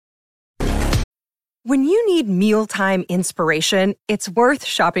When you need mealtime inspiration, it's worth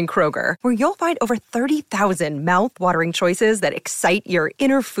shopping Kroger, where you'll find over 30,000 mouth-watering choices that excite your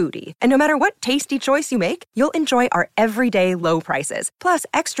inner foodie. And no matter what tasty choice you make, you'll enjoy our everyday low prices, plus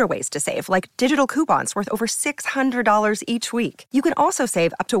extra ways to save, like digital coupons worth over $600 each week. You can also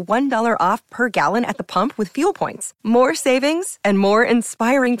save up to $1 off per gallon at the pump with fuel points. More savings and more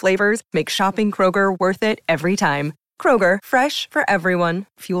inspiring flavors make shopping Kroger worth it every time. Kroger, fresh for everyone.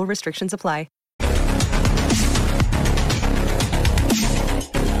 Fuel restrictions apply.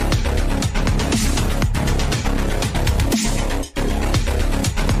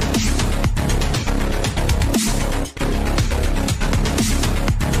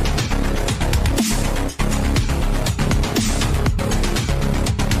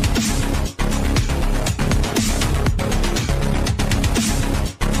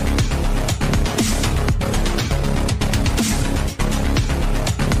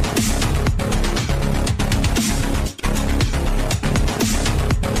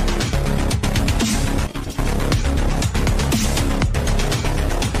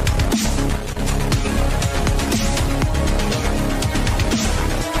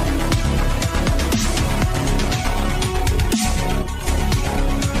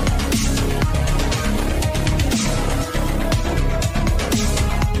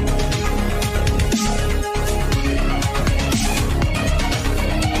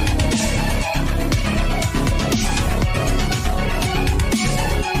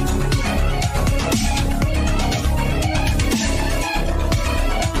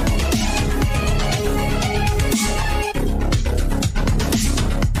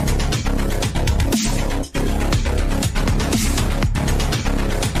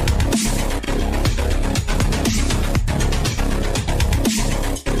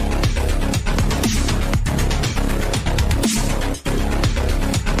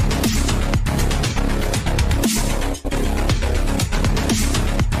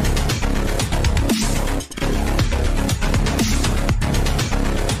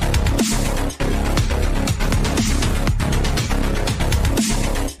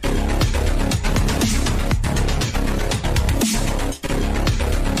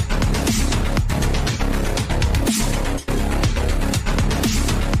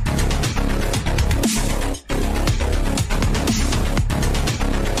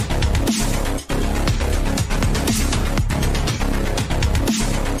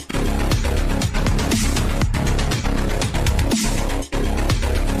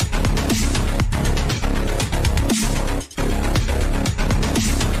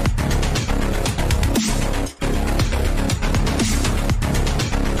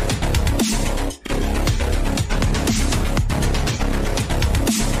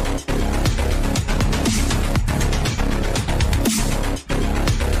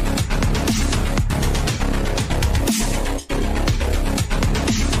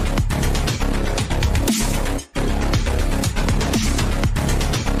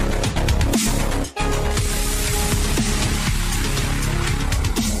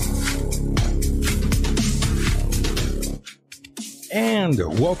 And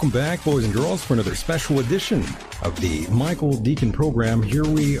welcome back, boys and girls, for another special edition of the Michael Deacon program. Here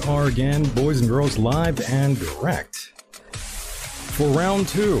we are again, boys and girls, live and direct for round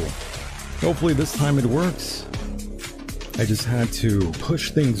two. Hopefully this time it works. I just had to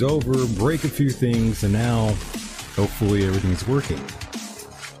push things over, break a few things, and now hopefully everything's working.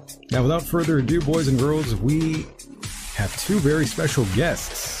 Now, without further ado, boys and girls, we have two very special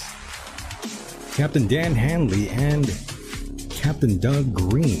guests, Captain Dan Hanley and Captain Doug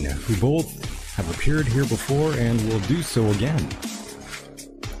Greene, who both have appeared here before and will do so again.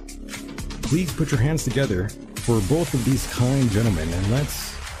 Please put your hands together for both of these kind gentlemen, and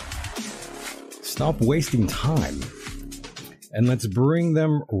let's stop wasting time and let's bring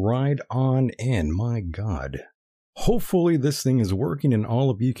them right on in. My God. Hopefully this thing is working and all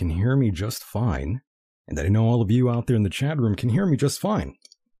of you can hear me just fine, and I know all of you out there in the chat room can hear me just fine.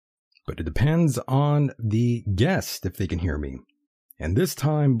 But it depends on the guest if they can hear me. And this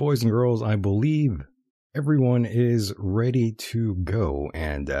time, boys and girls, I believe everyone is ready to go.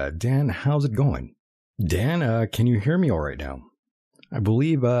 And Dan, how's it going? Dan, can you hear me all right now? I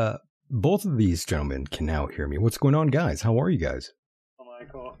believe both of these gentlemen can now hear me. What's going on, guys? How are you guys? Well,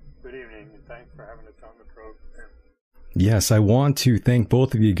 Michael, good evening, and thanks for having us on the program. Yes, I want to thank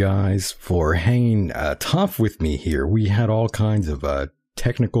both of you guys for hanging tough with me here. We had all kinds of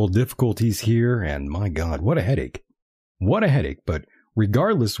technical difficulties here, and my God, what a headache. What a headache. But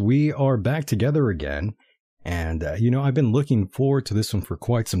regardless, we are back together again. And, I've been looking forward to this one for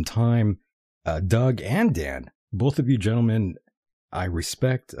quite some time. Doug and Dan, both of you gentlemen, I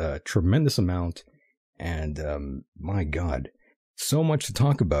respect a tremendous amount. And my God, so much to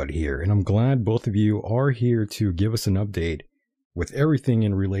talk about here. And I'm glad both of you are here to give us an update with everything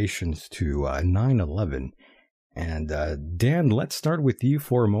in relations to 9/11. And Dan, let's start with you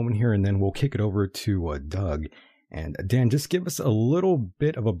for a moment here, and then we'll kick it over to Doug. And Dan, just give us a little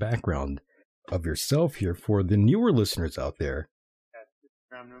bit of a background of yourself here for the newer listeners out there.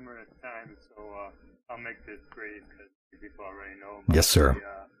 Around numerous times, so I'll make this brief because people already know. Yes, sir.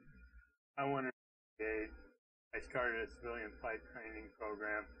 I wanted to I started a civilian flight training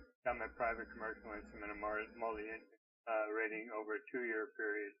program, got my private commercial instrument and multi-engine rating over a 2-year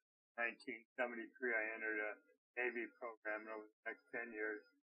period. 1973, I entered a Navy program, and over the next 10 years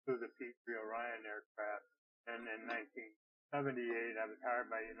flew the P-3 Orion aircraft. And in 1978, I was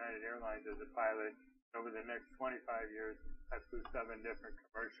hired by United Airlines as a pilot. Over the next 25 years, I flew 7 different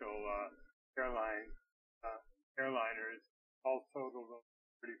commercial airliners, all total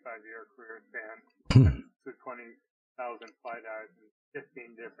 35-year career span, to 20,000 flight hours and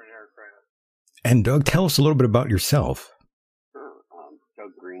 15 different aircraft. And Doug, tell us a little bit about yourself. Sure.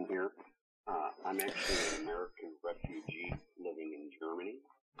 Doug Greene here. I'm actually an American refugee living in Germany.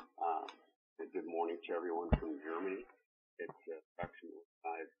 Good morning to everyone from Germany. It's approximately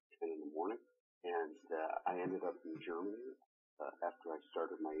 5:10 in the morning. And I ended up in Germany after I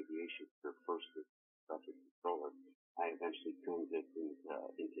started my aviation career first as traffic controller. I eventually transitioned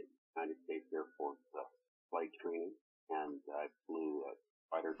into United States Air Force flight training, and I flew a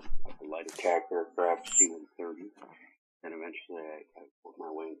light attack aircraft, C-130. And eventually I worked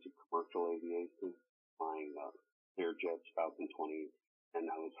my way into commercial aviation, flying Learjets, Falcon 20, and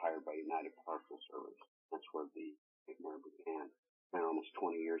I was hired by United Parcel Service. That's where the nightmare began. Spent almost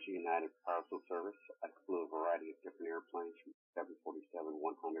 20 years at United Parcel Service. I flew a variety of different airplanes from 747,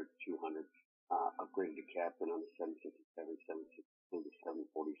 100, 200, upgraded to captain on the 757, 762, the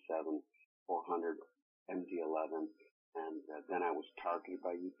 747, 400, MD-11, and then I was targeted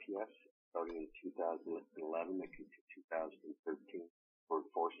by UPS starting in 2011, making to 2013 for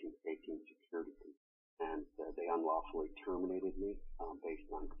enforcing safety and security. And they unlawfully terminated me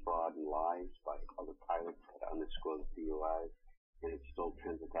based on fraud and lies by other pilots that undisclosed DUIs, and it stole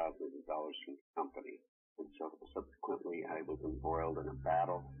tens of thousands of dollars from the company. And so subsequently, I was embroiled in a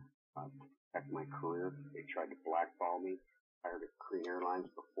battle to protect my career. They tried to blackball me. Hired at Greene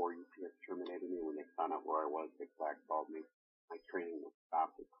Airlines before UPS terminated me. When they found out where I was, they blackballed me. My training was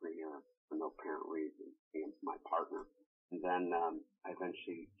stopped at Greene Air for no apparent reason, me and my partner. And then I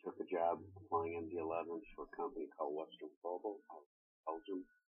eventually took a job flying MD-11s for a company called Whistleblowers out of Belgium.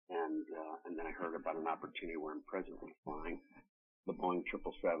 And then I heard about an opportunity where I'm presently flying the Boeing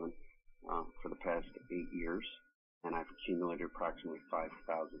 777 for the past 8 years. And I've accumulated approximately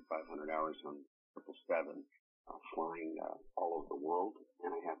 5,500 hours on 777, flying all over the world.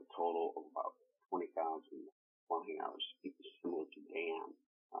 And I have a total of about 20,000 flying hours, similar to Dan.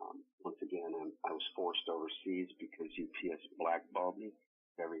 Once again, I was forced overseas because UPS blackballed me,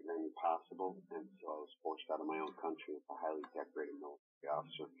 everything possible, and so I was forced out of my own country as a highly decorated military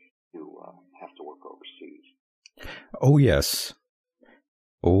officer to have to work overseas. Oh, yes.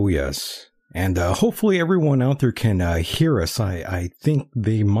 Oh, yes. And hopefully everyone out there can hear us. I think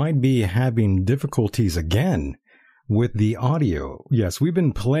they might be having difficulties again with the audio. Yes, we've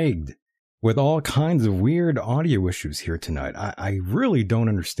been plagued with all kinds of weird audio issues here tonight. I really don't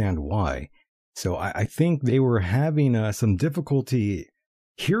understand why. So I think they were having some difficulty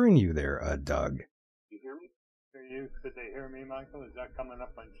hearing you there, Doug. You hear me? Could they hear me, Michael? Is that coming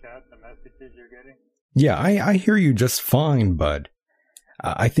up on chat, the messages you're getting? Yeah, I hear you just fine, but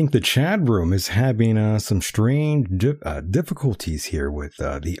I think the chat room is having some strange difficulties here with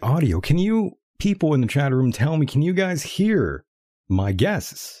the audio. Can you people in the chat room tell me, can you guys hear my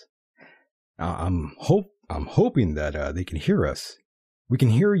guests? I'm hoping that they can hear us. We can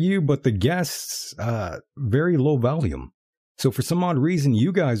hear you, but the guests, very low volume. So for some odd reason,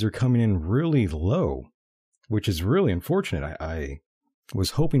 you guys are coming in really low, which is really unfortunate. I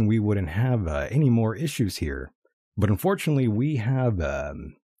was hoping we wouldn't have any more issues here. But unfortunately, we have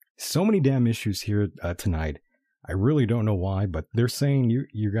so many damn issues here tonight. I really don't know why, but they're saying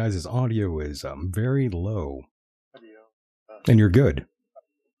you guys' audio is very low. And you're good.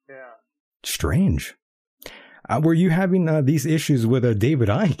 Yeah. Strange. Were you having these issues with David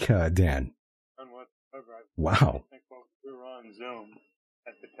Icke, Dan? Wow. I think we were on Zoom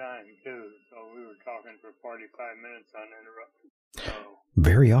at the time, too, so we were talking for 45 minutes uninterrupted. So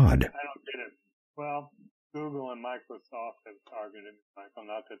very odd. I don't get it. Well, Google and Microsoft have targeted me, Michael.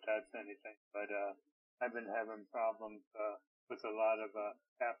 Not that that's anything, but I've been having problems with a lot of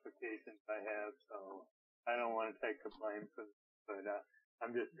applications I have, so I don't want to take the blame for this, but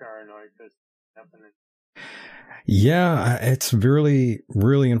I'm just paranoid because it's happening Yeah, it's really,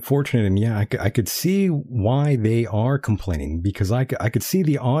 really unfortunate. And yeah, I could see why they are complaining because I could see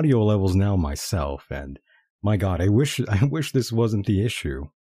the audio levels now myself. And my God, I wish this wasn't the issue.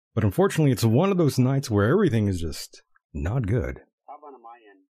 But unfortunately, it's one of those nights where everything is just not good. How about on my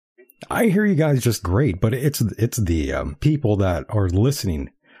end? I hear you guys just great, but it's the people that are listening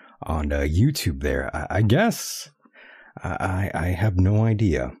on YouTube there. I guess I have no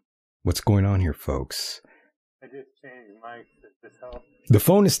idea what's going on here, folks. I just changed mics. Does this help? The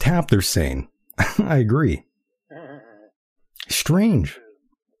phone is tapped, they're saying. I agree. Strange.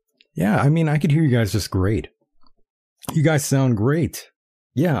 Yeah, I mean, I could hear you guys just great. You guys sound great.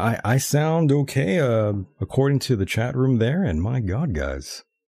 Yeah, I sound okay, according to the chat room there, and my God, guys.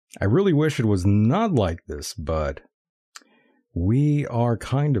 I really wish it was not like this, but we are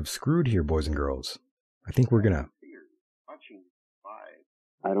kind of screwed here, boys and girls. I think we're gonna...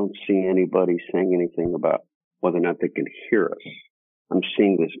 I don't see anybody saying anything about whether or not they can hear us. I'm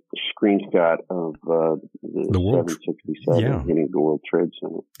seeing this screenshot of the World 767 hitting the World Trade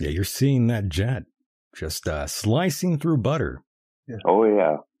Center. Yeah, you're seeing that jet just slicing through butter. Yeah. Oh,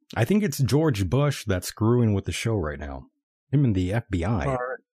 yeah. I think it's George Bush that's screwing with the show right now. Him and the FBI.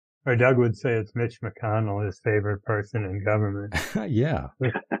 Or Doug would say it's Mitch McConnell, his favorite person in government. Yeah.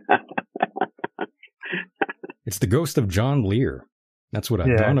 It's the ghost of John Lear. That's what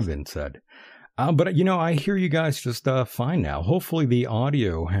Donovan said. But, you know, I hear you guys just fine now. Hopefully the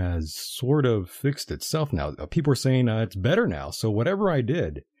audio has sort of fixed itself now. People are saying it's better now. So whatever I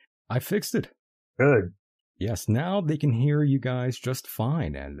did, I fixed it. Good. Yes, now they can hear you guys just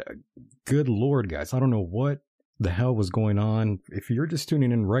fine. And good Lord, guys, I don't know what the hell was going on. If you're just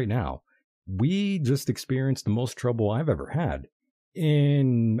tuning in right now, we just experienced the most trouble I've ever had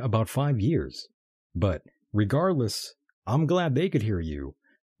in about 5 years. But regardless, I'm glad they could hear you.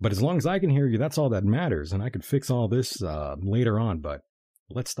 But as long as I can hear you, that's all that matters. And I could fix all this later on. But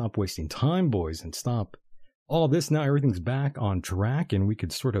let's stop wasting time, boys, and stop all this. Now everything's back on track and we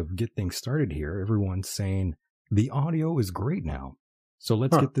could sort of get things started here. Everyone's saying the audio is great now. So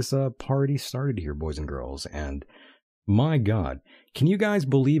let's get this party started here, boys and girls. And my God, can you guys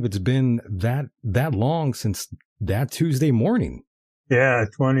believe it's been that long since that Tuesday morning? Yeah,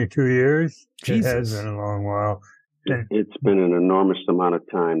 22 years. Jesus. It has been a long while. It's been an enormous amount of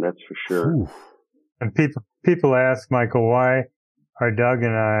time, that's for sure. Ooh. And people ask, Michael, why are Doug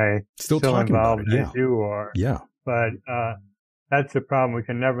and I still talking involved about it? as you are? Yeah. But that's the problem. We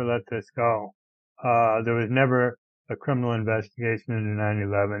can never let this go. There was never a criminal investigation into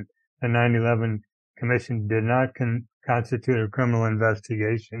 9/11. The 9/11 Commission did not constitute a criminal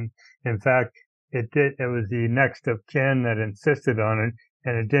investigation. In fact, it was the next of kin that insisted on it,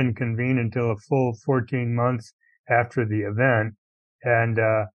 and it didn't convene until a full 14 months after the event. And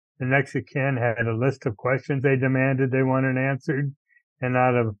the next of kin had a list of questions they demanded they wanted answered. And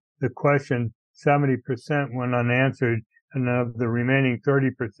out of the questions, 70% went unanswered. And of the remaining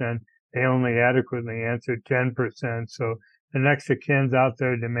 30%, they only adequately answered 10%. So the next of kin's out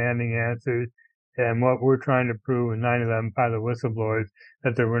there demanding answers. And what we're trying to prove with 9/11 pilot whistleblowers,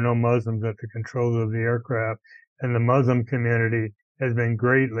 that there were no Muslims at the control of the aircraft. And the Muslim community has been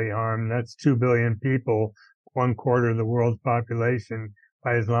greatly harmed. That's 2 billion people, 1/4 of the world's population,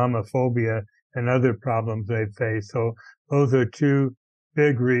 by Islamophobia and other problems they face. So those are two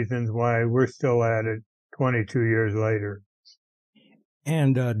big reasons why we're still at it 22 years later.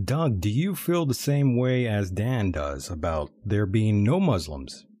 And Doug, do you feel the same way as Dan does about there being no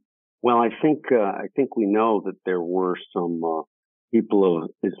Muslims? Well, I think we know that there were some people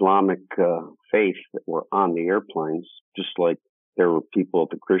of Islamic faith that were on the airplanes, just like there were people of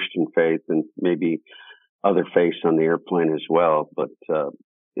the Christian faith and maybe other faiths on the airplane as well. But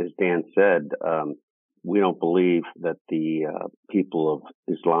as Dan said, we don't believe that the people of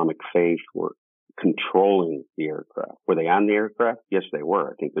Islamic faith were controlling the aircraft. Were they on the aircraft? Yes, they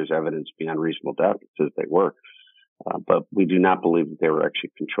were. I think there's evidence beyond reasonable doubt that says they were. But we do not believe that they were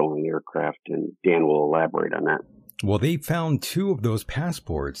actually controlling the aircraft, and Dan will elaborate on that. Well, they found 2 of those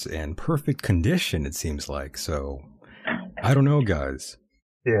passports in perfect condition, it seems like. So, I don't know, guys.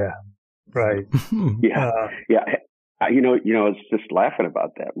 Yeah, right. Yeah. You know, it's just laughing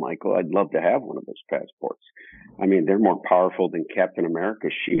about that, Michael. I'd love to have one of those passports. I mean, they're more powerful than Captain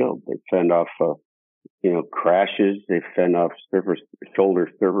America's shield. They fend off, crashes. They fend off shoulder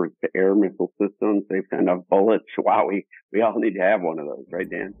to air missile systems. They fend off bullets. Wow, we all need to have one of those, right,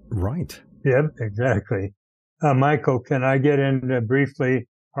 Dan? Right. Yep, exactly. Michael, can I get into briefly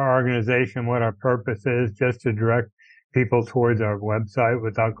our organization, what our purpose is, just to direct people towards our website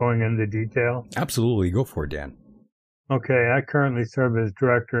without going into detail? Absolutely. Go for it, Dan. Okay, I currently serve as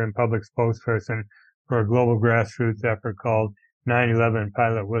director and public spokesperson for a global grassroots effort called 9/11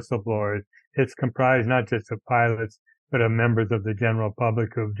 Pilot Whistleblowers. It's comprised not just of pilots, but of members of the general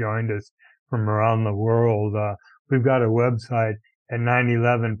public who've joined us from around the world. We've got a website at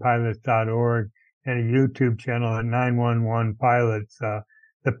 911pilots.org and a YouTube channel at 911 Pilots.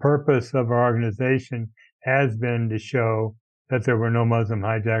 The purpose of our organization has been to show that there were no Muslim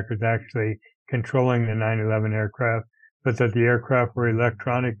hijackers actually controlling the 9/11 aircraft, but that the aircraft were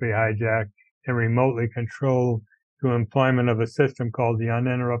electronically hijacked and remotely controlled through employment of a system called the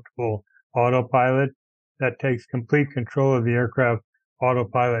uninterruptible autopilot that takes complete control of the aircraft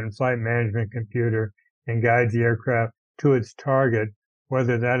autopilot and flight management computer and guides the aircraft to its target,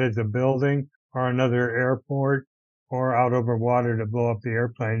 whether that is a building or another airport or out over water to blow up the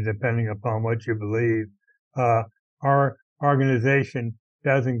airplanes, depending upon what you believe. Our organization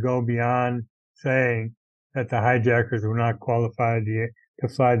doesn't go beyond saying that the hijackers were not qualified to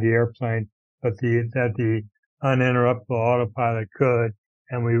fly the airplane, but that the uninterruptible autopilot could,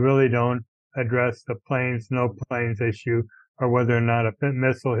 and we really don't address the planes, no planes issue, or whether or not a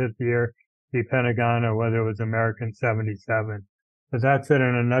missile hit the Pentagon, or whether it was American 77. But that's it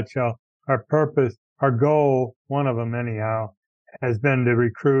in a nutshell. Our purpose, our goal, one of them anyhow, has been to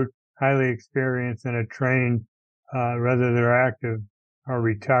recruit highly experienced and trained, whether they're active or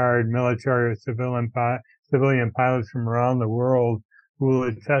retired military or civilian pilots from around the world who will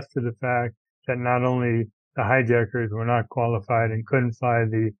attest to the fact that not only the hijackers were not qualified and couldn't fly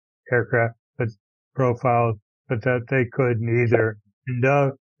the aircraft profiles, but that they could neither. And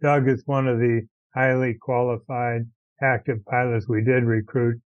Doug is one of the highly qualified active pilots we did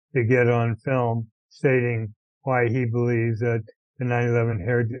recruit to get on film stating why he believes that the 9/11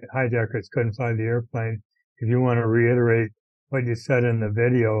 hijackers couldn't fly the airplane. If you want to reiterate what you said in the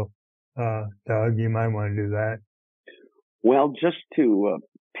video, Doug, you might want to do that. Well, just to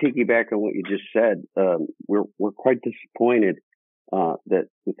piggyback on what you just said, we're quite disappointed that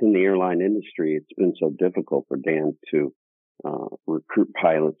within the airline industry, it's been so difficult for Dan to recruit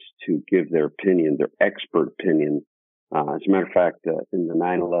pilots to give their opinion, their expert opinion. As a matter of fact, in the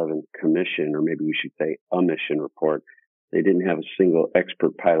 9/11 commission, or maybe we should say a mission report, they didn't have a single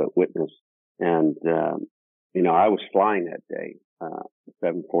expert pilot witness. And, I was flying that day,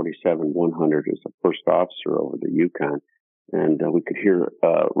 747-100 as a first officer over the Yukon. And we could hear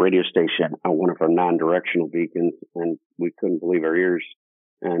a radio station on one of our non-directional beacons, and we couldn't believe our ears.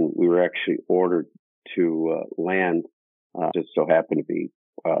 And we were actually ordered to land. Just so happened to be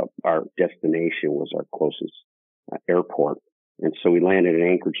our destination was our closest airport. And so we landed in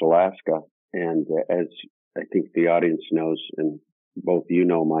Anchorage, Alaska. And as I think the audience knows, and both you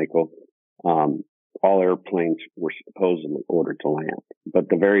know, Michael, all airplanes were supposedly ordered to land. But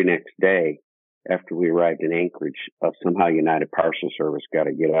the very next day, after we arrived in Anchorage, somehow United Parcel Service got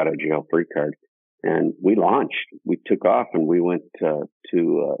a get out of jail free card, and we launched. We took off and we went to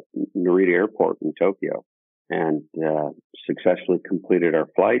Narita Airport in Tokyo, and successfully completed our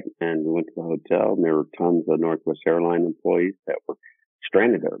flight. And we went to the hotel, and there were tons of Northwest Airlines employees that were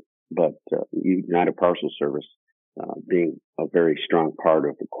stranded there. But United Parcel Service, being a very strong part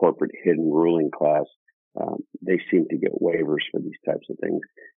of the corporate hidden ruling class, they seem to get waivers for these types of things,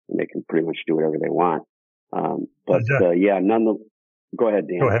 and they can pretty much do whatever they want. Go ahead,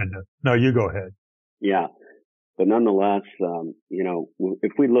 Dan. Go ahead. No, you go ahead. Yeah. But nonetheless,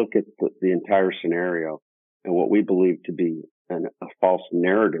 if we look at the entire scenario and what we believe to be a false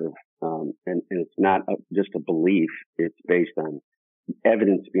narrative, and it's not just a belief, it's based on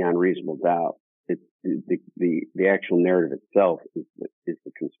evidence beyond reasonable doubt. It's the actual narrative itself is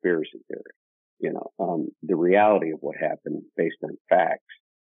the conspiracy theory. The reality of what happened based on facts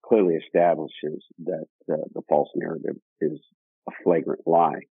clearly establishes that the false narrative is a flagrant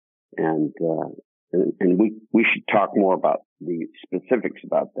lie. And we should talk more about the specifics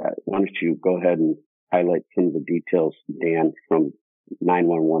about that. Why don't you go ahead and highlight some of the details, Dan, from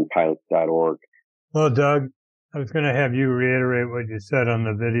 911pilots.org. Well, Doug, I was going to have you reiterate what you said on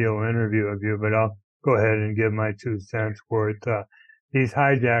the video interview of you, but I'll go ahead and give my 2 cents worth. These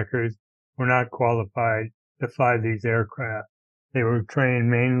hijackers were not qualified to fly these aircraft. They were trained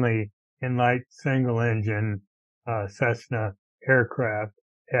mainly in light single-engine Cessna aircraft,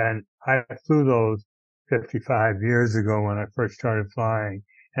 and I flew those 55 years ago when I first started flying,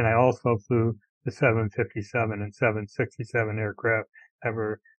 and I also flew the 757 and 767 aircraft that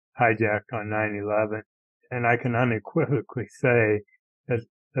were hijacked on 9/11. And I can unequivocally say that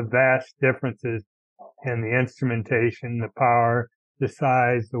the vast differences in the instrumentation, the power, the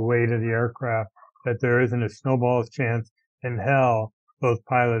size, the weight of the aircraft, that there isn't a snowball's chance in hell those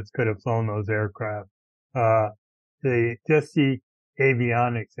pilots could have flown those aircraft. The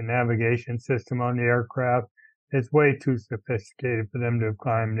avionics and navigation system on the aircraft. It's way too sophisticated for them to have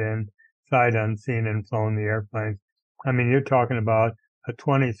climbed in sight unseen and flown the airplanes. I mean, you're talking about a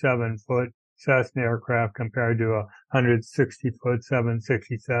 27-foot Cessna aircraft compared to a 160-foot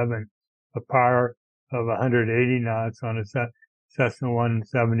 767, a power of 180 knots on a Cessna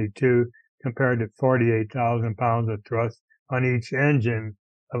 172 compared to 48,000 pounds of thrust on each engine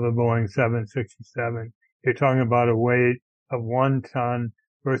of a Boeing 767. You're talking about a weight of 1 ton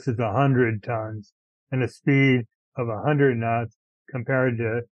versus 100 tons and a speed of 100 knots compared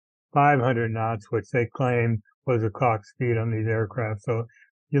to 500 knots, which they claim was the clock speed on these aircraft. So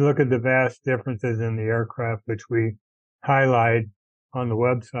you look at the vast differences in the aircraft, which we highlight on the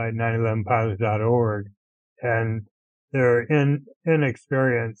website, 911pilots.org, and their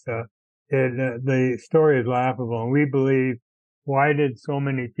inexperience. The story is laughable, and we believe, why did so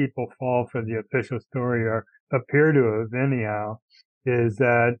many people fall for the official story, or appear to have anyhow, is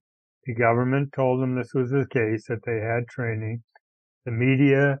that the government told them this was the case, that they had training. The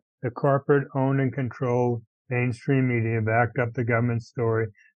media, the corporate owned and controlled mainstream media backed up the government story.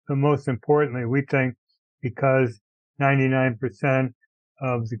 But most importantly, we think because 99%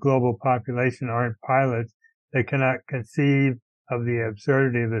 of the global population aren't pilots, they cannot conceive of the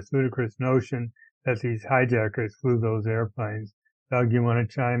absurdity of this ludicrous notion that these hijackers flew those airplanes. Doug, you want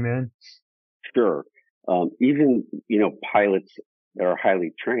to chime in? Sure. Even, pilots that are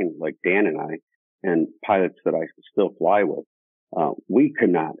highly trained, like Dan and I, and pilots that I still fly with, we could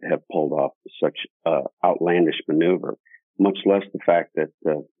not have pulled off such outlandish maneuver, much less the fact that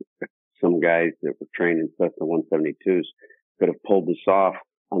some guys that were trained in Cessna 172s could have pulled this off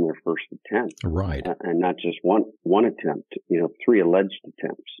on their first attempt. Right. And not just one attempt, 3 alleged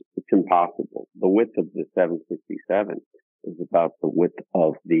attempts. It's impossible. The width of the 767 is about the width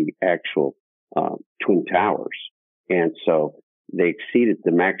of the actual Twin Towers. And so they exceeded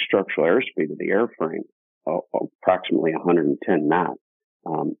the max structural airspeed of the airframe, approximately 110 knots.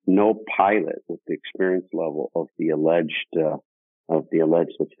 No pilot with the experience level of the alleged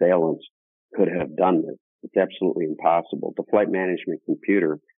assailants could have done this. It's absolutely impossible. The flight management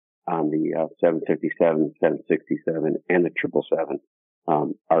computer on the 757, 767, and the 777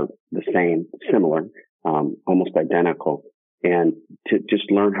 are the same, similar, almost identical. And to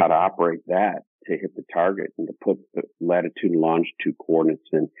just learn how to operate that to hit the target and to put the latitude and longitude coordinates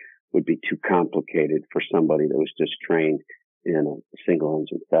in would be too complicated for somebody that was just trained in a single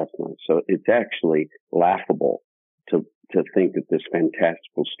engine Cessna. So it's actually laughable to think that this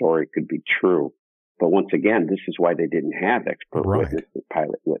fantastical story could be true. But once again, this is why they didn't have expert witnesses,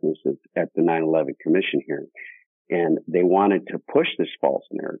 pilot witnesses at the 9/11 Commission hearing. And they wanted to push this false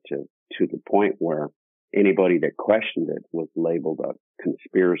narrative to the point where anybody that questioned it was labeled a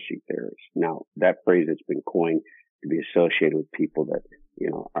conspiracy theorist. Now, that phrase has been coined to be associated with people that,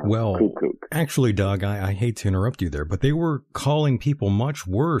 are cuckoo. Actually, Doug, I hate to interrupt you there, but they were calling people much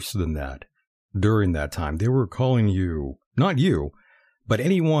worse than that during that time. They were calling you, not you, but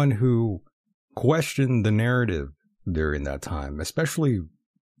anyone who questioned the narrative during that time, especially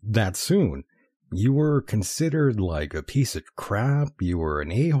that soon. You were considered like a piece of crap. You were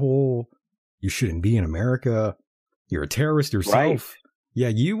an a-hole. You shouldn't be in America. You're a terrorist yourself. Right. Yeah,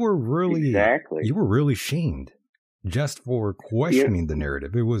 you were really shamed just for questioning the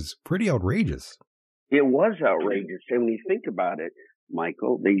narrative. It was pretty outrageous. It was outrageous. And when you think about it,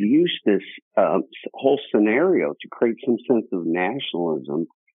 Michael, they used this whole scenario to create some sense of nationalism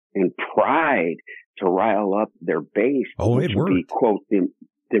and pride to rile up their base. It worked. Be, quote,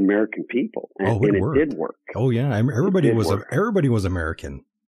 the American people. And, it did work. Oh, yeah. Everybody was American.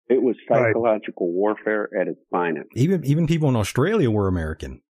 It was psychological warfare at its finest. Even people in Australia were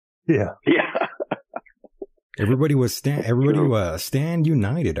American. Yeah. Yeah. Everybody was stand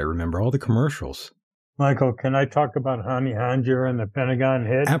united. I remember all the commercials. Michael, can I talk about Honey Hanger and the Pentagon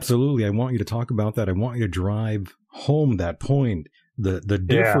hit? Absolutely. I want you to talk about that. I want you to drive home that point. The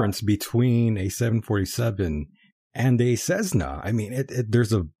difference between a 747 and a Cessna. I mean,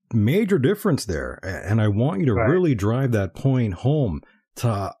 there's a major difference there. And I want you to really drive that point home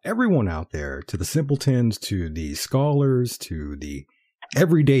to everyone out there, to the simpletons, to the scholars, to the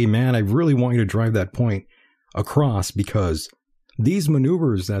everyday man. I really want you to drive that point across, because these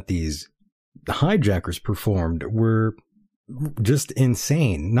maneuvers that these hijackers performed were just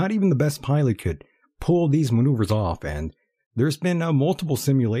insane. Not even the best pilot could pull these maneuvers off. And there's been multiple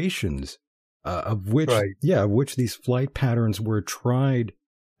simulations of which these flight patterns were tried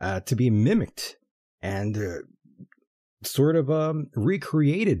to be mimicked and sort of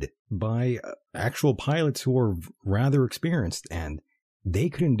recreated by actual pilots who are rather experienced, and they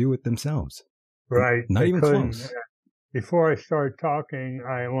couldn't do it themselves. Right. Not even close. Before I start talking,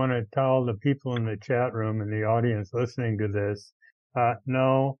 I want to tell the people in the chat room and the audience listening to this,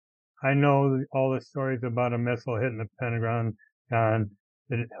 no, I know all the stories about a missile hitting the Pentagon and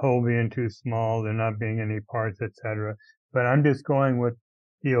the hole being too small, there not being any parts, etc. But I'm just going with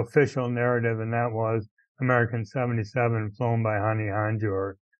the official narrative, and that was American 77 flown by Hani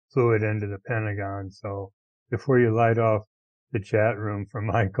Hanjour flew it into the Pentagon. So before you light off the chat room for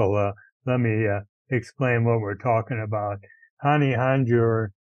Michael, let me explain what we're talking about. Hani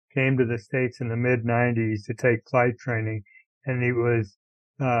Hanjour came to the States in the mid-90s to take flight training, and he was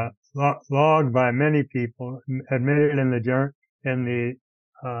logged by many people, admitted in the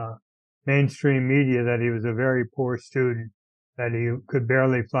mainstream media that he was a very poor student, that he could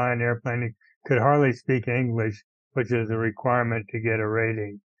barely fly an airplane, he could hardly speak English, which is a requirement to get a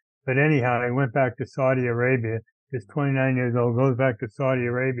rating. But anyhow, he went back to Saudi Arabia. He's 29 years old, goes back to Saudi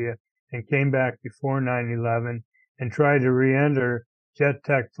Arabia, and came back before 9/11 and tried to re-enter Jet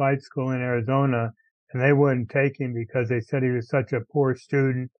Tech Flight School in Arizona, and they wouldn't take him because they said he was such a poor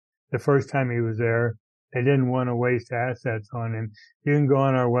student the first time he was there. They didn't want to waste assets on him. You can go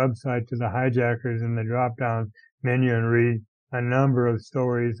on our website to the hijackers in the drop-down menu and read a number of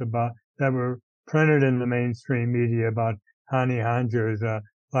stories about that were printed in the mainstream media about Hani Hanjour's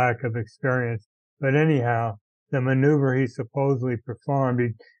lack of experience. But anyhow, the maneuver he supposedly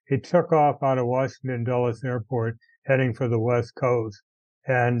performed, he took off out of Washington Dulles Airport heading for the West Coast.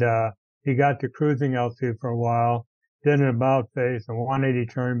 And he got to cruising altitude for a while, did an about face, a 180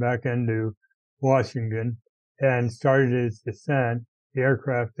 turn back into Washington, and started his descent. The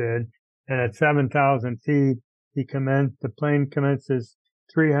aircraft did. And at 7,000 feet, the plane commences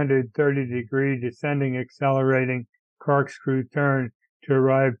 330-degree descending, accelerating corkscrew turn to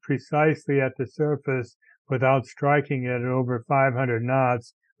arrive precisely at the surface without striking it at over 500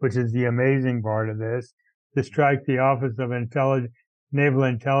 knots, which is the amazing part of this, to strike the Office of Naval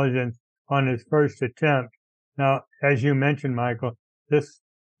Intelligence on his first attempt. Now, as you mentioned, Michael, this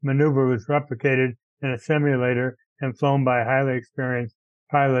maneuver was replicated in a simulator and flown by highly experienced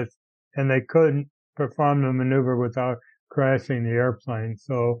pilots, and they couldn't perform the maneuver without crashing the airplane.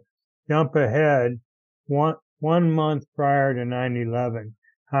 So jump ahead, one month prior to 9/11,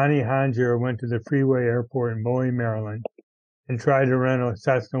 Hani Hanjour went to the Freeway Airport in Bowie, Maryland, and tried to rent a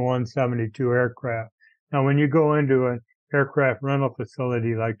Cessna 172 aircraft. Now, when you go into an aircraft rental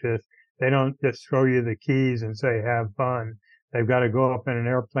facility like this, they don't just throw you the keys and say, have fun. They've got to go up in an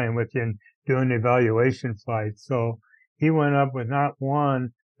airplane with you and do an evaluation flight. So he went up with not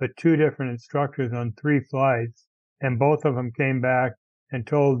one, but two different instructors on 3 flights, and both of them came back and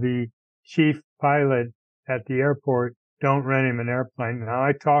told the chief pilot at the airport, don't rent him an airplane. Now,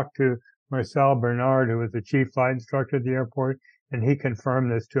 I talked to Marcel Bernard, who was the chief flight instructor at the airport, and he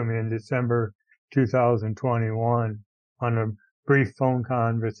confirmed this to me in December 2021 on a brief phone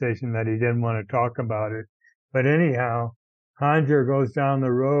conversation that he didn't want to talk about it. But anyhow, Hanjour goes down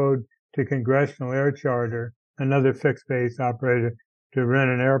the road to Congressional Air Charter, another fixed-base operator, to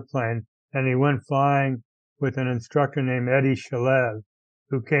rent an airplane, and he went flying with an instructor named Eddie Shalev,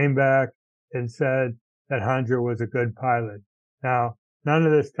 who came back and said that Hanjour was a good pilot. Now, none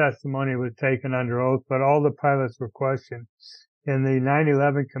of this testimony was taken under oath, but all the pilots were questioned. In the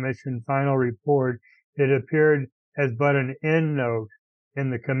 9/11 Commission final report, it appeared as but an endnote in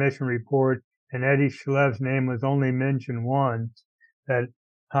the Commission report, and Eddie Shalev's name was only mentioned once, that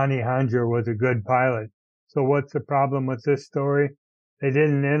Hani Hanjour was a good pilot. So what's the problem with this story? They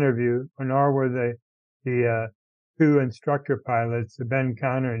didn't interview, nor were the 2 instructor pilots, Ben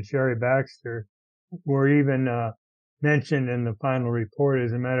Conner and Sherry Baxter, were even mentioned in the final report.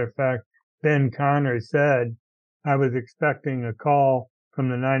 As a matter of fact, Ben Conner said, I was expecting a call from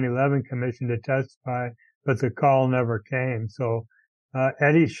the 9/11 Commission to testify, but the call never came. So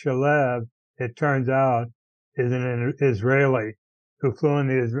Eddie Shalev, it turns out, is an Israeli who fought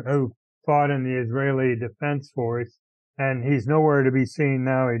in the Israeli Defense Force, and he's nowhere to be seen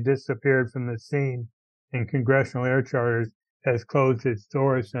now. He disappeared from the scene, and Congressional Air Charters has closed its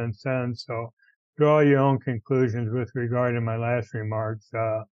doors since then. So draw your own conclusions with regard to my last remarks.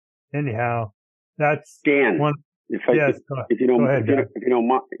 Anyhow, that's Dan, one. If you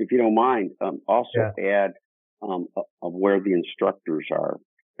don't mind, also add of where the instructors are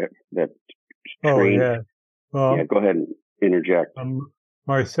that trained. Oh, yeah. Well, yeah, go ahead and interject.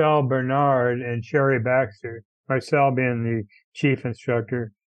 Marcel Bernard and Sherry Baxter, Marcel being the chief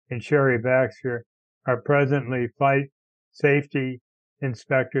instructor, and Sherry Baxter are presently flight safety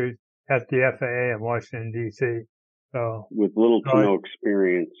inspectors at the FAA in Washington, D.C. So, with little to no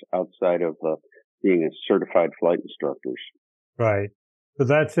experience outside of being a certified flight instructors. Right. So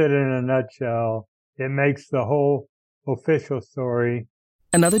that's it in a nutshell. It makes the whole official story.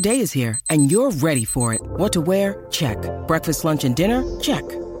 Another day is here, and you're ready for it. What to wear? Check. Breakfast, lunch, and dinner? Check.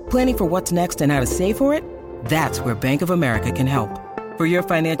 Planning for what's next and how to save for it? That's where Bank of America can help. For your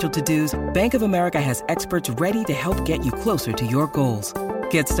financial to-dos, Bank of America has experts ready to help get you closer to your goals.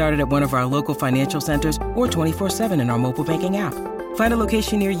 Get started at one of our local financial centers or 24/7 in our mobile banking app. Find a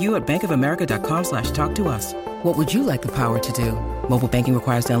location near you at bankofamerica.com/talktous. What would you like the power to do? Mobile banking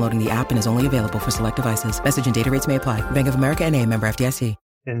requires downloading the app and is only available for select devices. Message and data rates may apply. Bank of America N.A., member FDIC.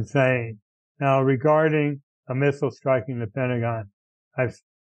 Insane. Now, regarding a missile striking the Pentagon,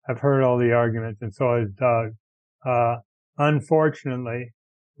 I've heard all the arguments, and so has Doug. Unfortunately,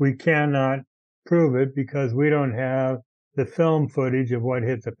 we cannot prove it because we don't have the film footage of what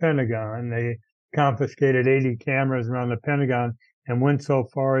hit the Pentagon. They confiscated 80 cameras around the Pentagon and went so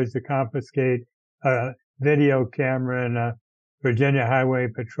far as to confiscate a video camera in a Virginia Highway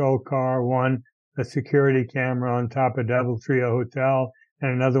Patrol car, a security camera on top of DoubleTree Hotel,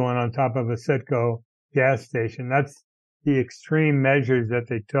 and another one on top of a Citgo gas station. That's the extreme measures that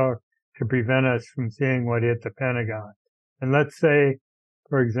they took to prevent us from seeing what hit the Pentagon. And let's say,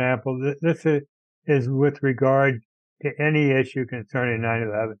 for example, this is with regard to any issue concerning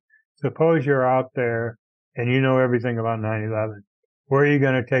 9/11. Suppose you're out there and you know everything about 9/11. Where are you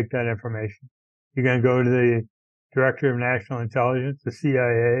going to take that information? You're going to go to the Director of National Intelligence, the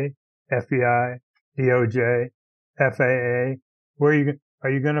CIA, FBI, DOJ, FAA. Are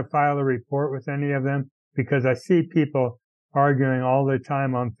you going to file a report with any of them? Because I see people arguing all the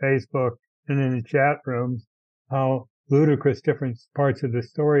time on Facebook and in the chat rooms how ludicrous different parts of the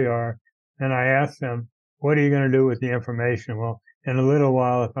story are. And I ask them, what are you going to do with the information? Well, in a little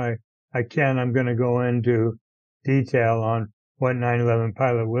while, if I can, I'm going to go into detail on what 9/11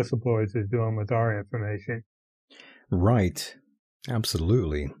 pilot Whistleblowers is doing with our information. Right.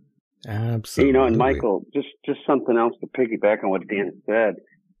 Absolutely. Absolutely. You know, and Michael, just something else to piggyback on what Dan said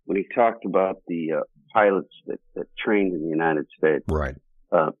when he talked about the pilots that trained in the United States. Right.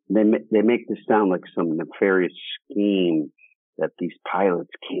 They make this sound like some nefarious scheme that these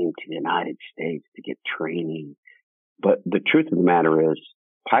pilots came to the United States to get training. But the truth of the matter is,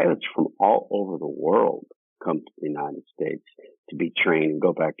 pilots from all over the world come to the United States to be trained and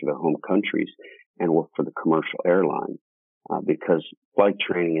go back to their home countries and work for the commercial airline. Because flight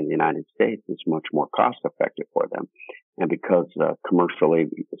training in the United States is much more cost effective for them. And because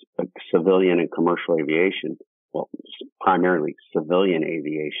civilian and commercial aviation, well, primarily civilian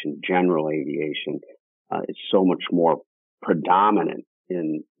aviation, general aviation, is so much more predominant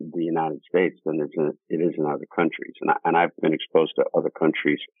in the United States than it is in other countries. And I've been exposed to other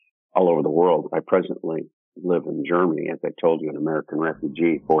countries all over the world. I presently live in Germany, as I told you, an American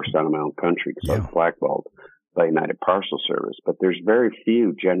refugee forced out of my own country because I was blackballed by United Parcel Service. But there's very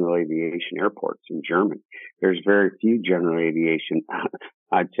few general aviation airports in Germany. There's very few general aviation,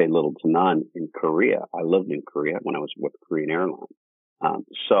 I'd say little to none, in Korea. I lived in Korea when I was with Korean Airlines.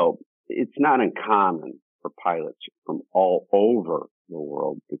 So it's not uncommon for pilots from all over the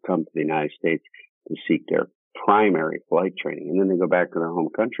world to come to the United States to seek their primary flight training. And then they go back to their home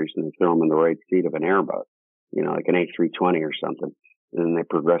countries and they throw them in the right seat of an Airbus, like an A320 or something. And then they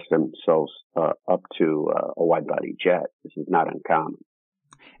progress themselves up to a wide-body jet. This is not uncommon.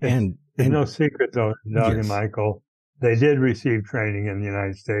 And there's no secret, though, Doug and Michael. They did receive training in the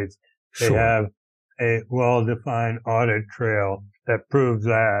United States. They have a well-defined audit trail that proves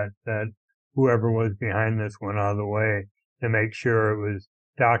that whoever was behind this went out of the way to make sure it was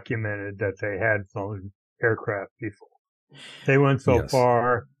documented that they had flown aircraft before. They went so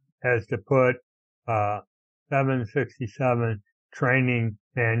far as to put 767 training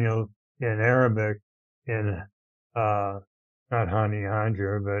manual in Arabic in not Hani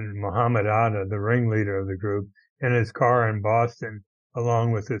Hanjar, but Muhammad Atta, the ringleader of the group, in his car in Boston,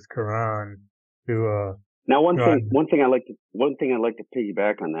 along with his Quran. Now, one thing I like to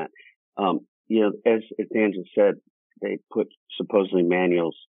piggyback on that. As Dan just said, they put supposedly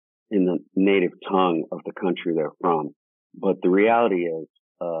manuals in the native tongue of the country they're from, but the reality is,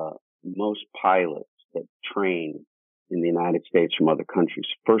 most pilots that train in the United States from other countries,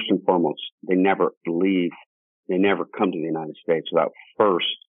 first and foremost, they never come to the United States without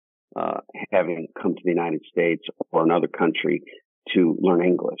first having come to the United States or another country to learn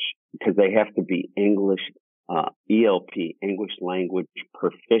English, because they have to be English, ELP, English language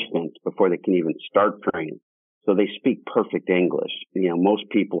proficient before they can even start training. So they speak perfect English. Most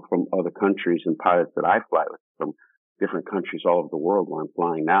people from other countries and pilots that I fly with from different countries all over the world where I'm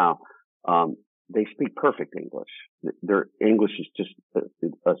flying now, they speak perfect English. Their English is just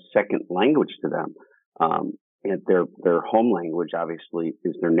a second language to them. And their home language obviously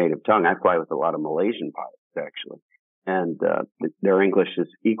is their native tongue. I fly with a lot of Malaysian pilots, actually. and their English is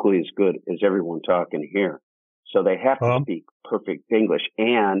equally as good as everyone talking here. So they have to speak perfect English.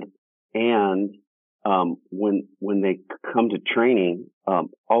 And when they come to training,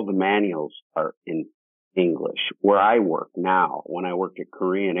 all the manuals are in English. Where I work now, when I worked at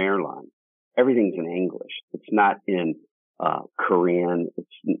Korean Airlines, everything's in English. It's not in Korean.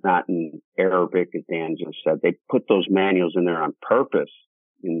 It's not in Arabic, as Dan just said. They put those manuals in there on purpose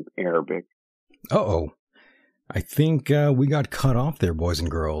in Arabic. Uh-oh. I think we got cut off there, boys and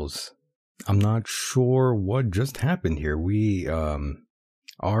girls. I'm not sure what just happened here. We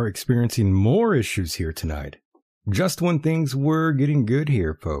are experiencing more issues here tonight. Just when things were getting good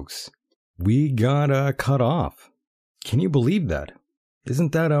here, folks. We got cut off. Can you believe that?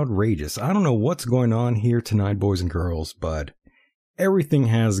 Isn't that outrageous? I don't know what's going on here tonight, boys and girls, but everything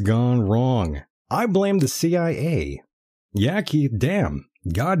has gone wrong. I blame the CIA. Yeah, Keith, damn.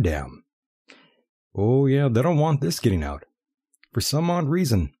 Goddamn. Oh, yeah, they don't want this getting out. For some odd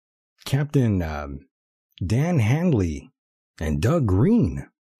reason, Captain Dan Hanley and Doug Greene,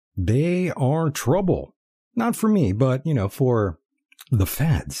 they are trouble. Not for me, but, for the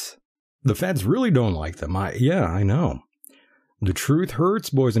feds. The feds really don't like them. I know. The truth hurts,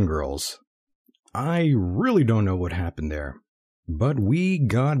 boys and girls. I really don't know what happened there. But we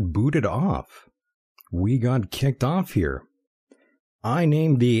got booted off. We got kicked off here. I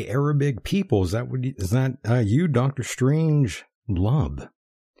named the Arabic people. Is that you, Dr. Strange Love,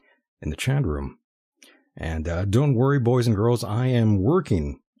 in the chat room? And don't worry, boys and girls. I am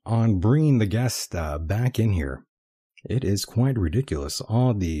working on bringing the guest back in here. It is quite ridiculous.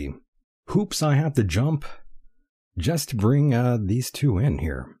 All the hoops I have to jump just to bring these two in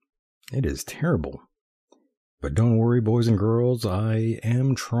here. It is terrible. But don't worry, boys and girls. I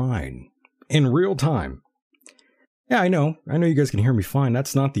am trying. In real time. Yeah, I know you guys can hear me fine.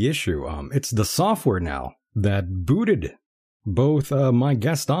 That's not the issue. It's the software now that booted both my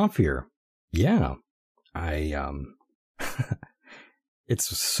guests off here. Yeah.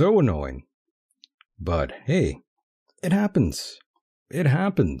 It's so annoying. But hey, it happens. It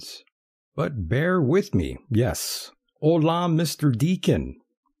happens. But bear with me. Yes. Hola, Mr. Deacon.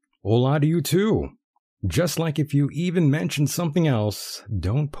 Hola to you too. Just like if you even mention something else,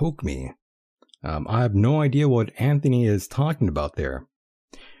 don't poke me. I have no idea what Anthony is talking about there.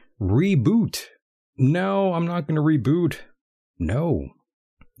 Reboot. No, I'm not going to reboot. No.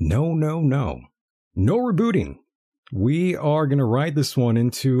 No rebooting. We are going to ride this one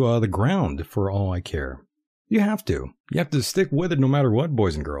into the ground for all I care. You have to. You have to stick with it no matter what,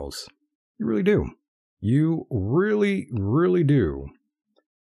 boys and girls. You really do. You really, really do.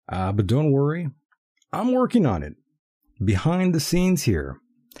 But don't worry. I'm working on it. Behind the scenes here.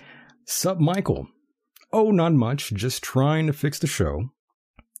 Sup, Michael? Oh, not much. Just trying to fix the show.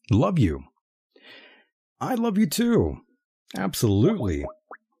 Love you. I love you too. Absolutely.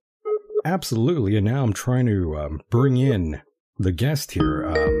 Absolutely. And now I'm trying to bring in the guest here.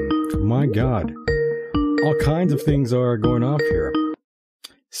 My God. All kinds of things are going off here.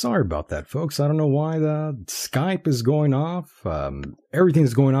 Sorry about that, folks. I don't know why the Skype is going off.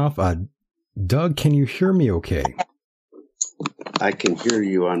 Everything's going off. Doug, can you hear me okay? I can hear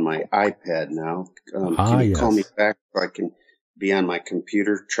you on my iPad now. Can you call me back so I can be on my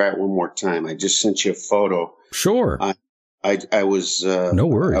computer? Try it one more time. I just sent you a photo. Sure. I was no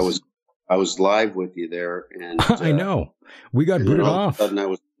worries. I was live with you there, and I know we got booted off. All of a sudden, I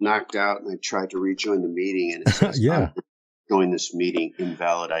was knocked out, and I tried to rejoin the meeting, and it says, join this meeting,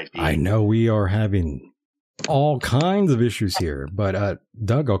 invalid ID. I know we are having all kinds of issues here, but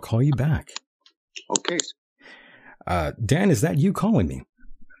Doug, I'll call you back. Okay. Dan, is that you calling me?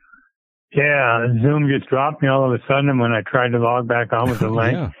 Yeah, Zoom just dropped me all of a sudden, and when I tried to log back on with the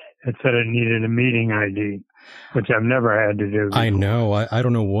link, it said it needed a meeting ID, which I've never had to do before. I know. I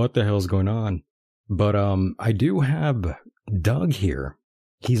don't know what the hell's going on. But I do have Doug here.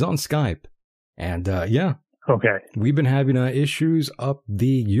 He's on Skype. And Okay. We've been having issues up the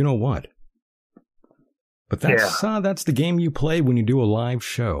you-know-what. But that's the game you play when you do a live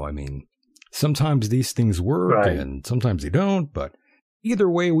show. I mean, sometimes these things work and sometimes they don't. But either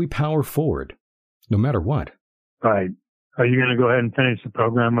way, we power forward, no matter what. Right. Are you going to go ahead and finish the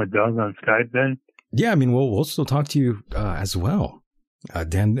program with Doug on Skype then? Yeah, I mean, we'll still talk to you as well.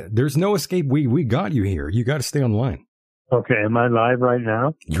 Dan, there's no escape. We got you here. You got to stay online. Okay. Am I live right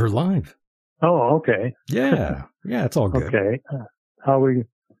now? You're live. Oh, okay. Yeah. Yeah, it's all good. Okay. How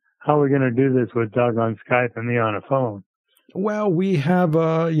are we going to do this with Doug on Skype and me on a phone? Well, we have,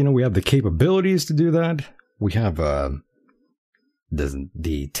 we have the capabilities to do that. We have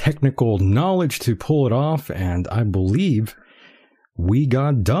the technical knowledge to pull it off, and I believe we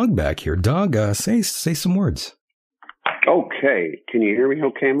got Doug back here. Doug, say some words. Okay. Can you hear me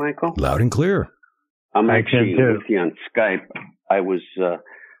okay, Michael? Loud and clear. I'm actually with you on Skype. I was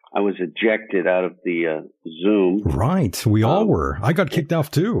ejected out of the Zoom. Right. We all were. I got kicked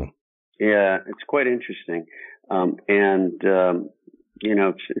off too. Yeah, it's quite interesting.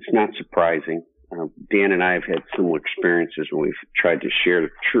 It's not surprising. Dan and I have had similar experiences when we've tried to share the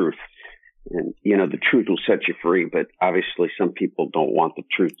truth. And, the truth will set you free, but obviously some people don't want the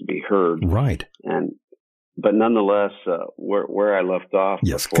truth to be heard. Right. But nonetheless, where I left off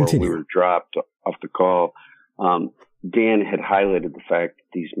before continue. we were dropped off the call, Dan had highlighted the fact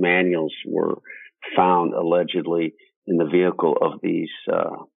that these manuals were found allegedly in the vehicle of these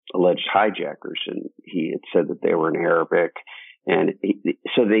alleged hijackers, and he had said that they were in Arabic, and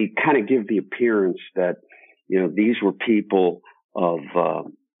so they kind of give the appearance that these were people of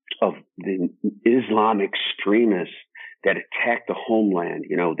the Islam extremists that attacked the homeland.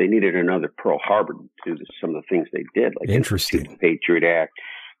 They needed another Pearl Harbor to do some of the things they did, like Interesting. the Patriot Act,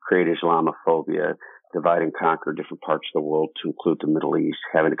 create Islamophobia, divide and conquer different parts of the world to include the Middle East,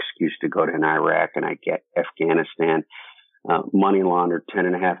 have an excuse to go to Iraq and Afghanistan, money laundered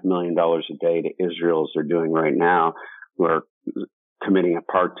 $10.5 million a day to Israel, as they're doing right now, who are committing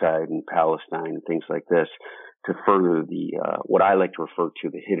apartheid in Palestine and things like this, to further the what I like to refer to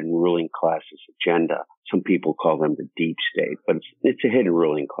the hidden ruling class's agenda. Some people call them the deep state, but it's a hidden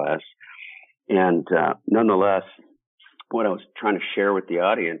ruling class. And nonetheless, what I was trying to share with the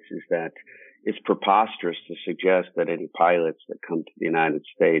audience is that it's preposterous to suggest that any pilots that come to the United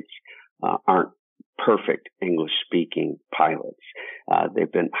States aren't perfect English-speaking pilots.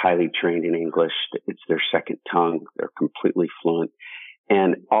 They've been highly trained in English. It's their second tongue. They're completely fluent.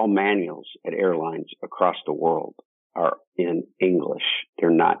 And all manuals at airlines across the world are in English. They're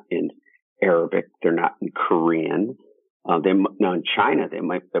not in Arabic. They're not in Korean. Now in China, they're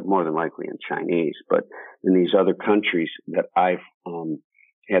more than likely in Chinese. But in these other countries that I've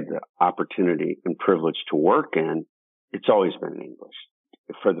had the opportunity and privilege to work in, it's always been in English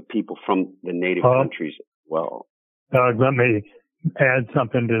for the people from the native countries as well. Let me add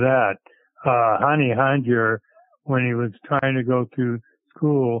something to that. Hani Hanjer, when he was trying to go through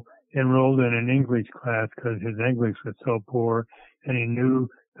school, enrolled in an English class because his English was so poor, and he knew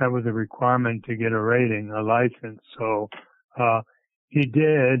that was a requirement to get a rating, a license. So he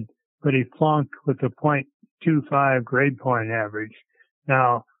did, but he flunked with a .25 grade point average.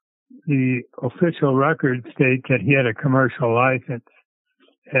 Now, the official record states that he had a commercial license.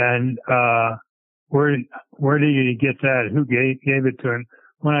 And where did he get that? Who gave it to him?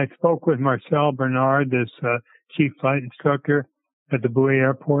 When I spoke with Marcel Bernard, this chief flight instructor at the Bowie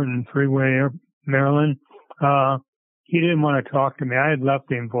Airport in Freeway, Maryland, he didn't want to talk to me. I had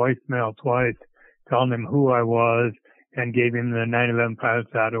left him voicemail twice, telling him who I was, and gave him the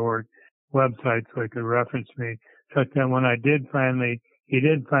 911pilots.org website so he could reference me. Such that when he did finally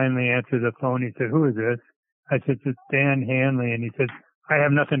answer the phone, he said, "Who is this?" I said, "It's Dan Hanley." And he said, "I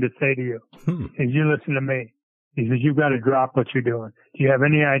have nothing to say to you." He said, "You listen to me." He says, "You've got to drop what you're doing. Do you have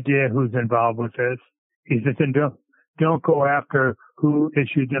any idea who's involved with this?" He says, "And don't go after who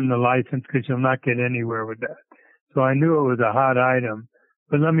issued them the license, because you'll not get anywhere with that." So I knew it was a hot item.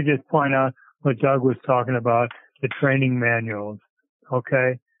 But let me just point out what Doug was talking about, the training manuals.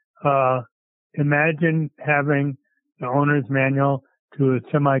 Okay? Imagine having the owner's manual to a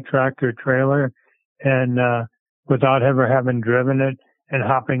semi-tractor trailer and without ever having driven it and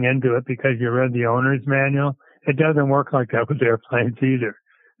hopping into it because you read the owner's manual. It doesn't work like that with airplanes either.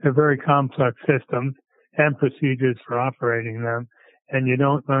 They're very complex systems and procedures for operating them, and you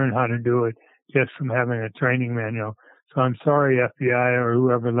don't learn how to do it just from having a training manual. So I'm sorry, FBI or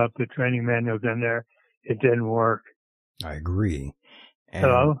whoever left the training manuals in there. It didn't work. I agree. And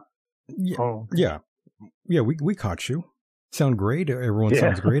Hello? Yeah. We caught you. Sound great. Everyone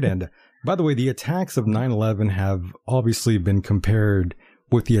sounds great. And by the way, the attacks of 9/11 have obviously been compared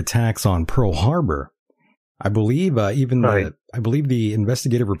with the attacks on Pearl Harbor. I believe the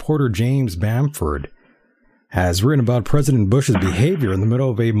investigative reporter James Bamford has written about President Bush's behavior in the middle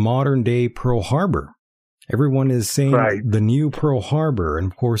of a modern day Pearl Harbor. Everyone is saying the new Pearl Harbor, and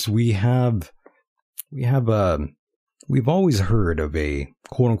of course we've always heard of a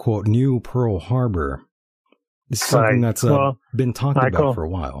quote unquote new Pearl Harbor. This is something that's been talked about for a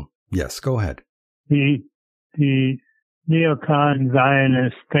while. Yes, go ahead. The neocon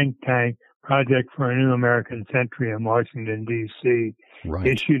Zionist think tank Project for a New American Century in Washington, D.C.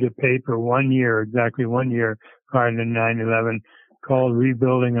 issued a paper exactly 1 year prior to 9/11 called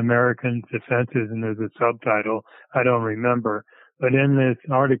Rebuilding American Defenses, and there's a subtitle, I don't remember. But in this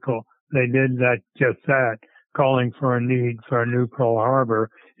article, they did just that, calling for a need for a new Pearl Harbor,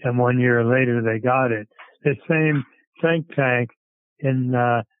 and 1 year later they got it. The same think tank in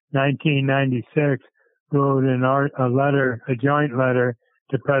 1996 wrote a joint letter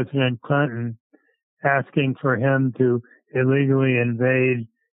to President Clinton asking for him to illegally invade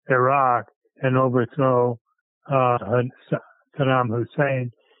Iraq and overthrow Saddam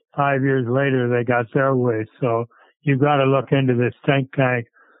Hussein. 5 years later, they got their way. So you've got to look into this think tank,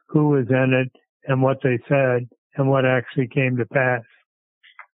 who was in it, and what they said, and what actually came to pass.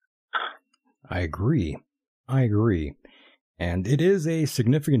 I agree. And it is a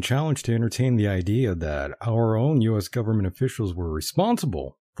significant challenge to entertain the idea that our own U.S. government officials were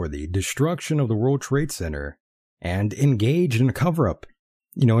responsible for the destruction of the World Trade Center and engaged in a cover-up.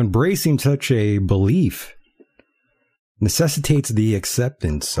 Embracing such a belief necessitates the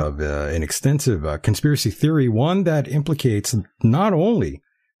acceptance of an extensive conspiracy theory, one that implicates not only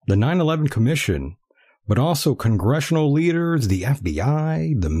the 9/11 Commission, but also congressional leaders, the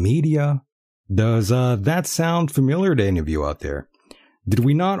FBI, the media. Does that sound familiar to any of you out there? Did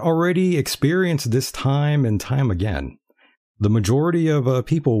we not already experience this time and time again? The majority of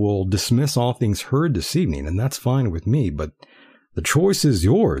people will dismiss all things heard this evening, and that's fine with me, but the choice is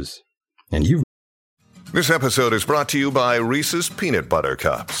yours, and you've... This episode is brought to you by Reese's Peanut Butter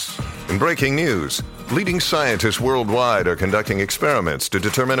Cups. In breaking news, leading scientists worldwide are conducting experiments to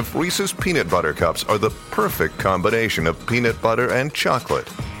determine if Reese's Peanut Butter Cups are the perfect combination of peanut butter and chocolate.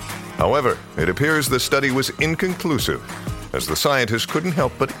 However, it appears the study was inconclusive, as the scientists couldn't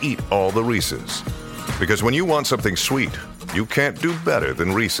help but eat all the Reese's. Because when you want something sweet, you can't do better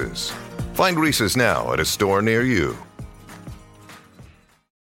than Reese's. Find Reese's now at a store near you.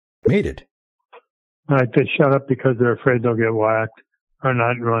 Made it. They shut up because they're afraid they'll get whacked or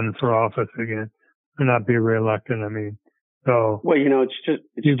not run for office again or not be reelected. So. Well, it's just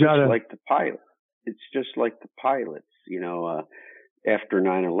like the pilot. It's just like the pilots, after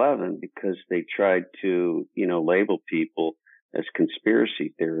 9/11, because they tried to, label people as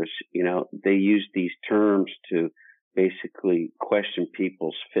conspiracy theorists. They use these terms to basically question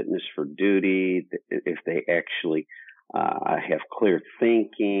people's fitness for duty, if they actually have clear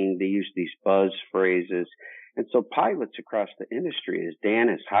thinking. They use these buzz phrases. And so pilots across the industry, as Dan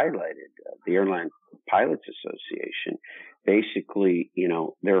has highlighted, the Airline Pilots Association, basically,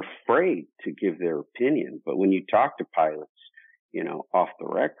 they're afraid to give their opinion. But when you talk to pilots, off the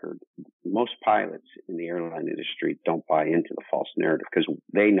record, most pilots in the airline industry don't buy into the false narrative because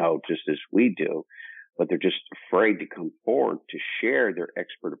they know just as we do, but they're just afraid to come forward to share their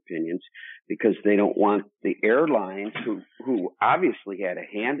expert opinions because they don't want the airlines who obviously had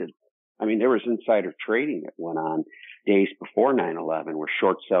a hand in. There was insider trading that went on days before 9/11 where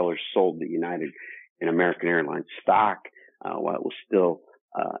short sellers sold the United and American Airlines stock while it was still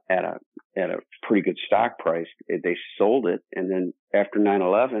at a pretty good stock price. They sold it, and then after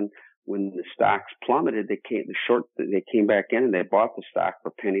 9/11, when the stocks plummeted, they came back in and they bought the stock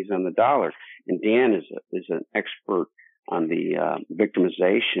for pennies on the dollar. And Dan is an expert on the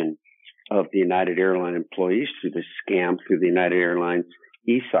victimization of the United Airlines employees through the scam through the United Airlines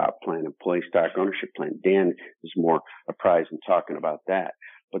ESOP plan, employee stock ownership plan. Dan is more apprised in talking about that.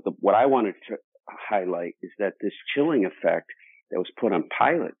 But what I wanted to highlight is that this chilling effect that was put on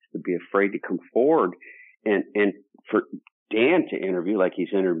pilots to be afraid to come forward and for Dan to interview, like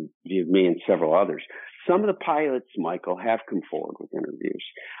he's interviewed me and several others. Some of the pilots, Michael, have come forward with interviews.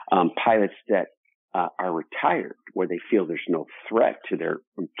 Pilots that are retired, where they feel there's no threat to their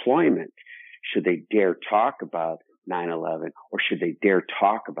employment. Should they dare talk about 9/11, or should they dare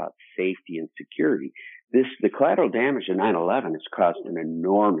talk about safety and security? The collateral damage of 9/11 has caused an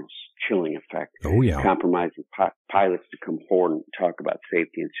enormous chilling effect, compromising pilots to come forward and talk about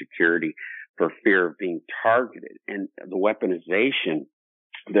safety and security for fear of being targeted. And the weaponization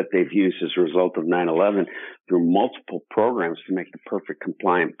that they've used as a result of 9/11 through multiple programs to make the perfect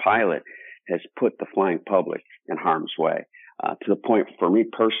compliant pilot has put the flying public in harm's way. To the point, for me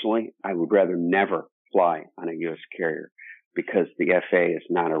personally, I would rather never fly on a U.S. carrier, because the FAA is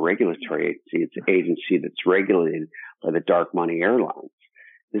not a regulatory agency. It's an agency that's regulated by the dark money airlines.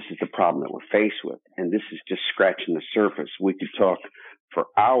 This is the problem that we're faced with. And this is just scratching the surface. We could talk for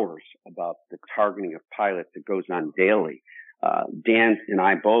hours about the targeting of pilots that goes on daily. Dan and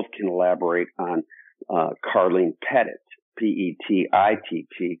I both can elaborate on Carleen Pettit,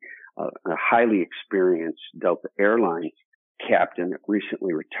 P-E-T-I-T-T, a highly experienced Delta Airlines captain that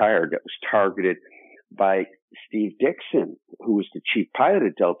recently retired, that was targeted by Steve Dixon, who was the chief pilot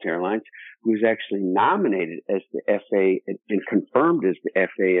at Delta Airlines, who was actually nominated as the FAA and confirmed as the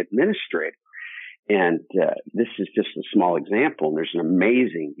FAA administrator. And this is just a small example. And there's an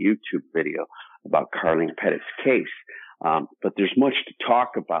amazing YouTube video about Carleen Pettit's case. But there's much to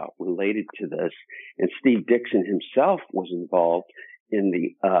talk about related to this. And Steve Dixon himself was involved in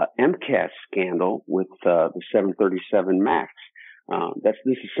the MCAS scandal with the 737 MAX. This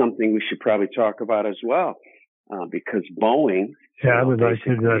is something we should probably talk about as well, because Boeing. Yeah, I would like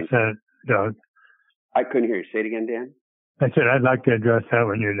to address that, Doug. I couldn't hear you. Say it again, Dan. I said I'd like to address that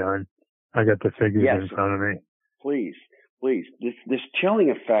when you're done. I got the figures in front of me. Please. This chilling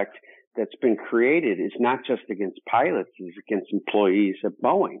effect that's been created is not just against pilots; it's against employees at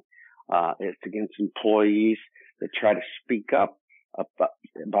Boeing. It's against employees that try to speak up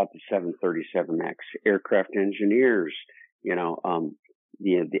about the 737 MAX, aircraft engineers.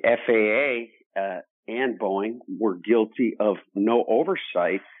 The FAA and Boeing were guilty of no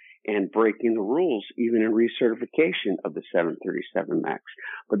oversight and breaking the rules, even in recertification of the 737 MAX.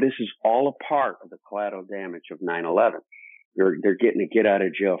 But this is all a part of the collateral damage of 9/11. They're getting a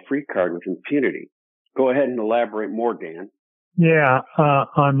get-out-of-jail-free card with impunity. Go ahead and elaborate more, Dan. Yeah,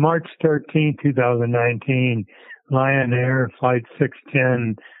 on March 13, 2019, Lion Air Flight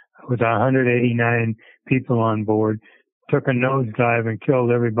 610 with 189 people on board took a nosedive and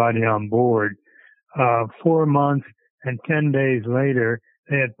killed everybody on board. 4 months and 10 days later,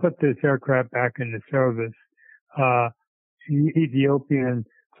 they had put this aircraft back into service. Ethiopian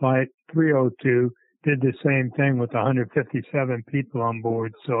Flight 302 did the same thing with 157 people on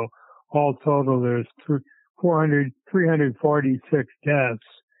board. So all total, there's 346 deaths.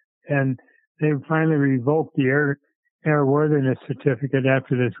 And they finally revoked the airworthiness certificate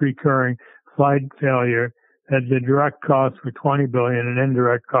after this recurring flight failure. That the direct costs were $20 billion and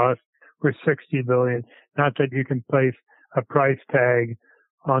indirect costs were $60 billion. Not that you can place a price tag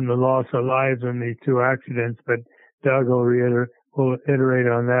on the loss of lives in these two accidents, but Doug will iterate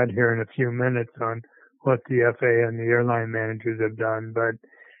on that here in a few minutes on what the FAA and the airline managers have done. But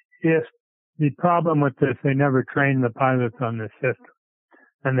if the problem with this, they never trained the pilots on the system,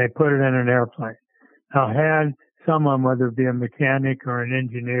 and they put it in an airplane. Now, had someone, whether it be a mechanic or an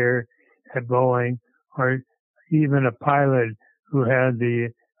engineer at Boeing, or even a pilot who had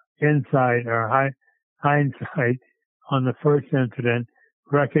the insight or hindsight on the first incident,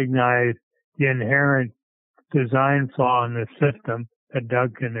 recognized the inherent design flaw in the system that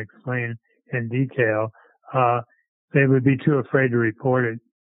Doug can explain in detail, they would be too afraid to report it.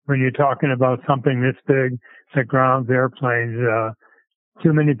 When you're talking about something this big that grounds airplanes,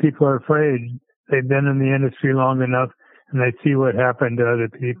 too many people are afraid. They've been in the industry long enough and they see what happened to other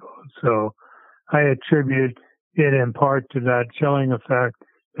people. So I attribute it in part to that chilling effect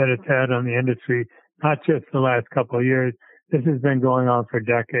that it's had on the industry, not just the last couple of years. This has been going on for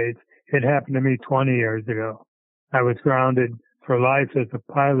decades. It happened to me 20 years ago. I was grounded for life as a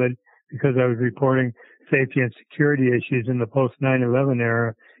pilot because I was reporting safety and security issues in the post 9/11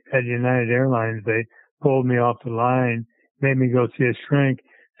 era at United Airlines. They pulled me off the line, made me go see a shrink,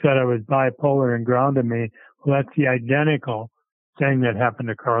 said I was bipolar and grounded me. Well, that's the identical thing that happened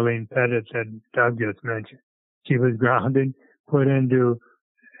to Carlene Pettit that Doug just mentioned. She was grounded,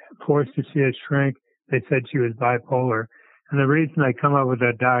 forced to see a shrink. They said she was bipolar. And the reason I come up with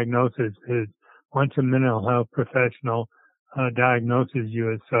that diagnosis is once a mental health professional diagnoses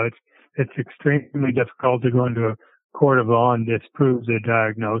you as such, it's extremely difficult to go into a court of law and disprove the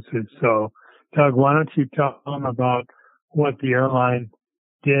diagnosis. So, Doug, why don't you tell them about what the airline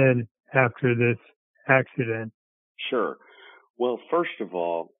did after this accident? Sure. Well, first of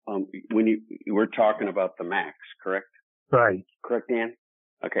all, when you were talking about the MAX, correct? Right. Correct, Dan?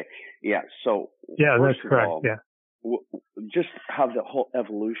 Okay. Yeah. So, yeah, that's correct. All, yeah. Just how the whole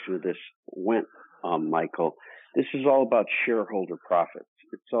evolution of this went, Michael. This is all about shareholder profits.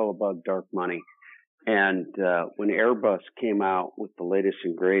 It's all about dark money. And when Airbus came out with the latest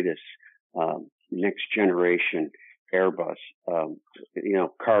and greatest next generation Airbus,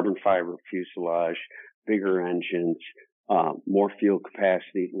 carbon fiber fuselage, bigger engines, more fuel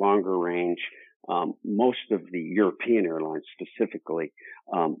capacity, longer range. Most of the European airlines specifically,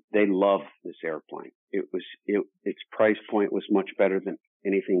 they love this airplane. Its price point was much better than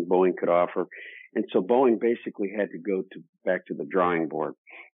anything Boeing could offer. And so Boeing basically had to go back to the drawing board,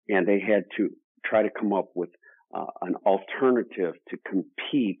 and they had to try to come up with an alternative to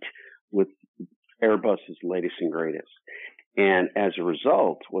compete with Airbus's latest and greatest. And as a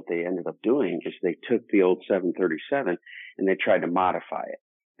result, what they ended up doing is they took the old 737 and they tried to modify it.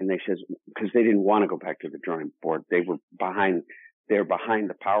 And they said, because they didn't want to go back to the drawing board, they were behind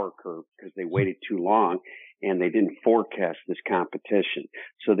the power curve because they waited too long and they didn't forecast this competition.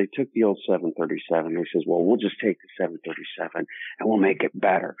 So they took the old 737. They says, well, we'll just take the 737 and we'll make it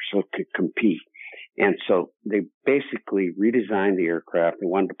better so it could compete. And so they basically redesigned the aircraft. They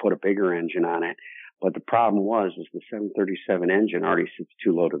wanted to put a bigger engine on it. But the problem is the 737 engine already sits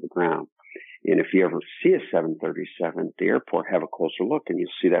too low to the ground. And if you ever see a 737 at the airport, have a closer look and you'll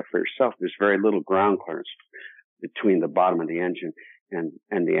see that for yourself. There's very little ground clearance between the bottom of the engine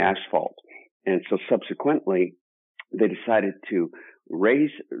and the asphalt. And so subsequently, they decided to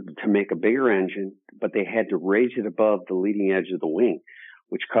make a bigger engine, but they had to raise it above the leading edge of the wing,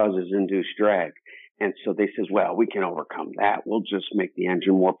 which causes induced drag. And so they says, well, we can overcome that. We'll just make the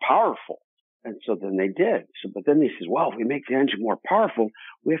engine more powerful. And so then they did. But then they says, well, if we make the engine more powerful,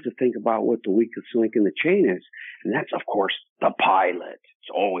 we have to think about what the weakest link in the chain is. And that's, of course, the pilot.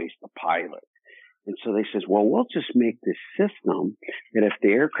 It's always the pilot. And so they says, well, we'll just make this system that if the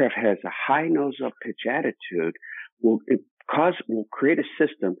aircraft has a high nose-up pitch attitude, we'll create a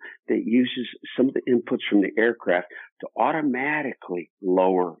system that uses some of the inputs from the aircraft to automatically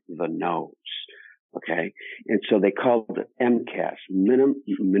lower the nose. Okay. And so they called it MCAS,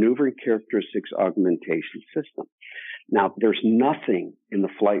 Maneuvering Characteristics Augmentation System. Now, there's nothing in the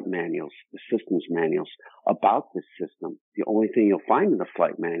flight manuals, the systems manuals, about this system. The only thing you'll find in the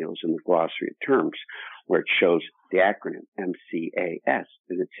flight manual is in the glossary of terms, where it shows the acronym MCAS,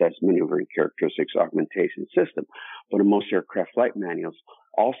 and it says Maneuvering Characteristics Augmentation System. But in most aircraft flight manuals,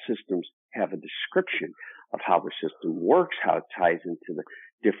 all systems have a description of how the system works, how it ties into the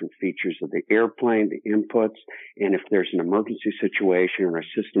different features of the airplane, the inputs, and if there's an emergency situation or a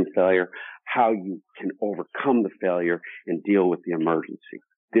system failure, how you can overcome the failure and deal with the emergency.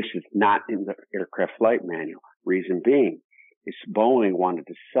 This is not in the aircraft flight manual. Reason being is Boeing wanted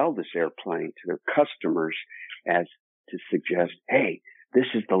to sell this airplane to their customers as to suggest, hey, this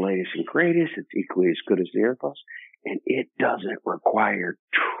is the latest and greatest. It's equally as good as the Airbus, and it doesn't require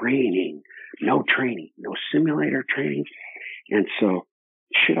training. No training, no simulator training. And so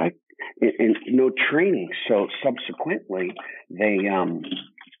and no training. So subsequently, I'm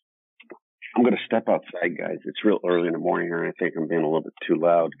going to step outside, guys. It's real early in the morning, and I think I'm being a little bit too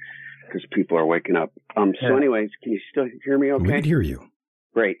loud because people are waking up. So anyways, can you still hear me okay? We can hear you.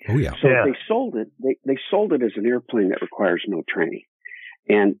 Great. Oh, yeah. So they sold it. They sold it as an airplane that requires no training.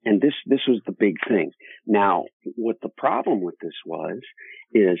 And this was the big thing. Now, what the problem with this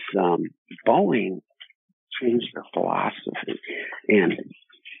is Boeing changed their philosophy, and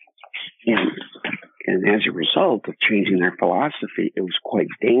as a result of changing their philosophy, it was quite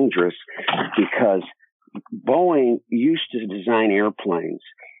dangerous because Boeing used to design airplanes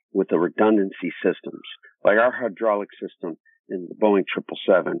with the redundancy systems. Like our hydraulic system in the Boeing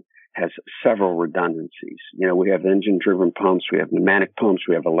 777 has several redundancies. You know, we have engine-driven pumps, we have pneumatic pumps,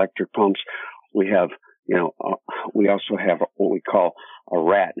 we have electric pumps, we have, we also have what we call a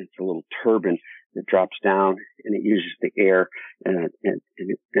rat, and it's a little turbine that drops down and it uses the air and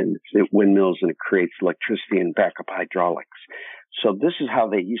it windmills and it creates electricity and backup hydraulics. So this is how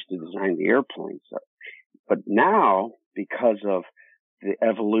they used to design the airplanes. But now, because of the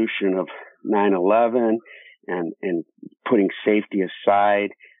evolution of 9/11 and putting safety aside,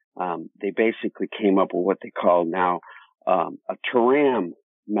 they basically came up with what they call now a TRAM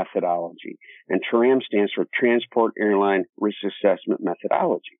methodology. And TRAM stands for Transport Airline Risk Assessment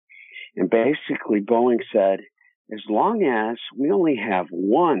Methodology. And basically, Boeing said, as long as we only have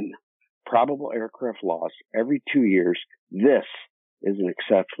one probable aircraft loss every 2 years, this is an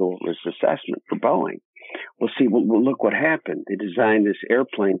acceptable risk assessment for Boeing. Well, look what happened. They designed this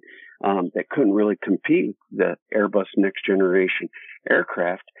airplane that couldn't really compete with the Airbus next generation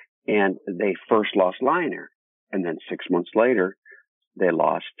aircraft, and they first lost Lion Air. And then 6 months later, they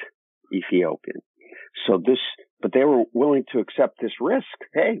lost Ethiopian. But they were willing to accept this risk.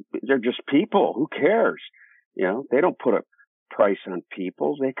 Hey, they're just people. Who cares? They don't put a price on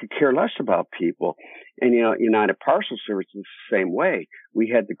people. They could care less about people. And, United Parcel Service is the same way. We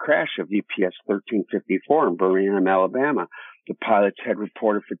had the crash of UPS 1354 in Birmingham, Alabama. The pilots had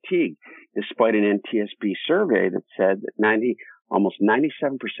reported fatigue, despite an NTSB survey that said that almost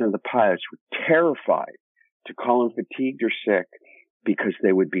 97% of the pilots were terrified to call in fatigued or sick because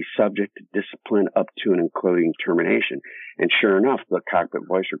they would be subject to discipline up to and including termination. And sure enough, the cockpit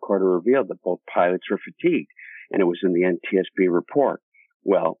voice recorder revealed that both pilots were fatigued, and it was in the NTSB report.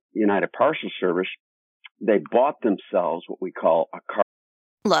 Well, United Parcel Service, they bought themselves what we call a car.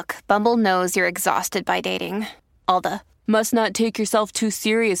 Look, Bumble knows you're exhausted by dating. All the must not take yourself too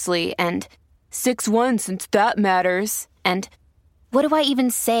seriously and 6'1" since that matters. And what do I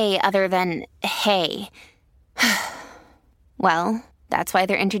even say other than, hey? Well, that's why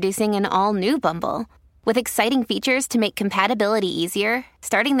they're introducing an all-new Bumble, with exciting features to make compatibility easier,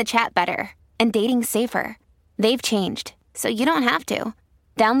 starting the chat better, and dating safer. They've changed, so you don't have to.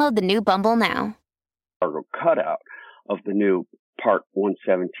 Download the new Bumble now. Cutout of the new Part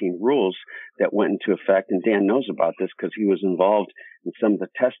 117 rules that went into effect. And Dan knows about this because he was involved in some of the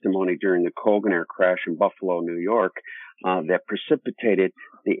testimony during the Colgan Air crash in Buffalo, New York, that precipitated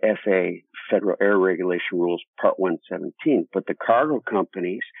the FAA Federal Air Regulation Rules Part 117. But the cargo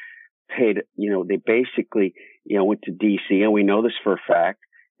companies paid, they basically, went to DC, and we know this for a fact,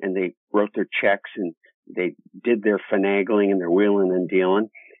 and they wrote their checks and they did their finagling and their wheeling and dealing,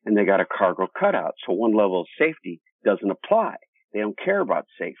 and they got a cargo cutout. So one level of safety doesn't apply. They don't care about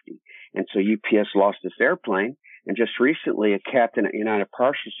safety. And so UPS lost this airplane. And just recently, a captain at United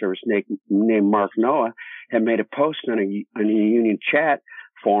Parcel Service named Mark Noah had made a post on a union chat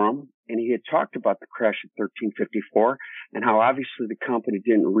forum, and he had talked about the crash at 1354 and how obviously the company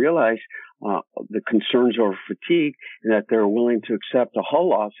didn't realize the concerns over fatigue and that they were willing to accept a hull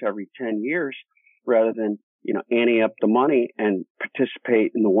loss every 10 years rather than, ante up the money and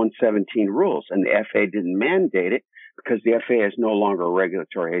participate in the 117 rules. And the FAA didn't mandate it because the FAA is no longer a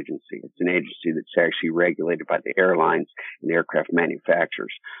regulatory agency. It's an agency that's actually regulated by the airlines and the aircraft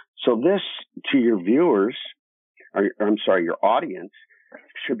manufacturers. So this, to your viewers, your audience,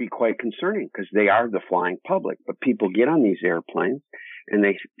 should be quite concerning because they are the flying public. But people get on these airplanes and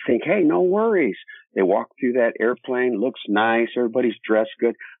they think, hey, no worries. They walk through that airplane, looks nice, everybody's dressed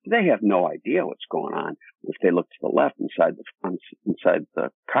good. But they have no idea what's going on if they look to the left inside the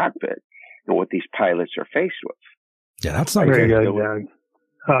cockpit and what these pilots are faced with. Yeah, that's not very good.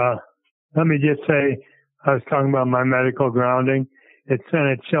 Doug. Let me just say, I was talking about my medical grounding. It sent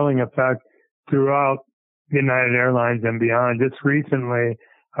a chilling effect throughout United Airlines and beyond. Just recently,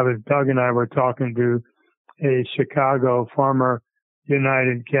 Doug and I were talking to a Chicago former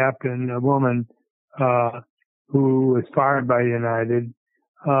United captain, a woman who was fired by United,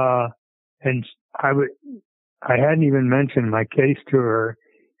 and I hadn't even mentioned my case to her,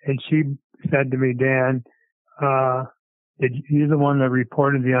 and she said to me, Dan, you're the one that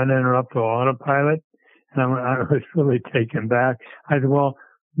reported the uninterruptible autopilot? And I was really taken back. I said, well,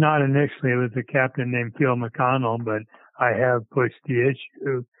 not initially. It was a captain named Phil McConnell, but I have pushed the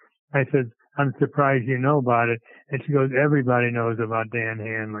issue. I said, I'm surprised you know about it. And she goes, everybody knows about Dan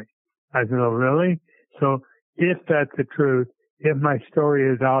Hanley. I said, oh, really? So if that's the truth, if my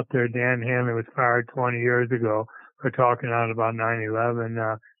story is out there, Dan Hanley was fired 20 years ago for talking out about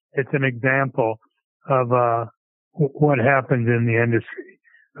 9/11. It's an example of what happens in the industry.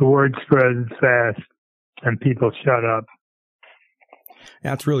 The word spreads fast and people shut up.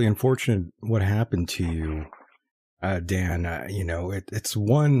 Yeah, it's really unfortunate what happened to you, Dan. It's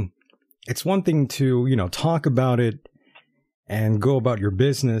one thing to, talk about it and go about your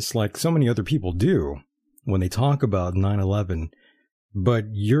business like so many other people do when they talk about 9/11. But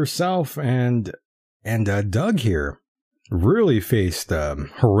yourself and Doug here really faced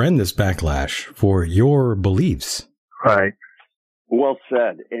horrendous backlash for your beliefs. Right. Well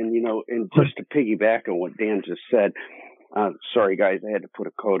said. And, and just to piggyback on what Dan just said, sorry, guys, I had to put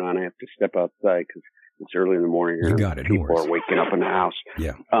a coat on. I have to step outside because it's early in the morning here. You got it. People are waking up in the house.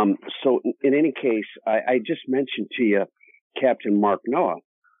 Yeah. So in any case, I just mentioned to you Captain Mark Noah,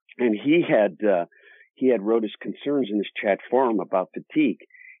 and he had wrote his concerns in his chat forum about fatigue.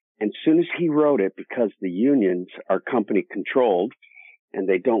 And as soon as he wrote it, because the unions are company controlled and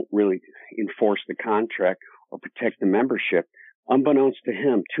they don't really enforce the contract or protect the membership, unbeknownst to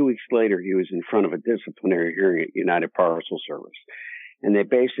him, 2 weeks later, he was in front of a disciplinary hearing at United Parcel Service. And they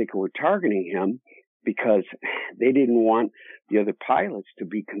basically were targeting him because they didn't want the other pilots to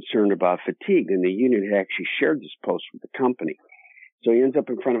be concerned about fatigue. And the union had actually shared this post with the company. So he ends up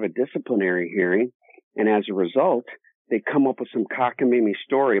in front of a disciplinary hearing. And as a result, they come up with some cockamamie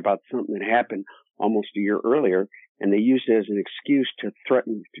story about something that happened almost a year earlier. And they used it as an excuse to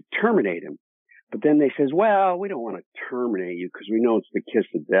threaten to terminate him. But then they says, well, we don't want to terminate you because we know it's the kiss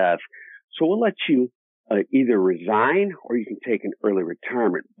of death. So we'll let you either resign or you can take an early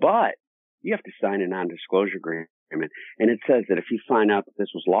retirement. But you have to sign a non-disclosure agreement. And it says that if you find out that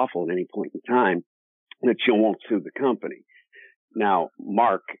this was lawful at any point in time, that you won't sue the company. Now,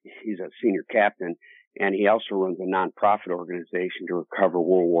 Mark, he's a senior captain, and he also runs a nonprofit organization to recover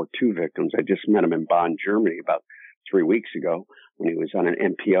World War II victims. I just met him in Bonn, Germany about 3 weeks ago when he was on an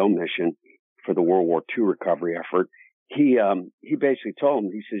MPO mission for the World War II recovery effort. He basically told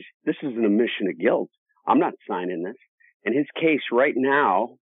him, he says, this isn't a mission of guilt. I'm not signing this. And his case right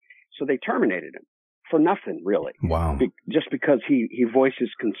now, so they terminated him for nothing, really. Wow. Just because he voices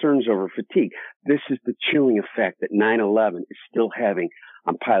concerns over fatigue. This is the chilling effect that 9/11 is still having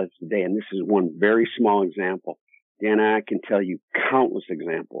on pilots today. And this is one very small example. Dan, I can tell you countless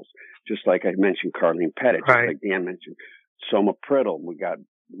examples. Just like I mentioned Carlene Pettit, just like Dan mentioned Soma Priddle. We got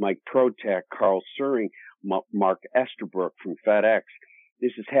Mike Protek, Carl Suring. Mark Esterbrook from FedEx.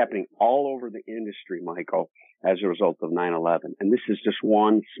 This is happening all over the industry, Michael, as a result of 9/11. And this is just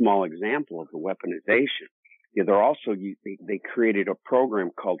one small example of the weaponization. They're also, they created a program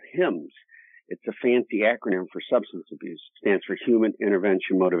called HIMSS. It's a fancy acronym for substance abuse. It stands for Human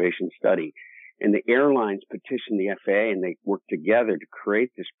Intervention Motivation Study. And the airlines petitioned the FAA, and they worked together to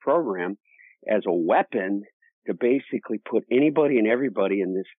create this program as a weapon to basically put anybody and everybody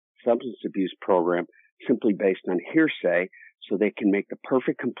in this substance abuse program simply based on hearsay, so they can make the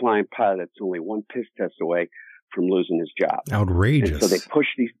perfect compliant pilot that's only one piss test away from losing his job. Outrageous. And so they push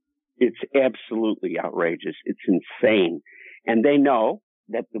these. It's absolutely outrageous. It's insane. And they know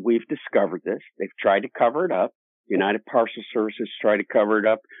that we've discovered this. They've tried to cover it up. United Parcel Services tried to cover it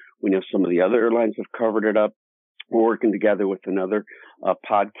up. We know some of the other airlines have covered it up. We're working together with another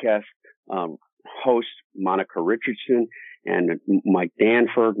podcast host, Monica Richardson, and Mike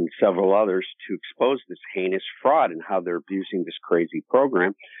Danford, and several others to expose this heinous fraud and how they're abusing this crazy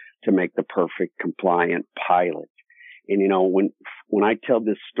program to make the perfect compliant pilot. And, you know, when I tell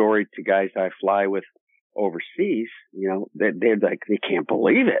this story to guys I fly with overseas, you know, they're like, they can't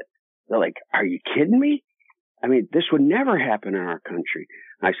believe it. They're like, are you kidding me? I mean, this would never happen in our country.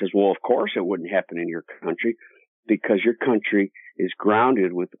 I says, well, of course it wouldn't happen in your country, because your country is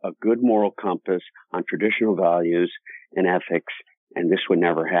grounded with a good moral compass on traditional values and ethics, and this would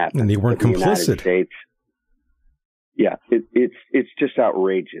never happen. And they weren't complicit. United States, yeah, it's just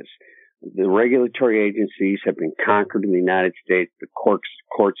outrageous. The regulatory agencies have been conquered in the United States. The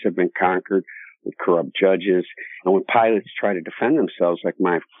courts have been conquered with corrupt judges. And when pilots try to defend themselves, like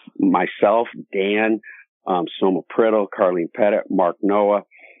myself, Dan, Soma Priddle, Carlene Pettit, Mark Noah,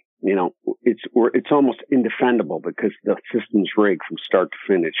 you know, it's almost indefendable, because the system's rigged from start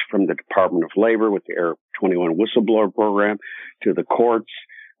to finish, from the Department of Labor with the Air 21 whistleblower program to the courts,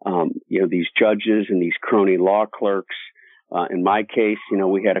 you know, these judges and these crony law clerks. In my case, you know,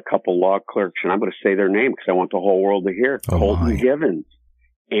 we had a couple law clerks, and I'm going to say their name because I want the whole world to hear. Oh, Colton Givens,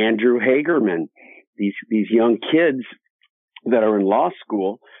 Andrew Hagerman, these young kids that are in law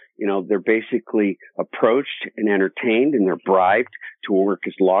school. You know, they're basically approached and entertained, and they're bribed to work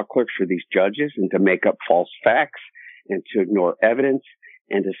as law clerks for these judges and to make up false facts and to ignore evidence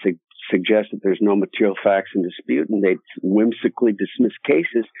and to suggest that there's no material facts in dispute, and they whimsically dismiss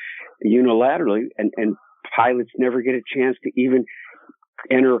cases unilaterally, and pilots never get a chance to even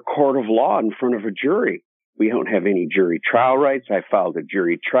enter a court of law in front of a jury. We don't have any jury trial rights. I filed a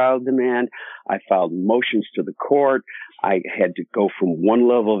jury trial demand. I filed motions to the court. I had to go from one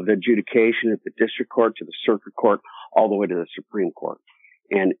level of adjudication at the district court to the circuit court, all the way to the Supreme Court.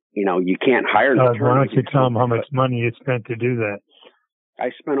 And, you know, you can't hire an attorney. Why don't you tell them how much money you spent to do that?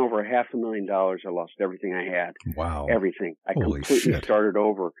 I spent over $500,000. I lost everything I had. Wow. Everything. I Holy completely shit. started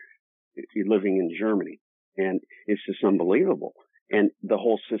over living in Germany. And it's just unbelievable. And the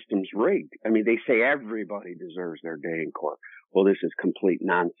whole system's rigged. I mean, they say everybody deserves their day in court. Well, this is complete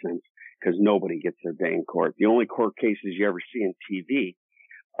nonsense, because nobody gets their day in court. The only court cases you ever see on TV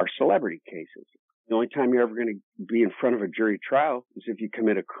are celebrity cases. The only time you're ever going to be in front of a jury trial is if you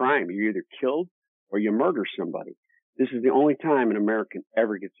commit a crime. You're either killed or you murder somebody. This is the only time an American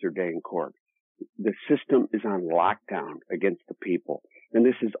ever gets their day in court. The system is on lockdown against the people. And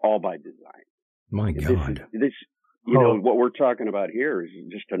this is all by design. My God. You know, what we're talking about here is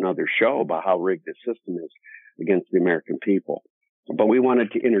just another show about how rigged the system is against the American people. But we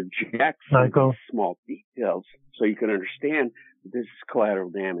wanted to interject some small details so you can understand that this is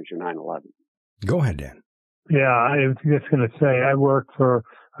collateral damage in 9/11. Go ahead, Dan. Yeah, I was just going to say, I worked for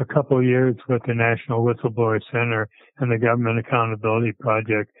a couple of years with the National Whistleblower Center and the Government Accountability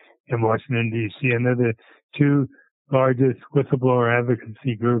Project in Washington, D.C., and they're the two largest whistleblower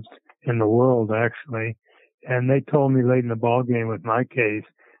advocacy groups in the world, actually. And they told me late in the ballgame with my case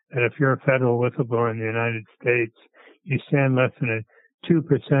that if you're a federal whistleblower in the United States, you stand less than a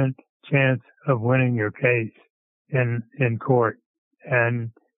 2% chance of winning your case in court. And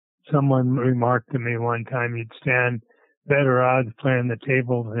someone remarked to me one time, you'd stand better odds playing the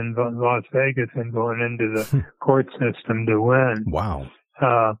tables in Las Vegas than going into the court system to win. Wow.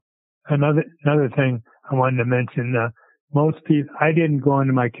 Another thing I wanted to mention, most people, I didn't go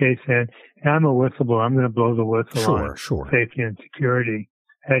into my case saying, I'm a whistleblower, I'm going to blow the whistle on safety and security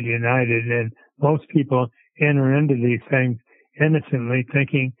at United. And most people enter into these things innocently,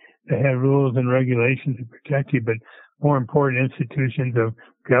 thinking they have rules and regulations to protect you, but more important, institutions of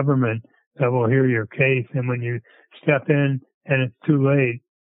government that will hear your case. And when you step in and it's too late,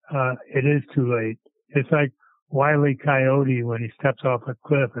 it is too late. It's like Wile E. Coyote when he steps off a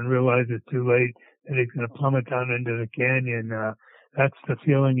cliff and realizes it's too late that he's going to plummet down into the canyon. That's the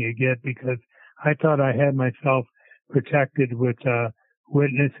feeling you get, because I thought I had myself protected with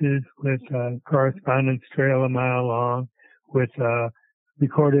witnesses, with correspondence trail a mile long, with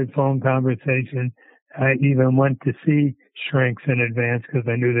recorded phone conversation. I even went to see shrinks in advance because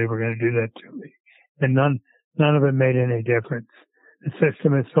I knew they were going to do that to me. And none of it made any difference. The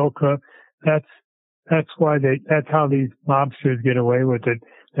system is so corrupt. That's how these mobsters get away with it.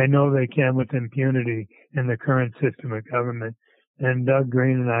 They know they can with impunity in the current system of government. And Doug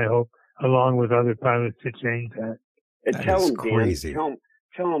Greene and I hope, along with other pilots, to change that. And That tell is them, Dan, crazy. tell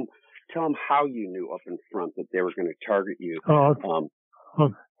them how you knew up in front that they were going to target you.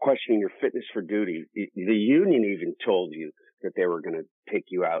 Questioning your fitness for duty. The union even told you that they were going to take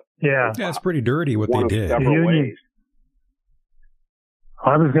you out. Yeah. Yeah, it's pretty dirty what they did. Several ways.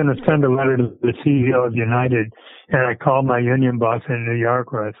 I was going to send a letter to the CEO of United, and I called my union boss in New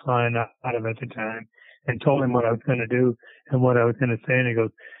York, where I was flying out of at the time, and told him what I was going to do and what I was going to say. And he goes,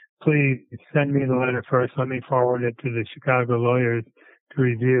 please send me the letter first. Let me forward it to the Chicago lawyers to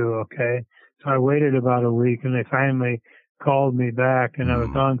review, okay? So I waited about a week, and they finally called me back, and I was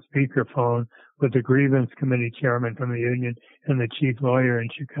on speakerphone with the grievance committee chairman from the union and the chief lawyer in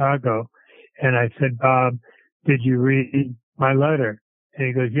Chicago. And I said, Bob, did you read my letter? And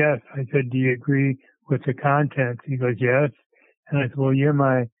he goes, yes. I said, do you agree with the contents? He goes, yes. And I said, well, you're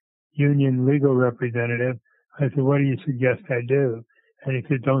my union legal representative. I said, what do you suggest I do? And he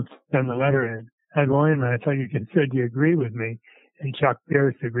said, don't send the letter in. I said, well, wait a minute, I thought you said you agree with me. And Chuck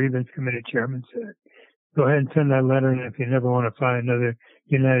Pierce, the grievance committee chairman, said, go ahead and send that letter in if you never want to fly another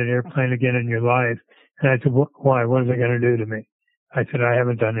United airplane again in your life. And I said, why? What are they going to do to me? I said, I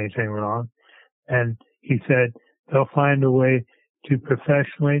haven't done anything wrong. And he said, they'll find a way to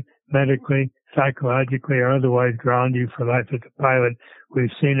professionally, medically, psychologically, or otherwise ground you for life as a pilot. We've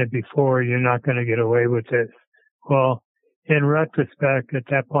seen it before. You're not going to get away with this. Well, in retrospect, at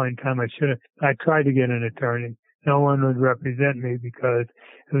that point in time, I tried to get an attorney. No one would represent me because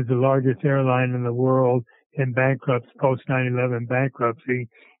it was the largest airline in the world in bankruptcy, post 9/11 bankruptcy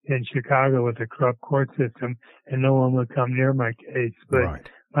in Chicago with a corrupt court system, and no one would come near my case. But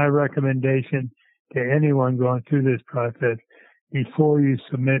my recommendation to anyone going through this process, before you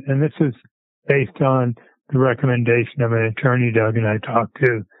submit, and this is based on the recommendation of an attorney Doug and I talked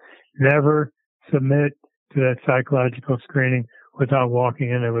to, never submit to that psychological screening without walking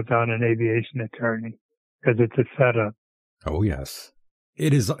in it without an aviation attorney, because it's a setup. Oh, yes.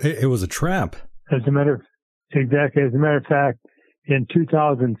 It was a trap. As a matter of fact, in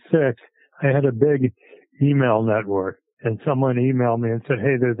 2006, I had a big email network, and someone emailed me and said,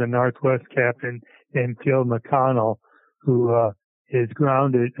 hey, there's a Northwest captain named Phil McConnell who is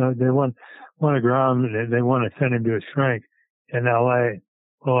grounded. They want to ground him. They want to send him to a shrink in L.A.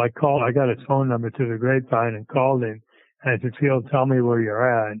 Well, I got his phone number through the grapevine and called him. And I said, Phil, tell me where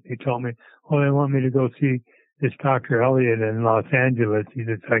you're at. And he told me, well, they want me to go see this Dr. Elliott in Los Angeles. He's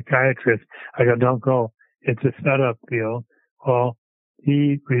a psychiatrist. I go, don't go. It's a setup, Phil. Well,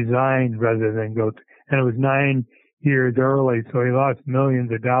 he resigned rather than go. And it was 9 years early, so he lost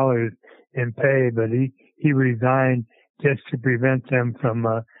millions of dollars in pay, but he resigned just to prevent them from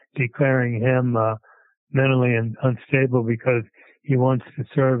declaring him mentally unstable, because he wants to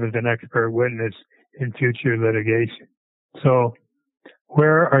serve as an expert witness in future litigation. So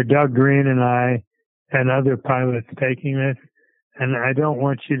where are Doug Greene and I and other pilots taking this? And I don't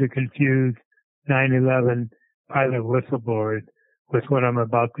want you to confuse 9/11 pilot whistleblowers with what I'm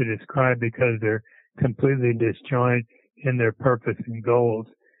about to describe, because they're completely disjoint in their purpose and goals.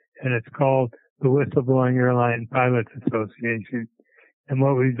 And it's called the Whistleblowing Airline Pilots Association. And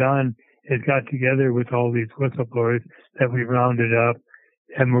what we've done is got together with all these whistleblowers that we've rounded up,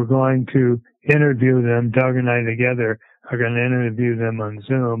 and we're going to interview them. Doug and I together are going to interview them on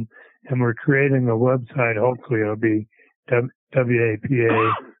Zoom, and we're creating a website. Hopefully it'll be WAPA.org,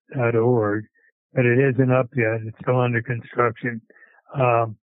 but it isn't up yet. It's still under construction.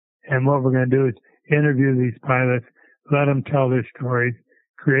 And what we're going to do is interview these pilots, let them tell their stories,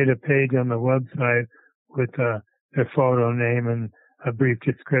 create a page on the website with their photo, name, and a brief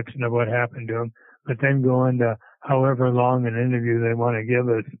description of what happened to them, but then go into however long an interview they want to give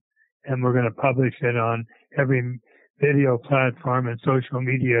us, and we're going to publish it on every video platform and social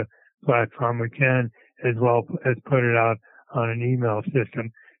media platform we can, as well as put it out on an email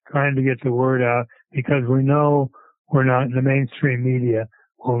system, trying to get the word out, because we know we're not in the mainstream media.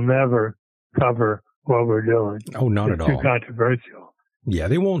 Will never cover what we're doing. Oh, not it's at too all. Controversial. Yeah,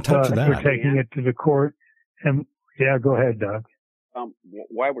 they won't touch that. We're taking it to the court. And yeah, go ahead, Doug.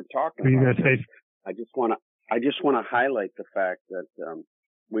 While we're talking, What are you about going to this, say? I just want to highlight the fact that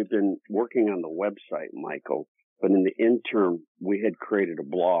we've been working on the website, Michael. But in the interim, we had created a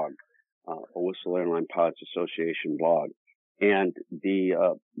blog a Whistle Airline Pilots Association blog. And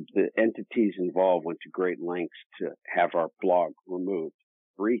the entities involved went to great lengths to have our blog removed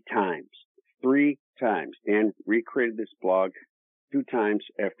 3 times. 3 times. Dan recreated this blog 2 times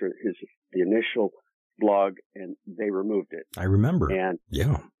after the initial blog, and they removed it. I remember. And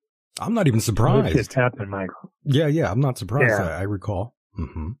yeah, I'm not even surprised. What just happened, Michael? Yeah, I'm not surprised. Yeah. I recall.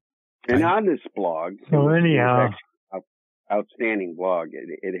 Mm-hmm. And on this blog, so anyhow, outstanding blog.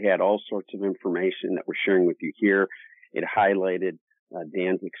 It had all sorts of information that we're sharing with you here. It highlighted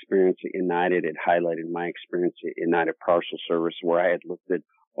Dan's experience at United. It highlighted my experience at United Parcel Service, where I had listed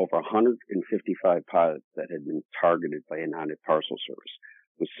over 155 pilots that had been targeted by United Parcel Service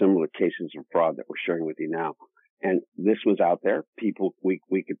with similar cases of fraud that we're sharing with you now. And this was out there. People, we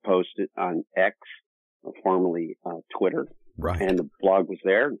could post it on X, formerly Twitter. Right. And the blog was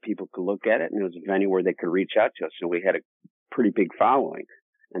there, and people could look at it, and it was a venue where they could reach out to us. And we had a pretty big following.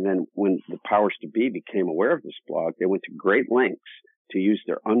 And then when the powers to be became aware of this blog, they went to great lengths to use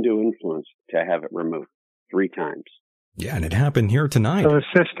their undue influence to have it removed 3 times. Yeah, and it happened here tonight. So the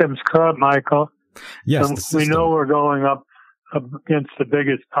system's corrupt, Michael. Yes, so we know we're going up against the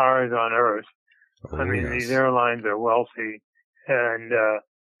biggest powers on earth. Oh, I mean, yes. These airlines are wealthy, and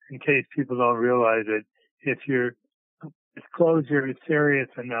in case people don't realize it, if your disclosure is serious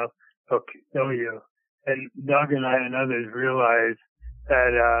enough, they'll kill you. And Doug and I and others realize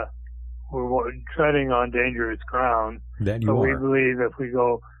that we're treading on dangerous ground. That you but are. we believe if we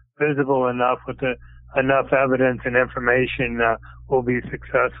go visible enough with enough evidence and information, we'll be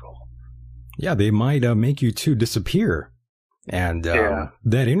successful. Yeah, they might make you two disappear. And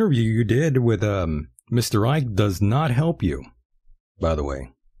that interview you did with Mr. Ike does not help you, by the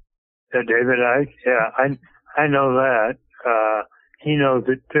way. David Ike? Yeah, I know that. He knows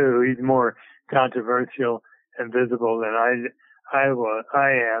it too. He's more controversial and visible than I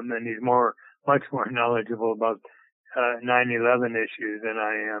am, and he's much more knowledgeable about 9/11 issues than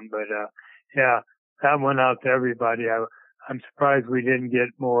I am. But yeah, that went out to everybody. I'm surprised we didn't get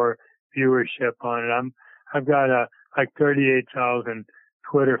more viewership on it. I've got like 38,000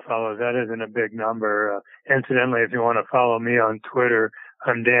 Twitter follows. That isn't a big number. Incidentally, if you want to follow me on Twitter,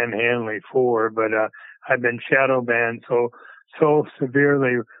 I'm Dan Hanley 4. But I've been shadow banned so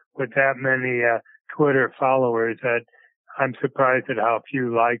severely with that many Twitter followers that I'm surprised at how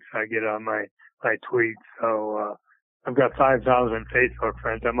few likes I get on my tweets. So I've got 5,000 Facebook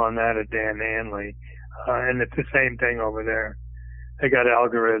friends. I'm on that at Dan Hanley, and it's the same thing over there. They got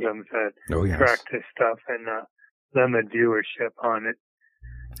algorithms that track this stuff and limit viewership on it.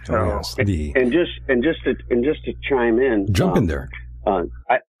 So, and just to chime in, jump in there.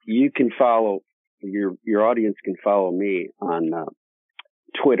 You can follow your audience can follow me on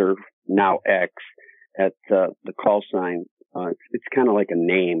Twitter, now X, at the call sign. It's kind of like a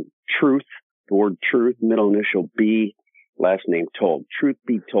name, Truth. The word Truth, middle initial B, last name Told. Truth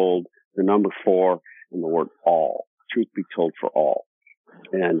be told, the number 4, and the word all. Truth be told for all.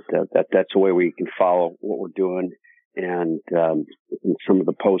 And that's a way where you can follow what we're doing and some of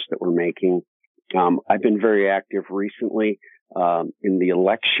the posts that we're making. I've been very active recently in the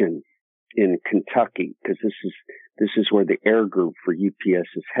election in Kentucky, because this is where the air group for UPS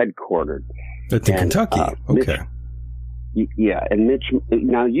is headquartered. It's in Kentucky. Okay. And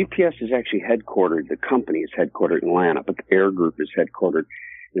now UPS is actually headquartered. The company is headquartered in Atlanta, but the air group is headquartered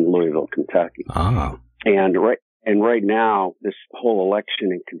in Louisville, Kentucky. Ah. And right now, this whole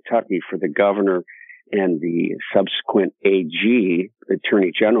election in Kentucky for the governor and the subsequent AG,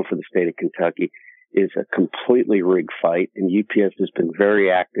 Attorney General for the state of Kentucky, is a completely rigged fight. And UPS has been very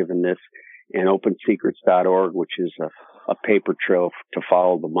active in this. And OpenSecrets.org, which is a paper trail to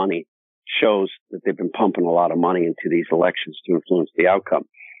follow the money, shows that they've been pumping a lot of money into these elections to influence the outcome.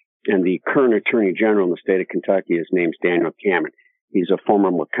 And the current Attorney General in the state of Kentucky, his name's Daniel Cameron. He's a former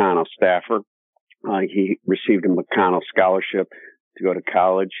McConnell staffer. He received a McConnell scholarship to go to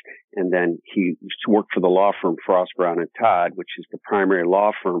college, and then he worked for the law firm Frost, Brown & Todd, which is the primary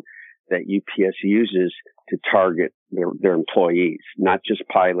law firm that UPS uses to target their employees, not just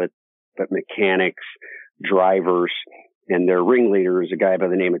pilots, but mechanics, drivers, and their ringleader is a guy by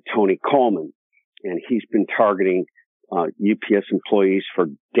the name of Tony Coleman, and he's been targeting UPS employees for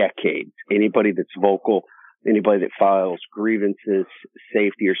decades. Anybody that's vocal, anybody that files grievances,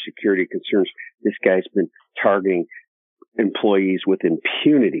 safety or security concerns, this guy's been targeting employees with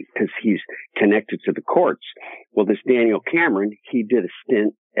impunity because he's connected to the courts. Well, this Daniel Cameron, he did a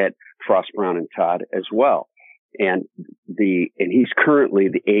stint at Frost, Brown & Todd as well. And he's currently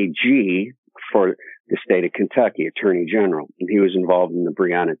the AG for the state of Kentucky, Attorney General. And he was involved in the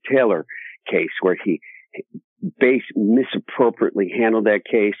Breonna Taylor case where he misappropriately handled that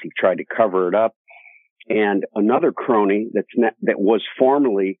case. He tried to cover it up. And another crony that was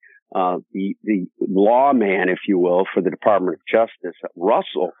formerly the lawman, if you will, for the Department of Justice,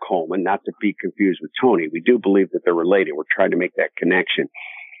 Russell Coleman, not to be confused with Tony. We do believe that they're related. We're trying to make that connection.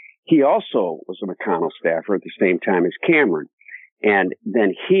 He also was a McConnell staffer at the same time as Cameron. And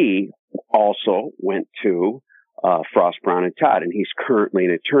then he also went to Frost, Brown, and Todd, and he's currently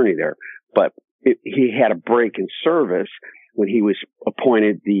an attorney there. But he had a break in service when he was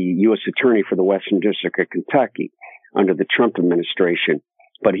appointed the U.S. Attorney for the Western District of Kentucky under the Trump administration.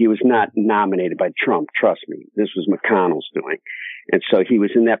 But he was not nominated by Trump, trust me. This was McConnell's doing. And so he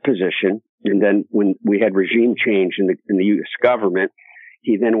was in that position. And then when we had regime change in the U.S. government,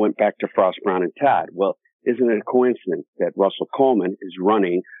 he then went back to Frost, Brown, and Todd. Well, isn't it a coincidence that Russell Coleman is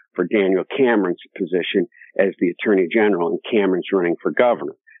running for Daniel Cameron's position as the Attorney General and Cameron's running for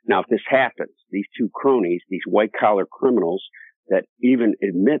governor? Now, if this happens, these two cronies, these white-collar criminals that even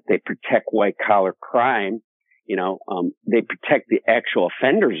admit they protect white-collar crime, they protect the actual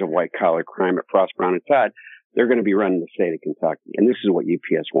offenders of white-collar crime at Frost, Brown, and Todd, they're going to be running the state of Kentucky. And this is what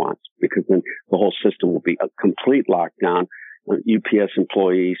UPS wants, because then the whole system will be a complete lockdown. UPS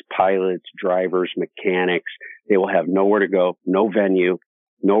employees, pilots, drivers, mechanics, they will have nowhere to go, no venue,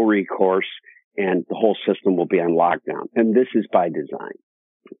 no recourse, and the whole system will be on lockdown. And this is by design.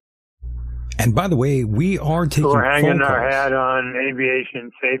 And by the way, we are taking phone calls. We're hanging our hat on aviation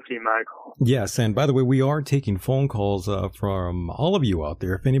safety, Michael. Yes, and by the way, we are taking phone calls from all of you out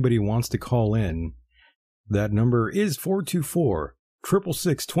there. If anybody wants to call in, that number is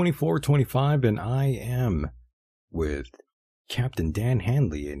 424-666-2425, and I am with Captain Dan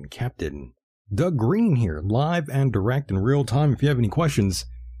Hanley and Captain Doug Greene here, live and direct in real time. If you have any questions,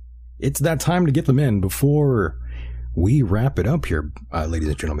 it's that time to get them in before we wrap it up here, ladies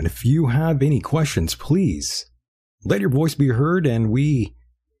and gentlemen. If you have any questions, please let your voice be heard, and we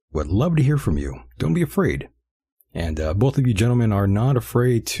would love to hear from you. Don't be afraid. And both of you gentlemen are not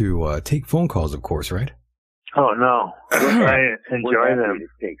afraid to take phone calls, of course, right? Oh, no. I enjoy them. To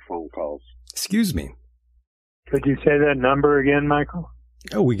take phone calls. Excuse me. Could you say that number again, Michael?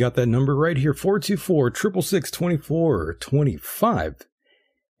 Oh, we got that number right here, 424-666-2425.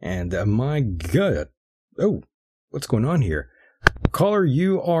 And my God. Oh, what's going on here? Caller,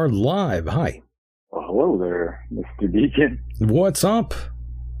 you are live. Hi. Well, hello there, Mr. Deacon. What's up?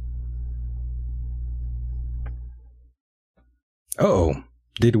 Uh-oh.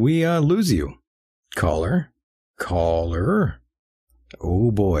 Did we lose you? Caller?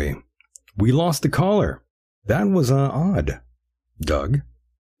 Oh, boy. We lost the caller. That was odd. Doug?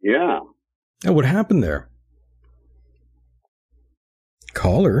 Yeah. Oh, what happened there?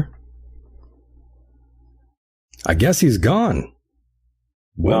 Caller? I guess he's gone.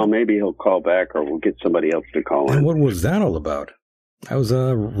 Well, maybe he'll call back, or we'll get somebody else to call in. And what was that all about? That was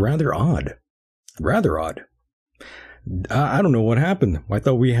rather odd. Rather odd. I don't know what happened. I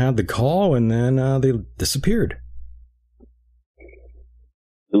thought we had the call, and then they disappeared.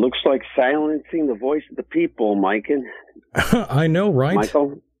 It looks like silencing the voice of the people, Michael. I know, right?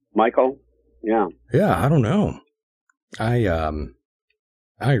 Michael? Yeah. Yeah, I don't know. I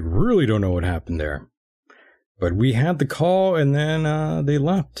really don't know what happened there. But we had the call, and then they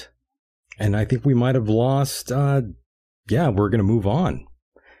left. And I think we might have lost, we're going to move on.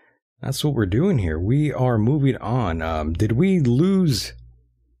 That's what we're doing here. We are moving on. Did we lose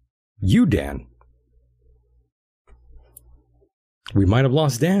you, Dan? We might have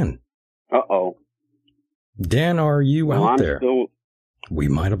lost Dan. Uh-oh. Dan, are you out there? Still... We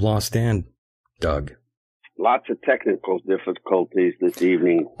might have lost Dan. Doug. Lots of technical difficulties this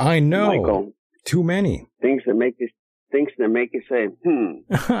evening. I know. Michael. Too many. Things that make you say,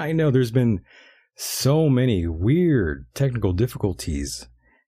 I know. There's been so many weird technical difficulties.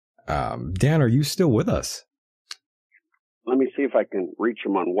 Dan, are you still with us? Let me see if I can reach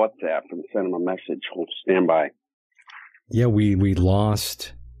him on WhatsApp and send him a message. Hold, stand by. Yeah, we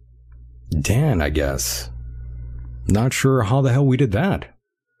lost Dan, I guess. Not sure how the hell we did that.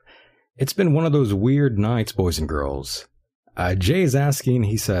 It's been one of those weird nights, boys and girls. Jay is asking,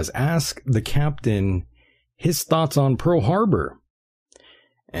 he says, ask the captain his thoughts on Pearl Harbor.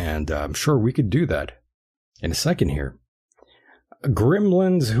 And I'm sure we could do that in a second here.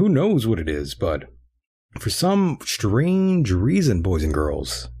 Gremlins, who knows what it is, but for some strange reason, boys and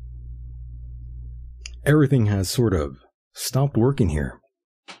girls, everything has sort of stopped working here.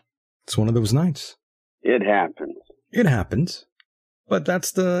 It's one of those nights. It happens. It happens. But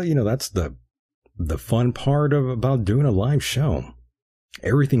that's the fun part about doing a live show.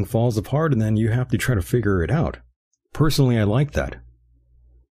 Everything falls apart and then you have to try to figure it out. Personally, I like that.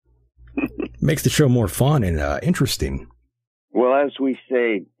 Makes the show more fun and interesting. Well, as we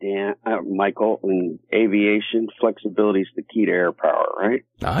say, Dan, Michael, in aviation, flexibility is the key to air power, right?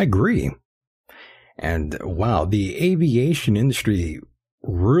 I agree. And wow, the aviation industry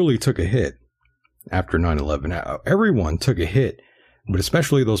really took a hit after 9/11. Everyone took a hit, but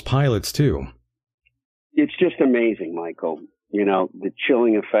especially those pilots too. It's just amazing, Michael. You know, the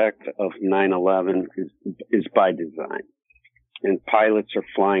chilling effect of 9/11 is by design. And pilots are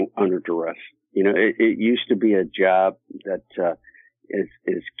flying under duress. You know, it used to be a job that,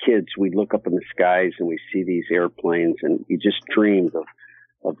 as kids, we'd look up in the skies and we see these airplanes and you just dreamed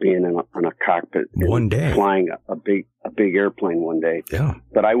of being in a cockpit one day, flying a big airplane one day. Yeah.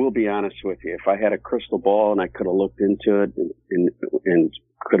 But I will be honest with you, if I had a crystal ball and I could have looked into it and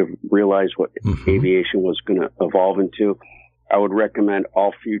could have realized what aviation was going to evolve into, I would recommend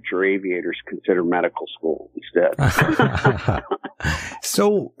all future aviators consider medical school instead.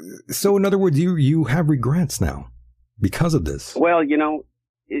 So in other words, you have regrets now because of this. Well,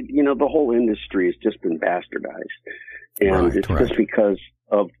 the whole industry has just been bastardized, and it's just because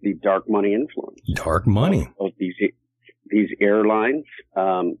of the dark money influence. Dark money of these airlines.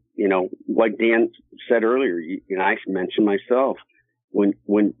 Like Dan said earlier, I mentioned myself.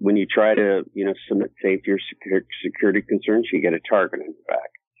 When you try to, submit safety or security concerns, you get a target on your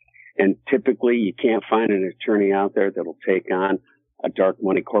back. And typically you can't find an attorney out there that'll take on a dark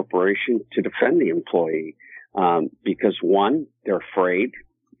money corporation to defend the employee. Because one, they're afraid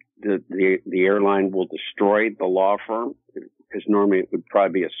the airline will destroy the law firm, because normally it would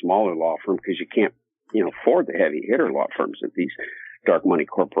probably be a smaller law firm because you can't, afford the heavy hitter law firms that these dark money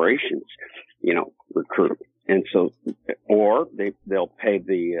corporations, recruit. And so, or they'll pay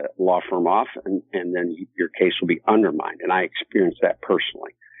the law firm off and then your case will be undermined. And I experienced that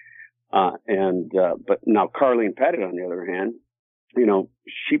personally. But now Carleen Pettit, on the other hand,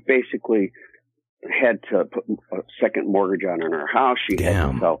 she basically had to put a second mortgage on her house. She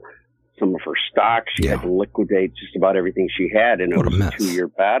had to sell some of her stock. She had to liquidate just about everything she had. And it was a 2-year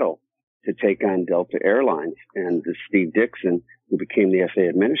battle to take on Delta Airlines. And Steve Dixon, who became the FAA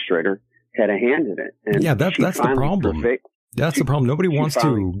administrator, had a hand in it. And that's the problem. That's the problem. Nobody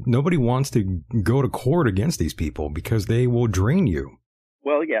wants to go to court against these people because they will drain you.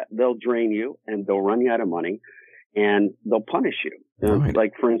 Well, yeah, they'll drain you and they'll run you out of money and they'll punish you. Right.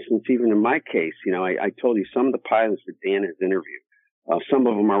 Like, for instance, even in my case, I told you some of the pilots that Dan has interviewed, some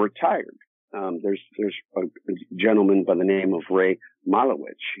of them are retired. There's a gentleman by the name of Ray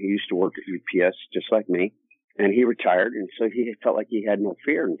Malowich. He used to work at UPS just like me. And he retired, and so he felt like he had no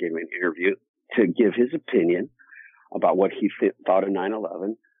fear in giving an interview to give his opinion about what he thought of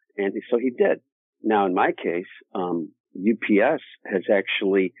 9/11, and so he did. Now, in my case, UPS has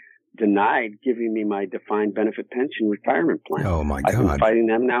actually denied giving me my defined benefit pension retirement plan. Oh, my God. I've been fighting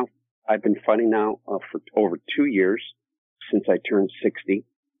them now. I've been fighting now for over 2 years since I turned 60,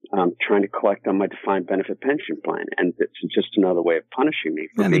 trying to collect on my defined benefit pension plan, and it's just another way of punishing me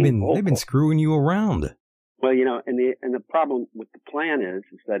for being they've been screwing you around. Well, and the problem with the plan is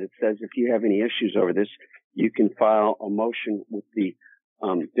that it says if you have any issues over this, you can file a motion with the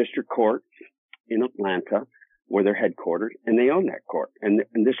district court in Atlanta, where they're headquartered, and they own that court. And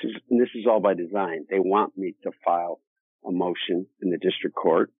this is all by design. They want me to file a motion in the district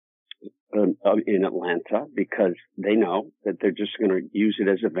court in Atlanta because they know that they're just going to use it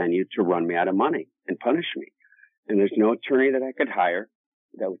as a venue to run me out of money and punish me. And there's no attorney that I could hire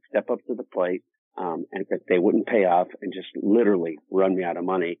that would step up to the plate. And that they wouldn't pay off and just literally run me out of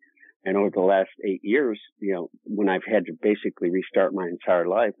money. And over the last 8 years, when I've had to basically restart my entire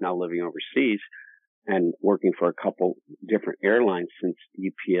life, now living overseas and working for a couple different airlines since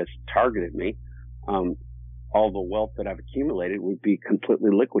UPS targeted me, all the wealth that I've accumulated would be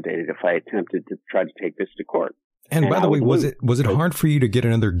completely liquidated if I attempted to try to take this to court. And by the way, was it hard for you to get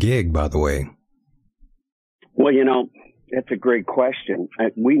another gig, by the way? Well, that's a great question.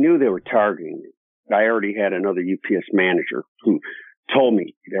 We knew they were targeting me. I already had another UPS manager who told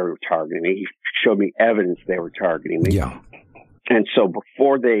me they were targeting me. He showed me evidence they were targeting me. Yeah. And so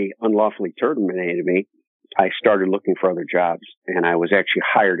before they unlawfully terminated me, I started looking for other jobs. And I was actually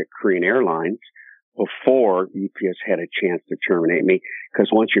hired at Greene Airlines before UPS had a chance to terminate me. Because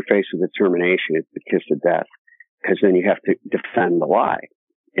once you're faced with a termination, it's the kiss of death. Because then you have to defend the lie.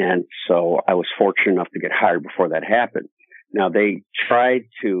 And so I was fortunate enough to get hired before that happened. Now, they tried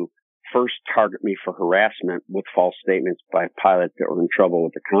to first target me for harassment with false statements by pilots that were in trouble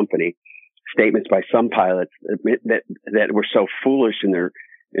with the company. Statements by some pilots that were so foolish in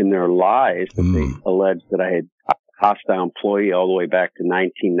their lies that they alleged that I had a hostile employee all the way back to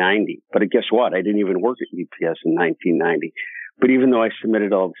 1990. But guess what? I didn't even work at UPS in 1990. But even though I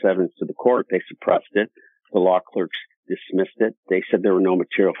submitted all this evidence to the court, they suppressed it. The law clerks dismissed it. They said there were no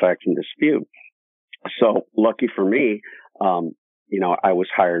material facts in dispute. So lucky for me, I was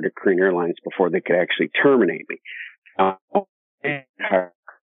hired at Greene Airlines before they could actually terminate me.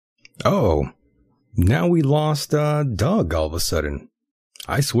 Oh, now we lost Doug all of a sudden.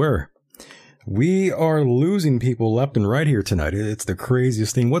 I swear. We are losing people left and right here tonight. It's the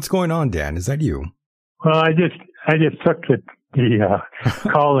craziest thing. What's going on, Dan? Is that you? Well, I just took the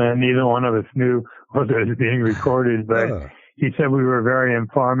call in. Neither one of us knew whether it was being recorded, but he said we were very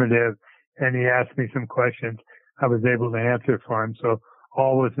informative, and he asked me some questions I was able to answer for him. So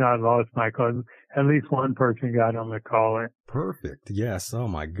all was not lost, Michael. At least one person got on the call in. Perfect. Yes. Oh,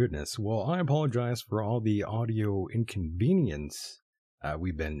 my goodness. Well, I apologize for all the audio inconvenience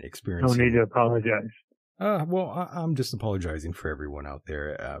we've been experiencing. No need to apologize. Well, I'm just apologizing for everyone out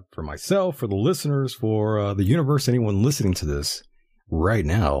there, for myself, for the listeners, for the universe, anyone listening to this right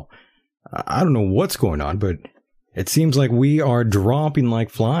now. I don't know what's going on, but it seems like we are dropping like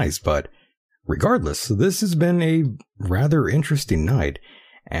flies. But regardless, this has been a rather interesting night.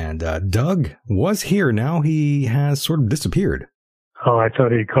 And Doug was here. Now he has sort of disappeared. Oh, I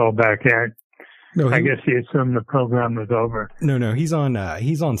thought he'd call back in. No, I guess he assumed the program was over. No, he's on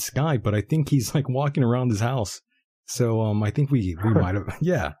Skype, but I think he's like walking around his house. So I think we might have,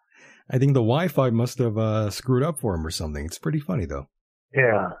 yeah. I think the Wi-Fi must have screwed up for him or something. It's pretty funny though.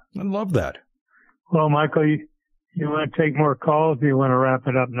 Yeah. I love that. Well, Michael, you want to take more calls or you want to wrap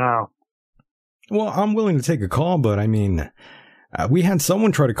it up now? Well, I'm willing to take a call, but I mean, we had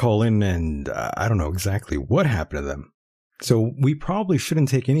someone try to call in and I don't know exactly what happened to them. So we probably shouldn't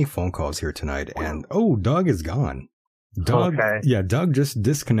take any phone calls here tonight. And, Doug is gone. Doug, okay. Yeah, Doug just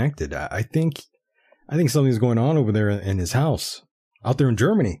disconnected. I think something's going on over there in his house out there in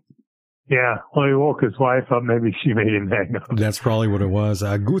Germany. Yeah, well, he woke his wife up. Maybe she made him hang up. That's probably what it was.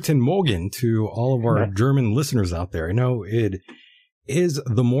 Guten Morgen to all of our German listeners out there. I know it is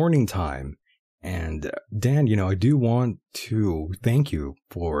the morning time. And Dan, I do want to thank you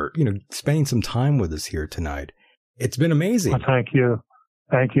for, spending some time with us here tonight. It's been amazing. Well, thank you.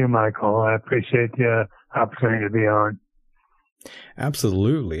 Thank you, Michael. I appreciate the opportunity to be on.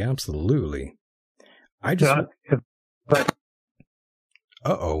 Absolutely. Absolutely. I just...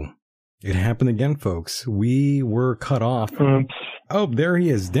 It happened again, folks. We were cut off. Oops. Oh, there he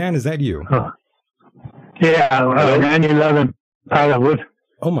is. Dan, is that you? Yeah, 9/11 Hollywood.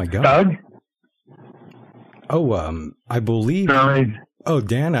 Oh, my God. Doug? I believe...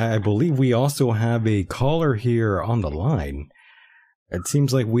 Dan, I believe we also have a caller here on the line. It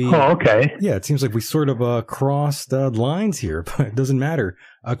seems like we... Oh, okay. Yeah, it seems like we sort of crossed lines here, but it doesn't matter.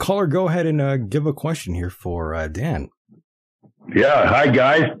 Caller, go ahead and give a question here for Dan. Yeah, hi,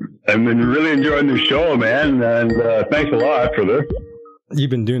 guys. I've been really enjoying the show, man, and thanks a lot for this.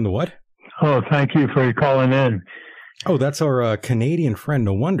 You've been doing the what? Oh, thank you for calling in. Oh, that's our Canadian friend.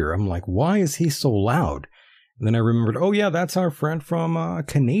 No wonder. I'm like, why is he so loud? And then I remembered, oh, yeah, that's our friend from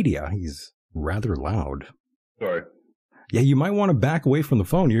Canada. He's rather loud. Sorry. Yeah, you might want to back away from the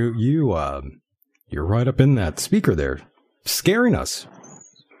phone. You're right up in that speaker there, scaring us.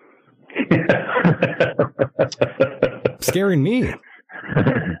 Scaring me.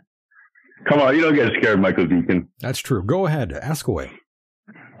 Come on, you don't get scared, Michael Deacon. That's true. Go ahead. Ask away.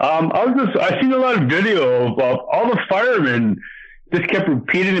 I seen a lot of video of all the firemen just kept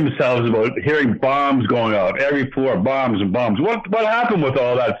repeating themselves about hearing bombs going off every floor, bombs and bombs. What happened with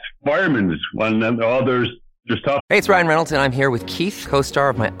all that firemen when others just talk? Hey, it's Ryan Reynolds, and I'm here with Keith, co-star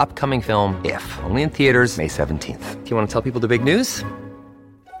of my upcoming film, If, only in theaters May 17th. Do you want to tell people the big news?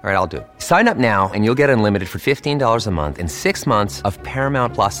 All right, I'll do it. Sign up now and you'll get unlimited for $15 a month and 6 months of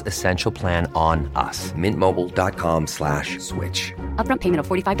Paramount Plus Essential Plan on us. MintMobile.com/switch. Upfront payment of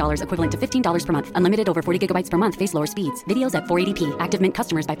 $45 equivalent to $15 per month. Unlimited over 40 gigabytes per month. Face lower speeds. Videos at 480p. Active Mint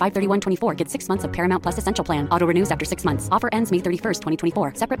customers by 531.24 get 6 months of Paramount Plus Essential Plan. Auto renews after 6 months. Offer ends May 31st,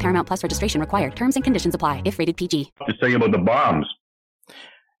 2024. Separate Paramount Plus registration required. Terms and conditions apply if rated PG. Just saying about the bombs.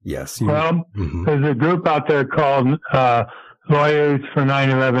 Yes. There's a group out there called... Lawyers for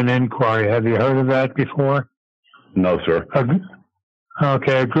 9/11 Inquiry. Have you heard of that before? No, sir. A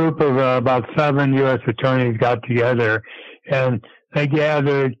group of about 7 U.S. attorneys got together, and they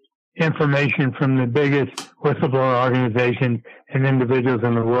gathered information from the biggest whistleblower organizations and individuals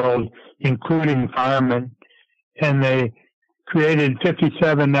in the world, including firemen, and they created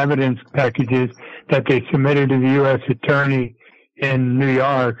 57 evidence packages that they submitted to the U.S. attorney in New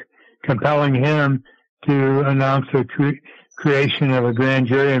York, compelling him to announce creation of a grand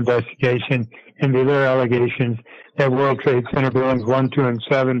jury investigation into their allegations that World Trade Center buildings 1, 2, and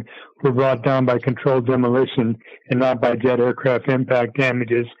 7 were brought down by controlled demolition and not by jet aircraft impact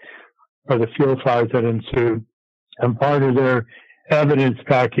damages or the fuel fires that ensued. And part of their evidence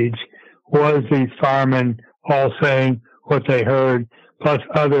package was these firemen all saying what they heard, plus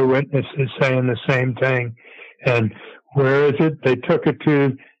other witnesses saying the same thing. And where is it? They took it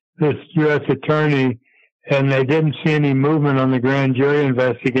to this U.S. attorney, and they didn't see any movement on the grand jury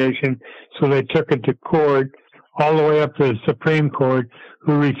investigation, so they took it to court, all the way up to the Supreme Court,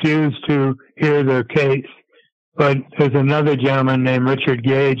 who refused to hear their case. But there's another gentleman named Richard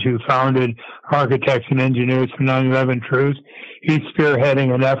Gage who founded Architects and Engineers for 9/11 Truth. He's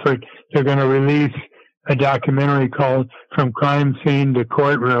spearheading an effort. They're going to release a documentary called From Crime Scene to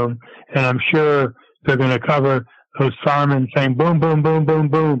Courtroom, and I'm sure they're going to cover those firemen saying boom, boom, boom, boom,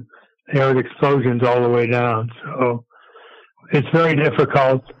 boom. They heard explosions all the way down. So it's very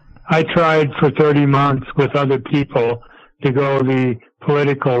difficult. I tried for 30 months with other people to go the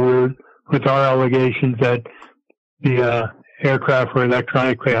political route with our allegations that the aircraft were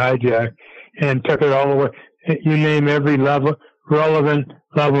electronically hijacked, and took it all the way. You name every level, relevant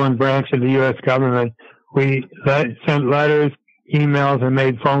level and branch of the U.S. government. We sent letters, emails, and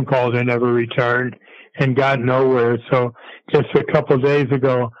made phone calls and never returned and got nowhere. So just a couple of days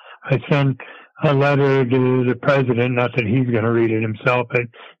ago, I sent a letter to the president, not that he's going to read it himself, but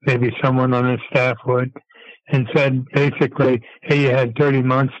maybe someone on his staff would, and said basically, hey, you had 30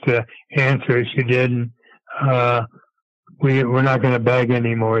 months to answer us, you didn't. We're not going to beg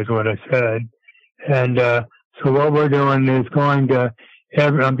anymore is what I said. And so what we're doing is going to,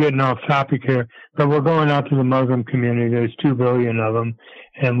 I'm getting off topic here, but we're going out to the Muslim community. There's 2 billion of them.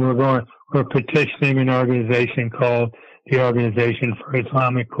 And we're petitioning an organization called the Organization for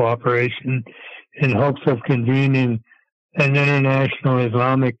Islamic Cooperation in hopes of convening an international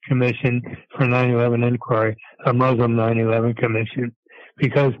Islamic commission for 9/11 inquiry, a Muslim 9/11 commission.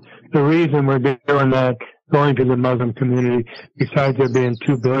 Because the reason we're doing that, going to the Muslim community, besides there being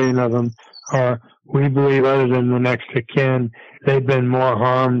 2 billion of them, are, we believe, other than the next of kin, they've been more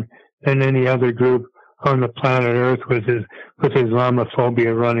harmed than any other group on the planet Earth with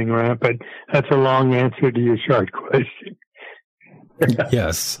Islamophobia running rampant. That's a long answer to your short question.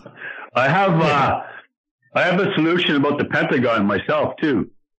 Yes. I have a solution about the Pentagon myself, too.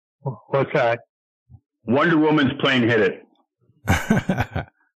 What's that? Wonder Woman's plane hit it.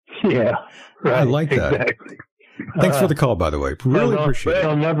 Yeah. Right, I like that. Exactly. Thanks for the call, by the way. Really appreciate it.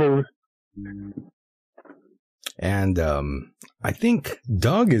 They'll never. And I think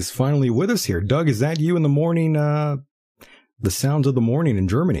Doug is finally with us here. Doug, is that you in the morning? The sounds of the morning in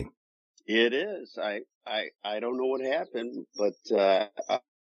Germany. It is. I don't know what happened, but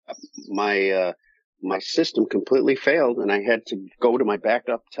my system completely failed, and I had to go to my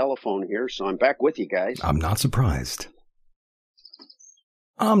backup telephone here. So I'm back with you guys. I'm not surprised.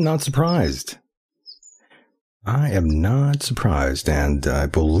 I am not surprised. And I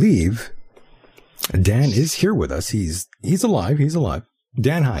believe Dan is here with us. He's alive.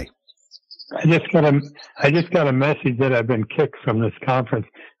 Dan, hi. I just got a message that I've been kicked from this conference.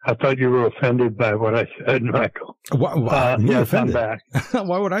 I thought you were offended by what I said, Michael. Why me yes, offended? I'm back.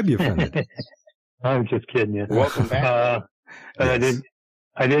 Why would I be offended? I'm just kidding you. Welcome back. Yes.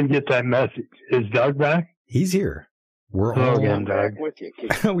 I didn't get that message. Is Doug back? He's here. We're Hello all again, back Doug. with you.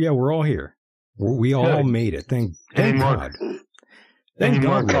 Yeah, we're all here. We all made it. Thank God. Any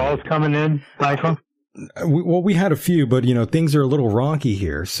more calls coming in, Michael? We had a few, but things are a little rocky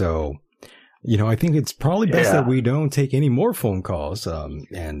here, so I think it's probably best that we don't take any more phone calls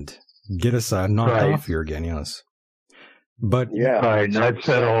and get us knocked off here again. Yes, but right. I've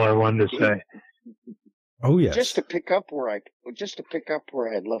said all I wanted to say. Oh yes. Just to pick up where I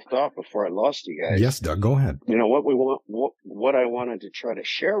had left off before I lost you guys. Yes, Doug, go ahead. What I wanted to try to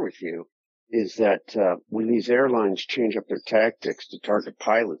share with you is that when these airlines change up their tactics to target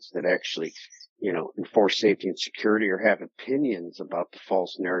pilots that actually, enforce safety and security or have opinions about the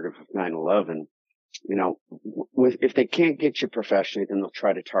false narrative of 9/11, if they can't get you professionally, then they'll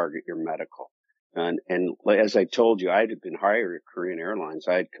try to target your medical. And as I told you, I had been hired at Korean Airlines.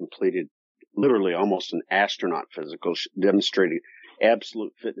 I had completed literally almost an astronaut physical, demonstrating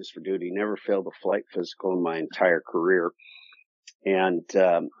absolute fitness for duty, never failed a flight physical in my entire career. And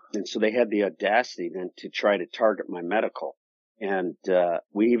so they had the audacity then to try to target my medical. And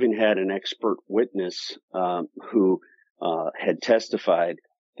we even had an expert witness who had testified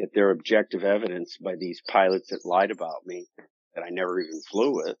that their objective evidence by these pilots that lied about me, that I never even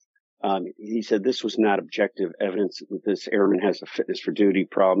flew with, He said this was not objective evidence that this airman has a fitness for duty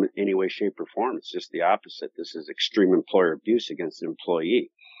problem in any way, shape, or form. It's just the opposite. This is extreme employer abuse against an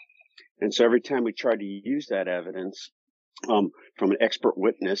employee. And so every time we tried to use that evidence from an expert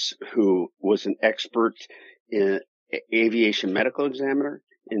witness who was an expert in aviation medical examiner,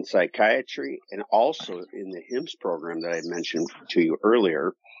 in psychiatry, and also in the HIMSS program that I mentioned to you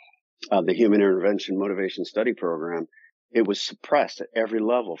earlier, the Human Intervention Motivation Study Program, it was suppressed at every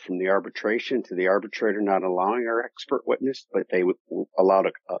level, from the arbitration to the arbitrator not allowing our expert witness, but they allowed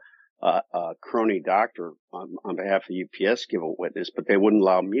a crony doctor on behalf of UPS give a witness, but they wouldn't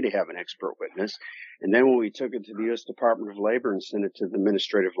allow me to have an expert witness. And then when we took it to the U.S. Department of Labor and sent it to the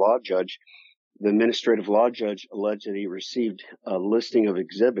administrative law judge, the administrative law judge alleged that he received a listing of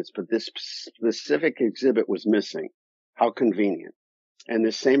exhibits, but this specific exhibit was missing. How convenient. And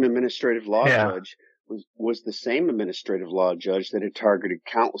this same administrative law judge was the same administrative law judge that had targeted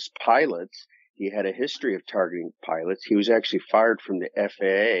countless pilots. He had a history of targeting pilots. He was actually fired from the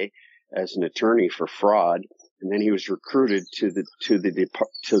FAA as an attorney for fraud, and then he was recruited to the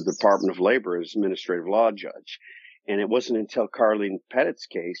Department of Labor as administrative law judge. And it wasn't until Carlene Pettit's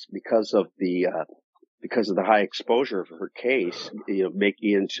case, because of the high exposure of her case,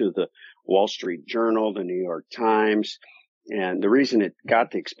 making into the Wall Street Journal, the New York Times. And the reason it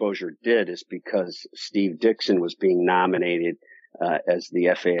got the exposure it did is because Steve Dixon was being nominated as the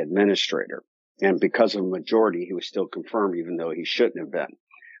FAA administrator. And because of a majority, he was still confirmed, even though he shouldn't have been.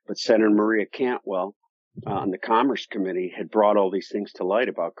 But Senator Maria Cantwell on the Commerce Committee had brought all these things to light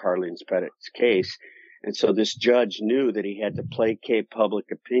about Carlene Pettit's case. And so this judge knew that he had to placate public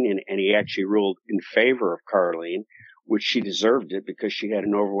opinion, and he actually ruled in favor of Carlene, which she deserved it because she had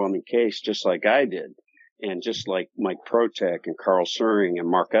an overwhelming case, just like I did. And just like Mike Protek and Carl Suring and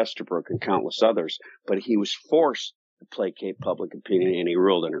Mark Estabrook and countless others. But he was forced to placate public opinion, and he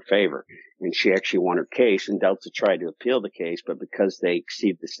ruled in her favor. And she actually won her case, and Delta tried to appeal the case, but because they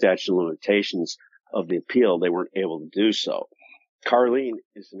exceeded the statute of limitations of the appeal, they weren't able to do so. Carlene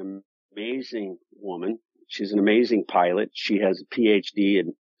is an amazing woman. She's an amazing pilot. She has a PhD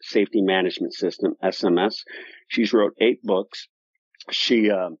in Safety Management System, SMS. She's wrote 8 books. She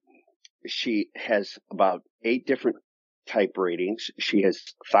has about 8 different type ratings. She has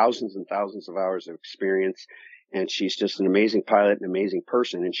thousands and thousands of hours of experience, and she's just an amazing pilot, an amazing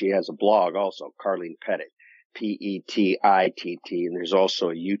person. And she has a blog also, Carlene Pettit, P-E-T-I-T-T. And there's also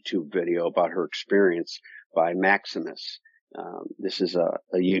a YouTube video about her experience by Maximus. This is a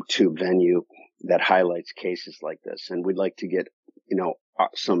YouTube venue that highlights cases like this. And we'd like to get,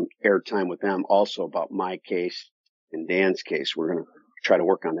 some airtime with them also about my case and Dan's case. We're going to try to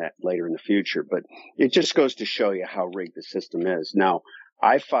work on that later in the future, but it just goes to show you how rigged the system is. Now,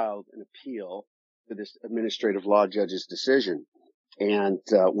 I filed an appeal to this administrative law judge's decision. And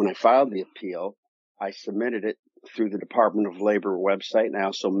when I filed the appeal, I submitted it through the Department of Labor website, and I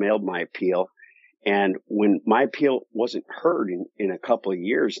also mailed my appeal. And when my appeal wasn't heard in a couple of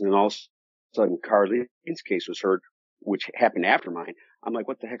years, and then all of a sudden Carlene's case was heard, which happened after mine, I'm like,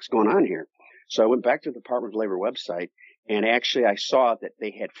 what the heck's going on here? So I went back to the Department of Labor website, and actually I saw that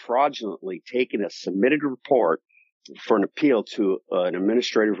they had fraudulently taken a submitted report for an appeal to an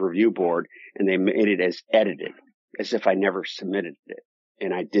administrative review board, and they made it as edited, as if I never submitted it.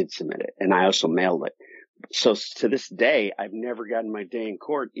 And I did submit it, and I also mailed it. So to this day, I've never gotten my day in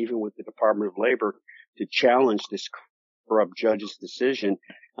court, even with the Department of Labor, to challenge this corrupt judge's decision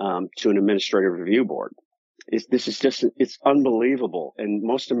to an administrative review board. It's unbelievable. And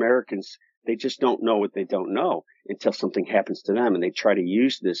most Americans, they just don't know what they don't know until something happens to them, and they try to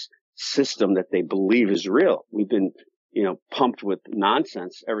use this system that they believe is real. We've been, pumped with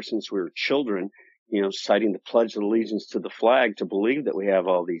nonsense ever since we were children, citing the Pledge of Allegiance to the flag to believe that we have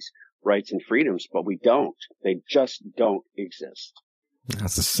all these rights and freedoms, but we don't. They just don't exist.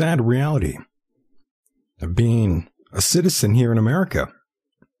 That's a sad reality of being a citizen here in America.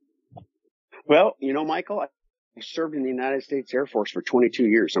 Well, Michael, I served in the United States Air Force for 22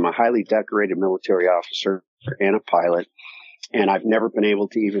 years. I'm a highly decorated military officer and a pilot, and I've never been able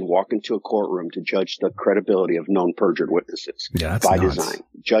to even walk into a courtroom to judge the credibility of known perjured witnesses by design.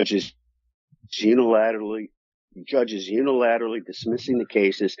 Judges unilaterally dismissing the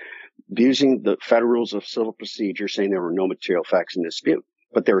cases, abusing the federal rules of civil procedure, saying there were no material facts in dispute.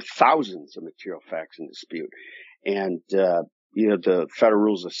 But there are thousands of material facts in dispute. And, the federal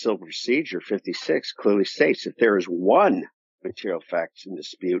rules of civil procedure 56 clearly states if there is one material fact in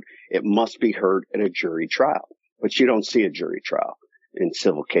dispute, it must be heard at a jury trial. But you don't see a jury trial in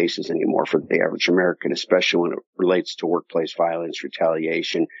civil cases anymore for the average American, especially when it relates to workplace violence,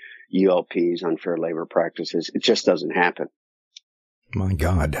 retaliation, ULPs, unfair labor practices. It just doesn't happen. My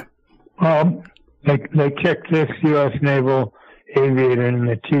God. They kicked this U.S. naval aviator in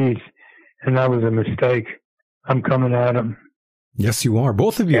the teeth, and that was a mistake. I'm coming at him. Yes, you are.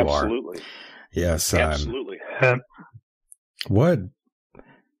 Both of you Absolutely. are. Yes. Absolutely.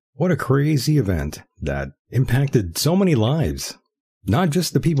 What a crazy event that impacted so many lives. Not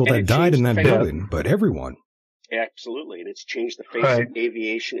just the people that died in that building, but everyone. Absolutely. And it's changed the face of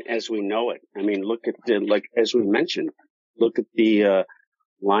aviation as we know it. I mean, look at as we mentioned, look at the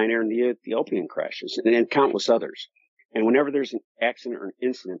Lion Air and the Ethiopian crashes and countless others. And whenever there's an accident or an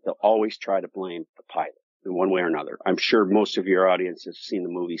incident, they'll always try to blame the pilot in one way or another. I'm sure most of your audience has seen the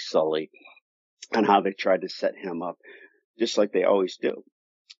movie Sully and how they tried to set him up, just like they always do.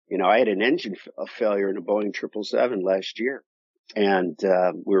 You know, I had an engine failure in a Boeing 777 last year, and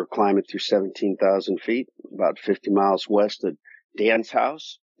we were climbing through 17,000 feet, about 50 miles west of Dan's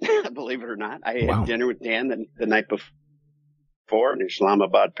house. Believe it or not, I had dinner with Dan the night before in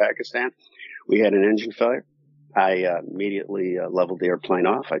Islamabad, Pakistan. We had an engine failure. I immediately leveled the airplane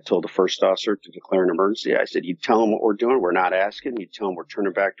off. I told the first officer to declare an emergency. I said, you tell them what we're doing. We're not asking. You tell them we're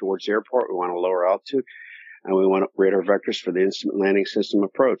turning back towards the airport. We want a lower altitude, and we want radar vectors for the instrument landing system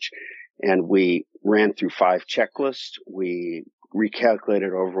approach. And we ran through 5 checklists. We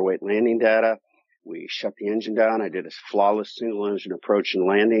recalculated overweight landing data. We shut the engine down. I did a flawless single engine approach and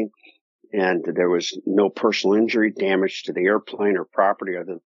landing, and there was no personal injury, damage to the airplane or property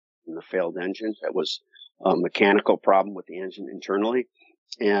other than the failed engine. That was a mechanical problem with the engine internally.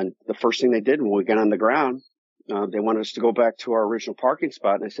 And the first thing they did when we got on the ground, they wanted us to go back to our original parking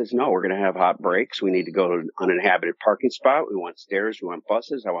spot. And I says, no, we're going to have hot brakes. We need to go to an uninhabited parking spot. We want stairs. We want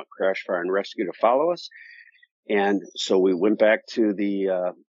buses. I want crash, fire, and rescue to follow us. And so we went back to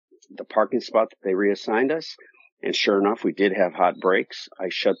the parking spot that they reassigned us. And sure enough, we did have hot brakes. I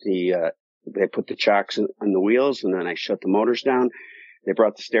shut they put the chocks on the wheels, and then I shut the motors down. They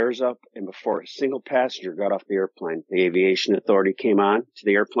brought the stairs up, and before a single passenger got off the airplane, the aviation authority came on to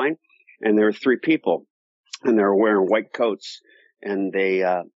the airplane, and there were 3 people, and they were wearing white coats, and they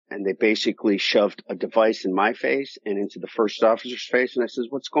basically shoved a device in my face and into the first officer's face. And I says,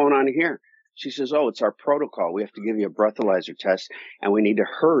 what's going on here? She says, oh, it's our protocol. We have to give you a breathalyzer test, and we need to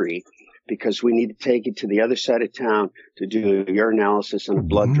hurry because we need to take you to the other side of town to do your analysis and a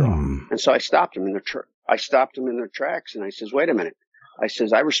blood draw. And so I stopped them in their tracks, and I says, wait a minute. I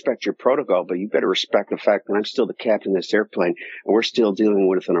says, I respect your protocol, but you better respect the fact that I'm still the captain of this airplane, and we're still dealing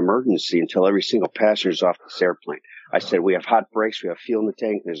with an emergency until every single passenger is off this airplane. I said, we have hot brakes, we have fuel in the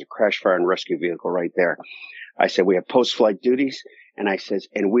tank, there's a crash, fire, and rescue vehicle right there. I said, we have post-flight duties, and I says,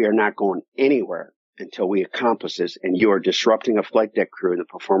 and we are not going anywhere until we accomplish this, and you are disrupting a flight deck crew in the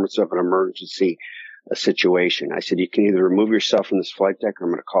performance of an emergency situation. I said, you can either remove yourself from this flight deck or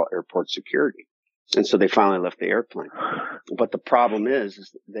I'm going to call airport security. And so they finally left the airplane. But the problem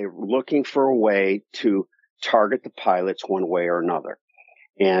is they were looking for a way to target the pilots one way or another.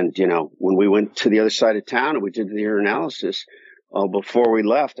 And, you know, when we went to the other side of town and we did the analysis, before we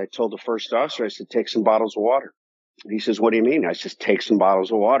left, I told the first officer, I said, take some bottles of water. He says, what do you mean? I says, take some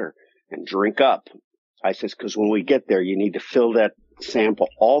bottles of water and drink up. I says, because when we get there, you need to fill that sample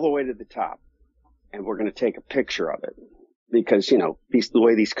all the way to the top. And we're going to take a picture of it. Because, you know, the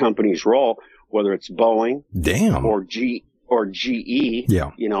way these companies roll, whether it's Boeing or GE,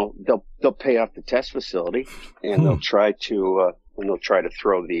 you know, they'll pay off the test facility and they'll try to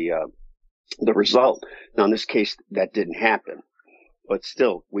throw the result. Now, in this case, that didn't happen, but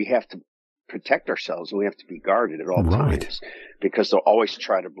still, we have to protect ourselves and we have to be guarded at all times because they'll always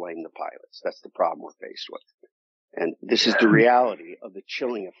try to blame the pilots. That's the problem we're faced with, and this is the reality of the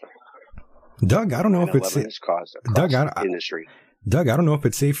chilling effect. Doug, I don't know if it's industry. Doug, I don't know if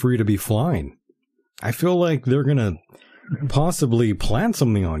it's safe for you to be flying. I feel like they're going to possibly plant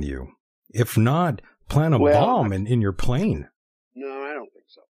something on you. If not, plant a bomb in your plane. No, I don't think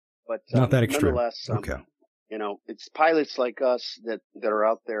so. But not that extreme. Nonetheless, okay. You know, it's pilots like us that are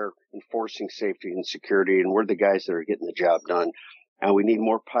out there enforcing safety and security, and we're the guys that are getting the job done. And we need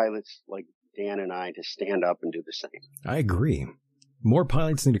more pilots like Dan and I to stand up and do the same. I agree. More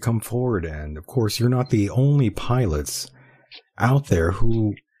pilots need to come forward. And, of course, you're not the only pilots out there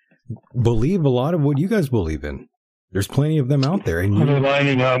who believe a lot of what you guys believe in. There's plenty of them out there. And they're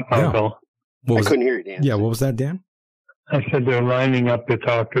lining up, Uncle. I couldn't hear you, Dan. Yeah, what was that, Dan? I said they're lining up to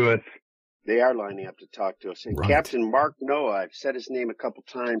talk to us. They are lining up to talk to us. And Captain Mark Noah, I've said his name a couple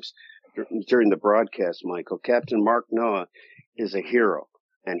times during the broadcast, Michael. Captain Mark Noah is a hero.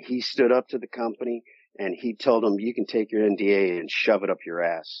 And he stood up to the company and he told them, you can take your NDA and shove it up your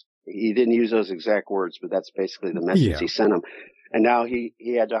ass. He didn't use those exact words, but that's basically the message he sent them. And now he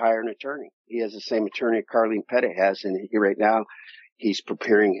had to hire an attorney. He has the same attorney Carlene Pettit has, and right now He's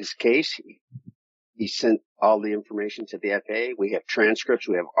preparing his case. He sent all the information to the FAA. We have transcripts.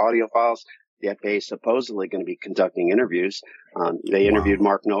 We have audio files. The FAA is supposedly going to be conducting interviews. They interviewed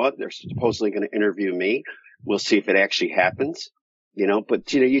Mark Noah. They're supposedly going to interview me. We'll see if it actually happens.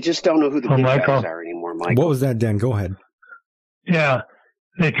 But you just don't know who the big guys are anymore, Michael. What was that, Dan? Go ahead. Yeah.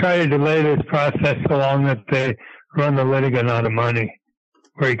 They try to delay this process so long that they run the litigant out of money,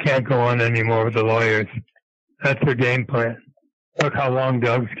 where he can't go on anymore with the lawyers. That's their game plan. Look how long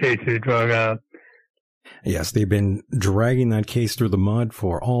Doug's case is drug out. Yes, they've been dragging that case through the mud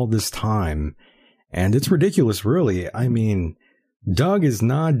for all this time. And it's ridiculous, really. I mean, Doug is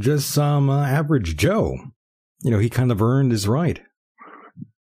not just some average Joe. He kind of earned his right.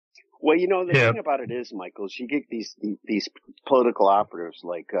 Well, the thing about it is, Michael, is you get these political operatives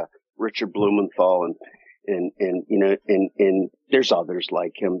like Richard Blumenthal and there's others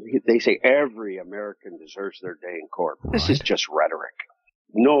like him. They say every American deserves their day in court. Right. This is just rhetoric.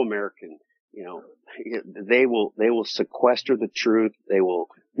 No American, they will sequester the truth. They will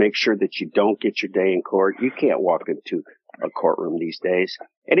make sure that you don't get your day in court. You can't walk into a courtroom these days.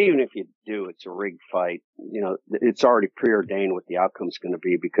 And even if you do, it's a rigged fight. It's already preordained what the outcome's going to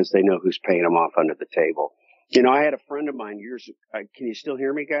be because they know who's paying them off under the table. I had a friend of mine years ago. Can you still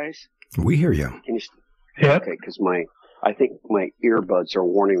hear me, guys? We hear you. Can you? Yeah. Okay, because I think my earbuds are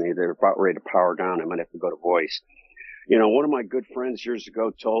warning me they're about ready to power down. I might have to go to voice. One of my good friends years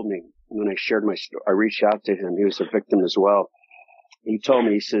ago told me when I shared my story, I reached out to him. He was a victim as well. He told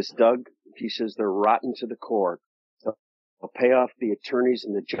me, he says, Doug, they're rotten to the core. They'll pay off the attorneys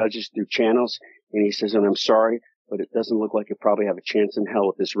and the judges through channels. And he says, and I'm sorry, but it doesn't look like you probably have a chance in hell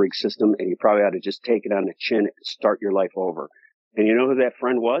with this rigged system. And you probably ought to just take it on the chin and start your life over. And you know who that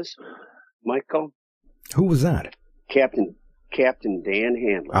friend was, Michael? Who was that? Captain Dan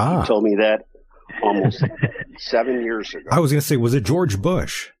Hanley. He told me that almost 7 years ago. I was going to say, was it George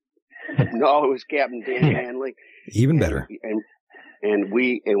Bush? No, it was Captain Dan Hanley. Even better. And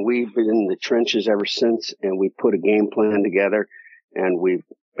we've been in the trenches ever since, and we put a game plan together, and we've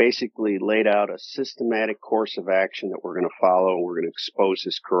basically laid out a systematic course of action that we're going to follow, and we're going to expose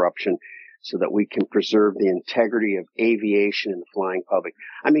this corruption so that we can preserve the integrity of aviation and the flying public.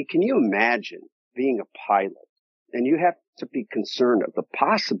 I mean, can you imagine being a pilot? And you have to be concerned of the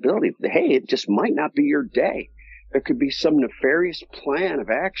possibility that, hey, it just might not be your day. There could be some nefarious plan of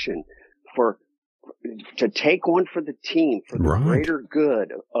action to take one for the team, for the greater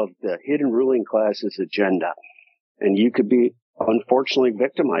good of the hidden ruling class's agenda. And you could be, unfortunately,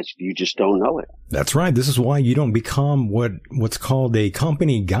 victimized. You just don't know it. That's right. This is why you don't become what's called a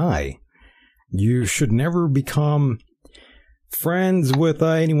company guy. You should never become friends with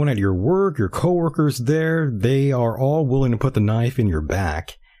anyone at your work, your coworkers there. They are all willing to put the knife in your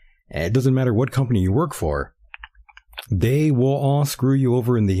back. It doesn't matter what company you work for. They will all screw you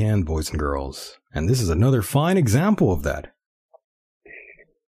over in the end, boys and girls. And this is another fine example of that.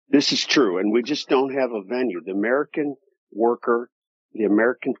 This is true, and we just don't have a venue. The American worker, the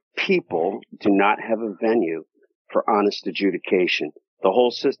American people do not have a venue for honest adjudication. The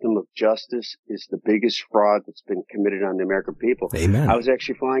whole system of justice is the biggest fraud that's been committed on the American people. Amen. I was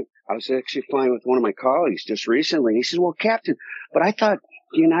actually flying with one of my colleagues just recently. He says, well, Captain, but I thought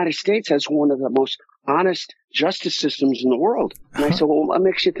the United States has one of the most honest justice systems in the world. And I said, well, what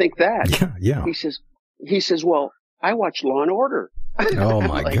makes you think that? Yeah. He says, well, I watch Law and Order. Oh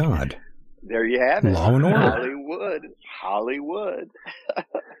my God. There you have it. Law and Order. Hollywood.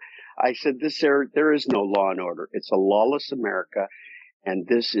 I said, there is no law and order. It's a lawless America. And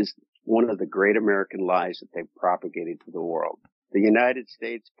this is one of the great American lies that they've propagated to the world. The United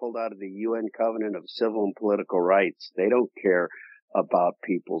States pulled out of the UN Covenant of Civil and Political Rights. They don't care about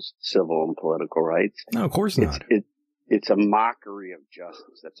people's civil and political rights. No, of course not. It's a mockery of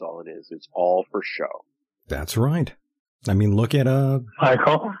justice. That's all it is. It's all for show. That's right. I mean, look at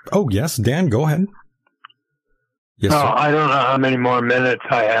Michael? Oh, yes, Dan, go ahead. Yes, sir. I don't know how many more minutes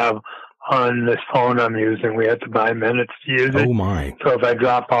I have on this phone I'm using. We have to buy minutes to use it. Oh, my. So if I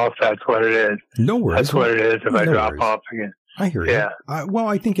drop off, that's what it is. No worries. That's what it is if I drop off again. I hear you. Yeah. Well,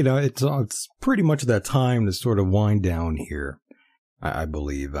 I think it's pretty much that time to sort of wind down here, I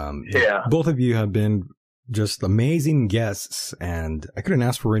believe. Yeah. Both of you have been just amazing guests, and I couldn't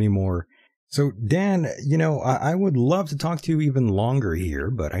ask for any more. So, Dan, I would love to talk to you even longer here,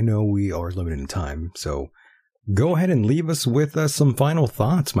 but I know we are limited in time. So go ahead and leave us with some final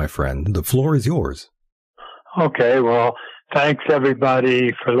thoughts, my friend. The floor is yours. Okay. Well, thanks,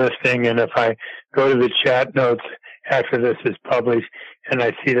 everybody, for listening. And if I go to the chat notes after this is published and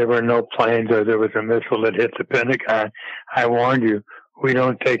I see there were no planes or there was a missile that hit the Pentagon, I warned you, we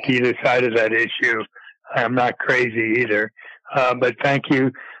don't take either side of that issue. I'm not crazy either. But thank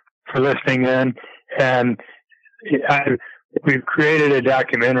you for listening in. And we've created a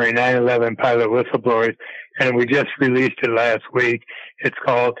documentary, 9/11 Pilot Whistleblowers, and we just released it last week. It's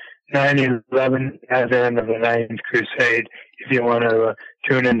called 9/11 as the End of the Ninth Crusade, if you want to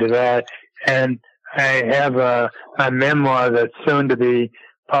tune into that. And I have a memoir that's soon to be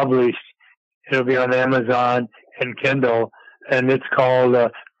published. It'll be on Amazon and Kindle, and it's called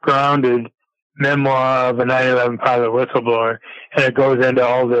Grounded, Memoir of a 9/11 Pilot Whistleblower, and it goes into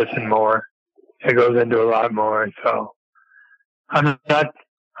all this and more. It goes into a lot more. So I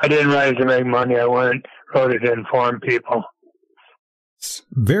didn't write it to make money. I wrote it to inform people.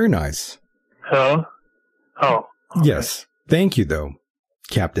 Very nice. Hello? Oh. Okay. Yes. Thank you, though,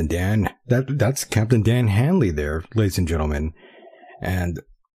 Captain Dan. That's Captain Dan Hanley there, ladies and gentlemen. And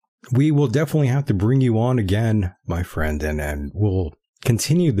we will definitely have to bring you on again, my friend, and we'll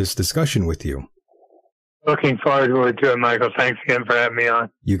continue this discussion with you. Looking forward to it, Michael. Thanks again for having me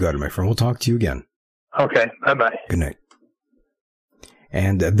on. You got it, my friend. We'll talk to you again. Okay. Bye-bye. Good night.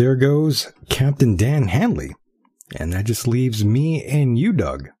 And there goes Captain Dan Hanley. And that just leaves me and you,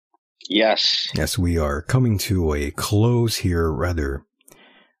 Doug. Yes. Yes, we are coming to a close here rather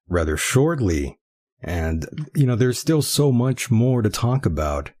shortly. And, there's still so much more to talk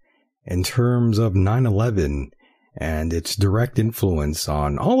about in terms of 9/11 and its direct influence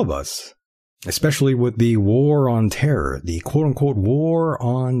on all of us, especially with the war on terror, the quote-unquote war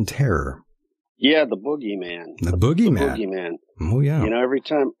on terror. Yeah, the boogeyman. The boogeyman. The boogeyman. Oh, yeah.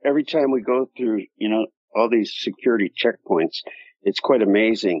 Every time we go through, all these security checkpoints, it's quite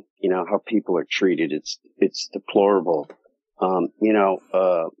amazing, how people are treated. It's deplorable.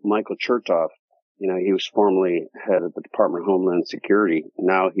 Michael Chertoff, he was formerly head of the Department of Homeland Security.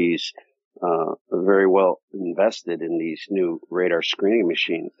 Now he's very well invested in these new radar screening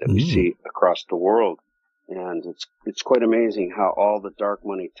machines that we see across the world. And it's quite amazing how all the dark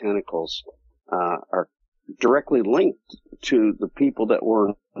money tentacles are directly linked to the people that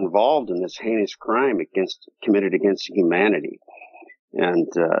were involved in this heinous crime committed against humanity. And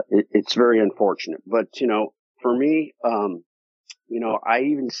it's very unfortunate. But, for me, I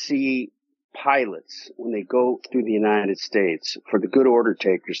even see pilots, when they go through the United States, for the good order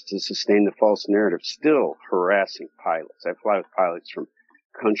takers to sustain the false narrative, still harassing pilots. I fly with pilots from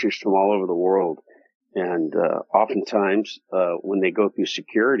countries from all over the world. And oftentimes, when they go through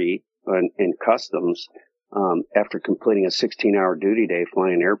security and customs, after completing a 16-hour duty day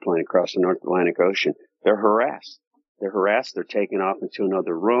flying an airplane across the North Atlantic Ocean, they're harassed. They're taken off into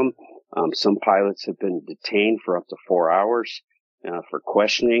another room. Some pilots have been detained for up to 4 hours for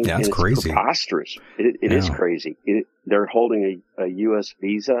questioning. That's crazy. It's preposterous. It is crazy. They're holding a U.S.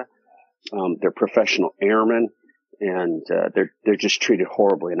 visa. They're professional airmen, and they're just treated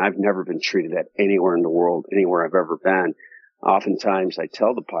horribly. And I've never been treated that anywhere in the world, anywhere I've ever been. Oftentimes, I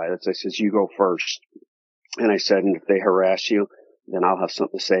tell the pilots, I says, "You go first." And I said, and if they harass you, then I'll have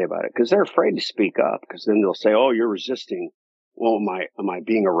something to say about it. Because they're afraid to speak up. Because then they'll say, "Oh, you're resisting." Well, am I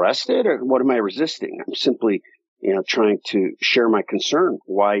being arrested, or what am I resisting? I'm simply, trying to share my concern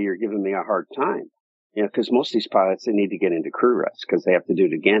why you're giving me a hard time. Because most of these pilots, they need to get into crew rest because they have to do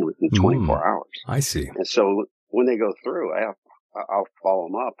it again within 24 hours. I see. And so when they go through, I'll follow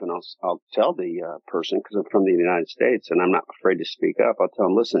them up and I'll tell the person, because I'm from the United States and I'm not afraid to speak up. I'll tell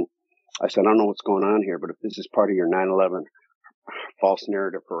them, "Listen," I said, "I don't know what's going on here, but if this is part of your 9/11 false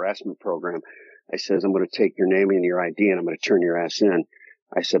narrative harassment program," I says, "I'm going to take your name and your ID and I'm going to turn your ass in."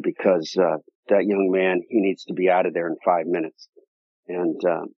 I said, "Because that young man, he needs to be out of there in 5 minutes."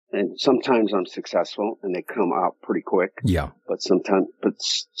 And sometimes I'm successful and they come out pretty quick. Yeah. But sometimes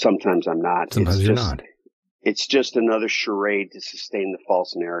I'm not. Sometimes you're not. It's just another charade to sustain the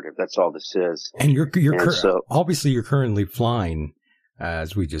false narrative. That's all this is. And obviously you're currently flying,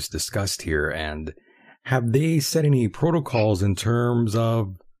 as we just discussed here. And have they set any protocols in terms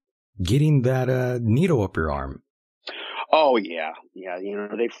of getting that needle up your arm? Oh, yeah. Yeah.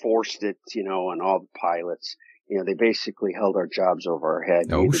 They forced it, on all the pilots. They basically held our jobs over our head.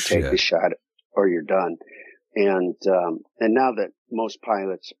 You either take the shot or you're done. And now that most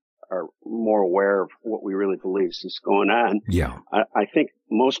pilots are more aware of what we really believe is going on, yeah, I think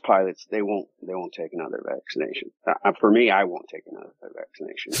most pilots, they won't take another vaccination. For me, I won't take another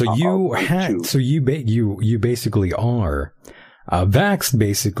vaccination. So you basically are vaxxed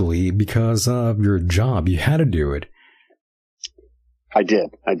basically because of your job. You had to do it. I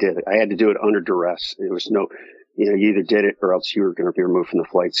did. I had to do it under duress. It was you either did it or else you were going to be removed from the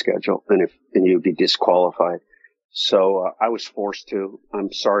flight schedule, and you'd be disqualified. So I was forced to.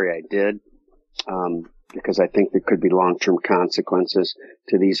 I'm sorry I did. because I think there could be long-term consequences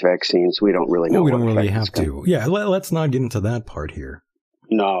to these vaccines. We don't really know. Well, we don't really have to. Yeah, let's not get into that part here.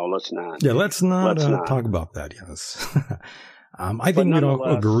 No, let's not. Yeah, let's not talk about that. Yes, I think we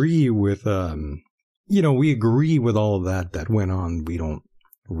don't agree with. We agree with all of that went on. We don't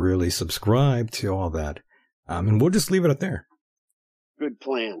really subscribe to all that, and we'll just leave it at there. Good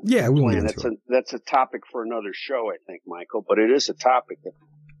plan. Yeah, we won't get into it. That's a topic for another show, I think, Michael. But it is a topic that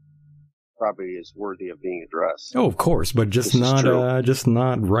probably is worthy of being addressed. Oh, of course, but just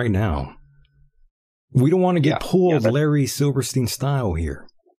not right now. We don't want to get pulled Larry Silverstein style here.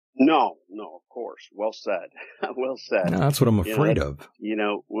 No, of course. Well said. Well said. No, that's what I'm afraid of.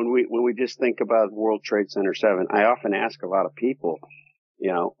 When we just think about World Trade Center 7, I often ask a lot of people,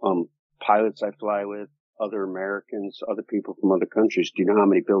 pilots I fly with, other Americans, other people from other countries, do you know how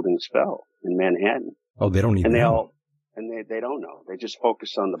many buildings fell in Manhattan? Oh, they don't even know. They don't know. They just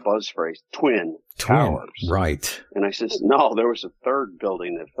focus on the buzz phrase, twin towers. Right. And I says, no, there was a third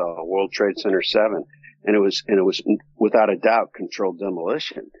building that fell, World Trade Center 7, and it was without a doubt controlled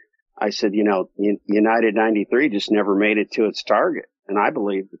demolition. I said, United 93 just never made it to its target. And I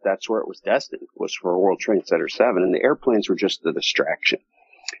believe that that's where it was destined, was for World Trade Center 7. And the airplanes were just the distraction.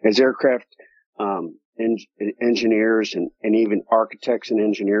 As aircraft engineers and even architects and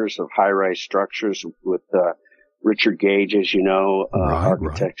engineers of high-rise structures with Richard Gage, as you know,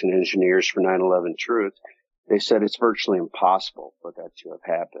 architects and engineers for 9/11 Truth, they said it's virtually impossible for that to have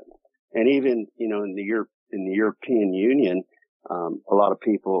happened. And even, in the European Union, a lot of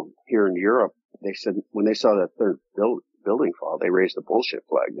people here in Europe, they said when they saw that third building fall, they raised the bullshit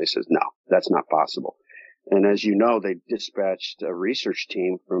flag. They said, no, that's not possible. And as you know, they dispatched a research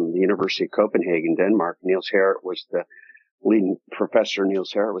team from the University of Copenhagen, Denmark. Professor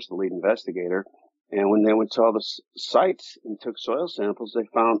Niels Harrit was the lead investigator. And when they went to all the sites and took soil samples, they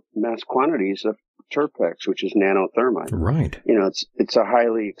found mass quantities of Turpex, which is nanothermite. Right. It's a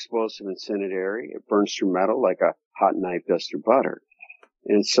highly explosive incendiary. It burns through metal like a hot knife does through butter.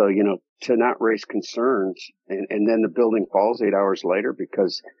 And so, to not raise concerns, and then the building falls 8 hours later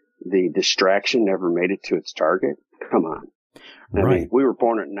because the distraction never made it to its target. Come on. I mean, we were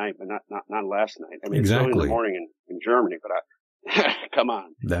born at night, but not last night. I mean, exactly. It's early in the morning in Germany, but come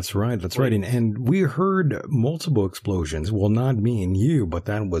on. That's right. That's right. And we heard multiple explosions. Well, not me and you, but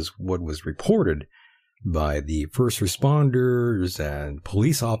that was what was reported by the first responders and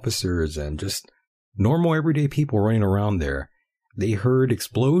police officers and just normal everyday people running around there. They heard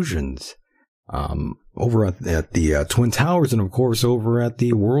explosions over at the Twin Towers and, of course, over at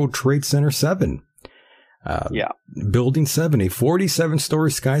the World Trade Center 7. Building 7, a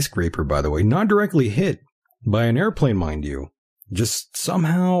 47-story skyscraper, by the way, not directly hit by an airplane, mind you, just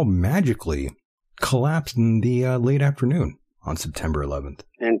somehow magically collapsed in the late afternoon on September 11th.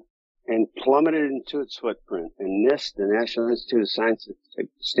 And plummeted into its footprint. And NIST, the National Institute of Science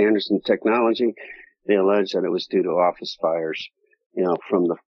Standards and Technology, they allege that it was due to office fires, from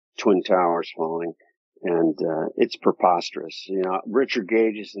the Twin Towers falling. And it's preposterous. Richard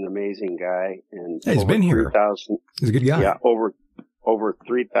Gage is an amazing guy. And he's been here. He's a good guy. Yeah, over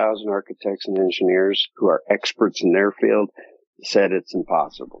 3,000 architects and engineers who are experts in their field said it's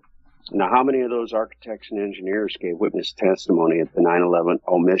impossible. Now, how many of those architects and engineers gave witness testimony at the 9/11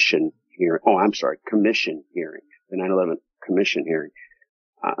 commission hearing, the 9/11 commission hearing?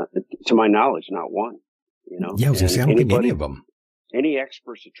 To my knowledge, not one. Yeah, I was going to say, I don't think any of them. Any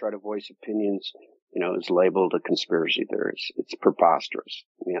experts that try to voice opinions, is labeled a conspiracy theorist. It's preposterous.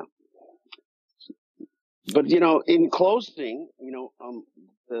 Yeah. But, in closing,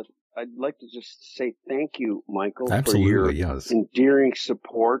 I'd like to just say thank you, Michael, Absolutely, for your endearing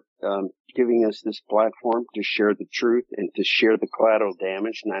support, giving us this platform to share the truth and to share the collateral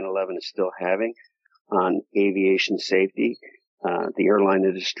damage 9/11 is still having on aviation safety, the airline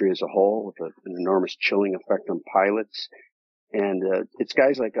industry as a whole, with an enormous chilling effect on pilots. And it's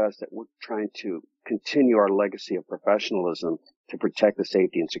guys like us that we're trying to continue our legacy of professionalism to protect the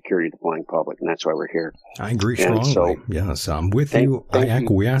safety and security of the flying public, and that's why we're here. I agree strongly. Yes, I'm with you. I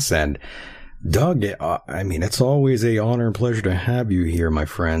acquiesce. And Doug, it's always an honor and pleasure to have you here, my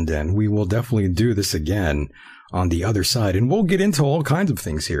friend, and we will definitely do this again on the other side, and we'll get into all kinds of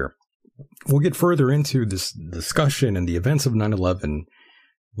things here. We'll get further into this discussion and the events of 9/11,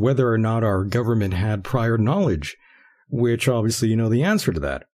 whether or not our government had prior knowledge, which obviously you know the answer to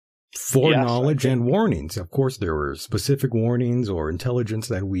that. Foreknowledge and warnings. Of course, there were specific warnings or intelligence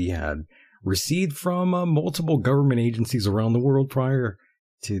that we had received from multiple government agencies around the world prior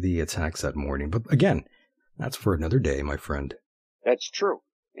to the attacks that morning. But again, that's for another day, my friend. That's true.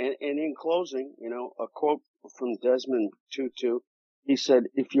 And in closing, a quote from Desmond Tutu, He said,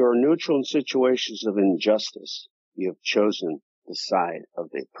 if you are neutral in situations of injustice, you have chosen the side of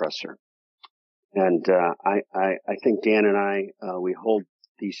the oppressor. And I think Dan and I, we hold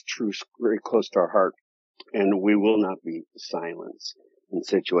these truths very close to our heart, and we will not be silenced in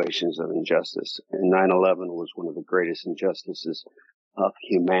situations of injustice. And 9/11 was one of the greatest injustices of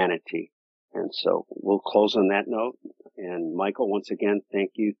humanity. And so we'll close on that note. And Michael, once again,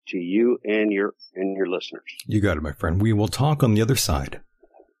 thank you to you and your listeners. You got it, my friend. We will talk on the other side.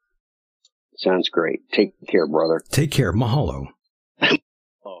 Sounds great. Take care, brother. Take care. Mahalo.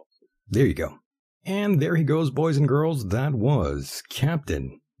 Oh. There you go. And there he goes, boys and girls. That was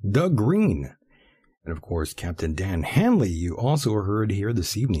Captain Doug Greene. And of course, Captain Dan Hanley, you also heard here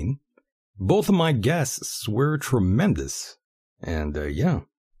this evening. Both of my guests were tremendous. And yeah,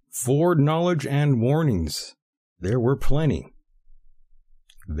 foreknowledge and warnings. There were plenty.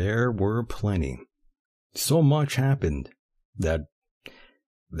 There were plenty. So much happened that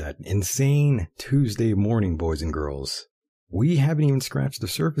insane Tuesday morning, boys and girls. We haven't even scratched the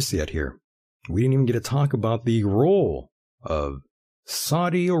surface yet here. We didn't even get to talk about the role of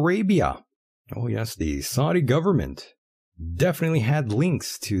Saudi Arabia. Oh yes, the Saudi government definitely had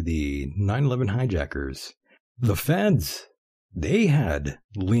links to the 9/11 hijackers. The feds, they had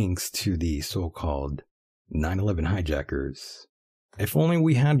links to the so-called 9/11 hijackers. If only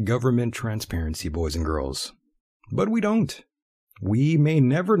we had government transparency, boys and girls. But we don't. We may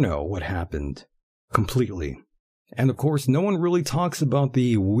never know what happened completely. And of course, no one really talks about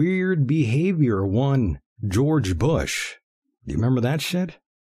the weird behavior one George Bush. Do you remember that shit?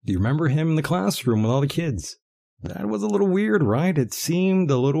 Do you remember him in the classroom with all the kids? That was a little weird, right? It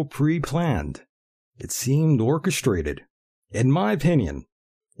seemed a little pre-planned. It seemed orchestrated. In my opinion,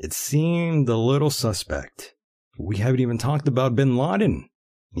 it seemed a little suspect. We haven't even talked about bin Laden.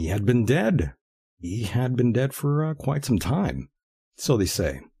 He had been dead. He had been dead for quite some time. So they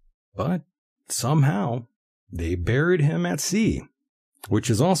say. But somehow, they buried him at sea, which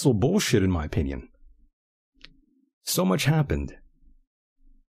is also bullshit in my opinion. So much happened.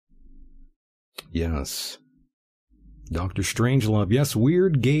 Yes. Dr. Strangelove. Yes,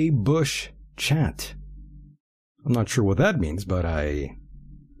 weird gay Bush chat. I'm not sure what that means, but I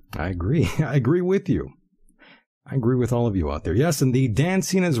agree. I agree with you. I agree with all of you out there. Yes, and the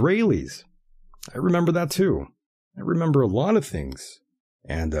dancing Israelis. I remember that too. I remember a lot of things.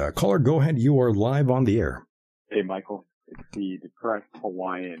 And caller, go ahead. You are live on the air. Hey, Michael. It's the depressed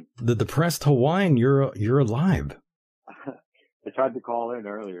Hawaiian. The depressed Hawaiian. You're alive. I tried to call in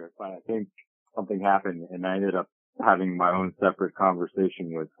earlier, but I think something happened, and I ended up having my own separate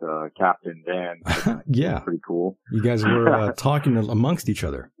conversation with Captain Dan. Yeah. Pretty cool. You guys were talking amongst each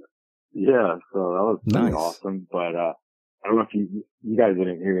other. Yeah, so that was pretty nice. awesome. But I don't know if you guys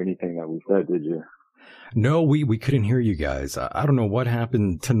didn't hear anything that we said, did you? No, we couldn't hear you guys. I don't know what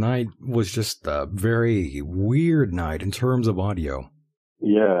happened. Tonight was just a very weird night in terms of audio.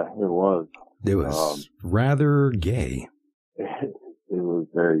 Yeah, it was. It was rather gay. It was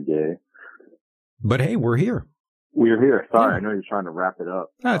very gay. But hey, we're here. We're here. Sorry, Yeah. I know you're trying to wrap it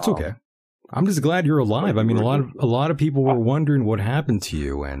up. It's okay. I'm just glad you're alive. I mean, a lot of people were wondering what happened to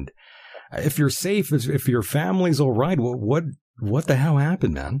you, and if you're safe, if your family's all right, what the hell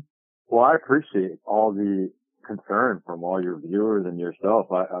happened, man? Well, I appreciate all the concern from all your viewers and yourself.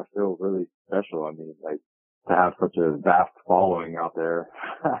 I feel really special. I mean, like, to have such a vast following out there.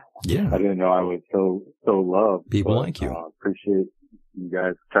 Yeah. I didn't know I was so loved. People like you. Appreciate you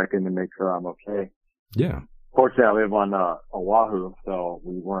guys checking to make sure I'm okay. Yeah. Fortunately, I live on Oahu, so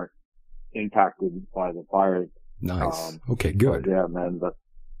we weren't impacted by the fires. Nice. Okay, good. Yeah, man. But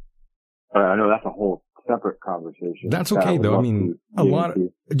I know that's a whole separate conversation. That's okay, though. I mean, but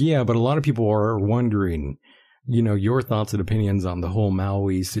a lot of people are wondering, your thoughts and opinions on the whole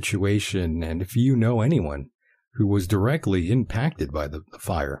Maui situation, and if you know anyone who was directly impacted by the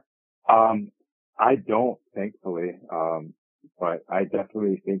fire. I don't, thankfully, but I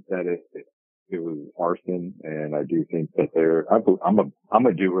definitely think that it was arson, and I do think that I'm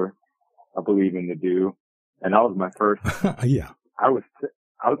a doer. I believe in the do, and that was my first. Yeah. I was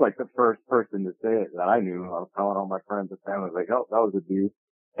like the first person to say it that I knew. I was telling all my friends and family, like, oh, that was a dude.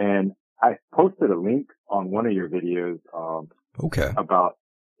 And I posted a link on one of your videos, about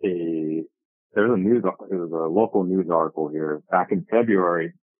it was a local news article here back in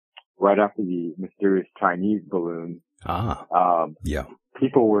February, right after the mysterious Chinese balloon. Yeah.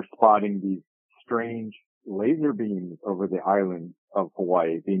 People were spotting these strange laser beams over the island of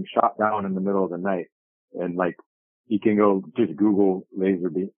Hawaii being shot down in the middle of the night. And like, you can go just Google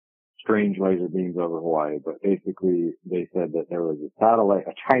strange laser beams over Hawaii, but basically they said that there was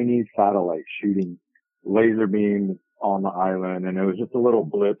a Chinese satellite shooting laser beams on the island, and it was just a little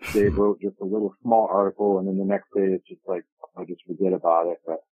blip. They wrote just a little small article, and then the next day it's just like, I just forget about it.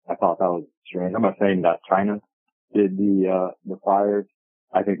 But I thought that was strange. I'm not saying that China did the fires.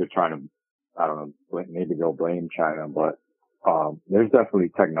 I think they're trying to, I don't know, maybe they'll blame China, but there's definitely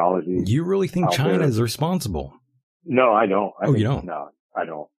technology. You really think China is responsible? No, I don't. You don't? No, I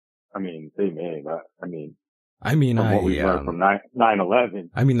don't. I mean, they may, but what we learned from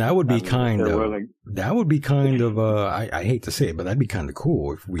 9/11. I mean, that would be I hate to say it, but that'd be kind of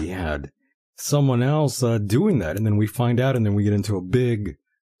cool if we had someone else doing that, and then we find out, and then we get into a big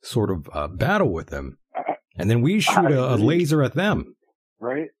sort of battle with them, and then we shoot a laser at them.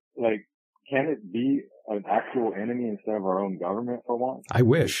 Right? Like, can it be an actual enemy instead of our own government for once? I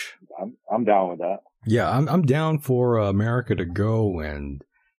wish. I'm down with that. Yeah, I'm down for America to go and,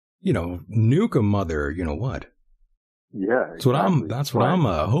 nuke a mother, you know what? Yeah, that's what I'm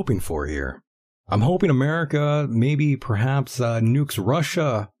hoping for here. I'm hoping America perhaps nukes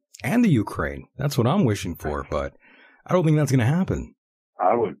Russia and the Ukraine. That's what I'm wishing for, but I don't think that's going to happen.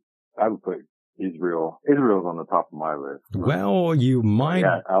 I would put Israel. Israel's on the top of my list. Well, you might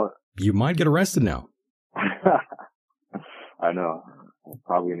get arrested now. I know. I'm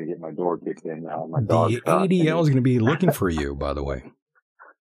probably going to get my door kicked in now. My dog. The ADL is going to be looking for you, by the way.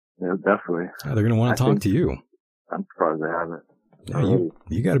 Yeah, definitely. Yeah, they're going to want to talk to you. I'm surprised they haven't. Yeah,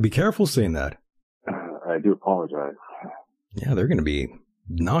 you got to be careful saying that. I do apologize. Yeah, they're going to be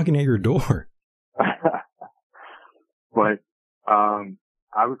knocking at your door. But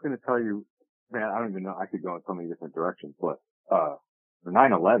I was going to tell you, man, I don't even know. I could go in so many different directions, but for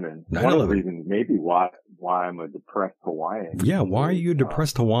 9/11, one of the reasons maybe why I'm a depressed Hawaiian. Yeah, why are you a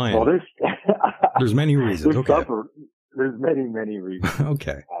depressed Hawaiian? Well, there's many reasons. There's many reasons.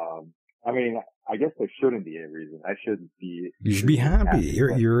 Okay. I mean, I guess there shouldn't be a reason. I shouldn't be. You should be happy.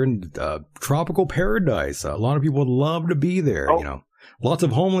 You're in tropical paradise. A lot of people would love to be there. Lots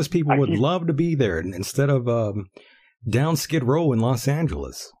of homeless people would love to be there instead of down Skid Row in Los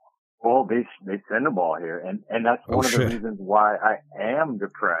Angeles. Well, they send them all here, and that's one of the reasons why I am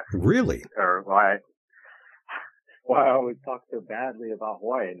depressed. Really? Or why I always talk so badly about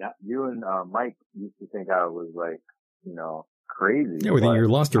Hawaii. Now, you and Mike used to think I was crazy. Yeah, well, then you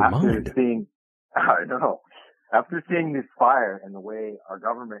lost your mind. I know. After seeing this fire and the way our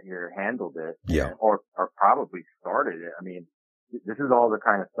government here handled it, or probably started it, I mean, this is all the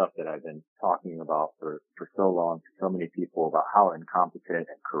kind of stuff that I've been talking about for so long to so many people about how incompetent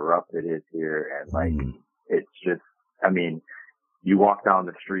and corrupt it is here. And it's just, I mean, you walk down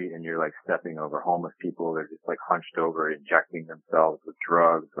the street and you're like stepping over homeless people. They're just like hunched over, injecting themselves with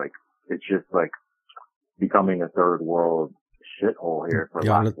drugs. Like, it's just like becoming a third world shithole here, for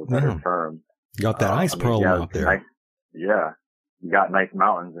lack of a better term. You got that ice problem out there. You got nice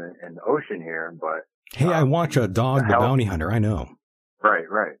mountains and the ocean here, but hey, I watch a Dog the Bounty Hunter. I know.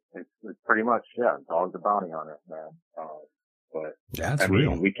 Right. It's pretty much Dog the Bounty Hunter, man. But that's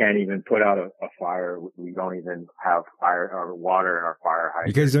real. We can't even put out a fire. We don't even have fire or water in our fire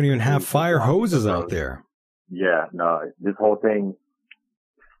hydrants. You guys don't even have fire hoses out there. Yeah, no. This whole thing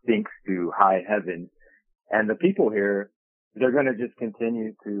stinks to high heaven, and the people here, they're going to just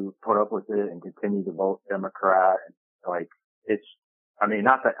continue to put up with it and continue to vote Democrat. Like, it's, I mean,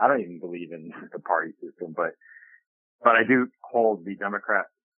 not that I don't even believe in the party system, but I do hold the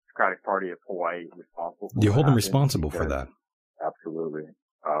Democratic Party of Hawaii responsible for You hold them responsible for that. Absolutely.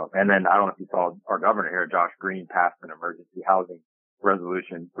 And then I don't know if you saw our governor here, Josh Greene, passed an emergency housing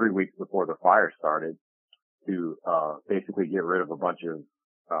resolution 3 weeks before the fire started to basically get rid of a bunch of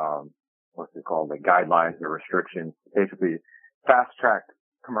what's it called, like guidelines or restrictions, basically fast track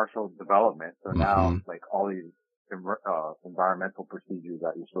commercial development. So now, like, all these environmental procedures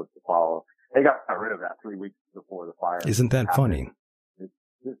that you're supposed to follow, they got rid of that 3 weeks before the fire. Isn't that happened. Funny? It's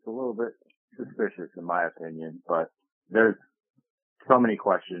just a little bit suspicious, in my opinion, but there's so many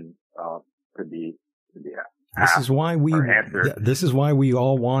questions to be asked. This is why we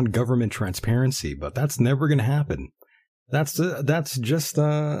all want government transparency, but that's never going to happen. That's just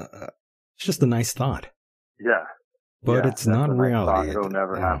a nice thought. Yeah. But it's not reality. It'll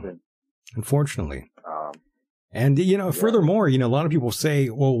never happen. Unfortunately. And, furthermore, a lot of people say,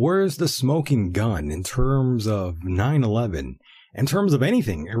 well, where's the smoking gun in terms of 9/11? In terms of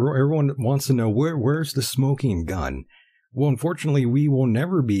anything, everyone wants to know where's the smoking gun? Well, unfortunately, we will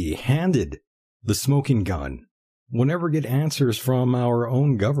never be handed the smoking gun. We'll never get answers from our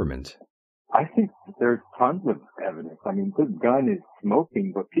own government. I think there's tons of evidence. I mean, this gun is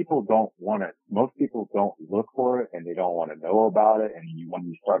smoking, but most people don't look for it and they don't want to know about it. And when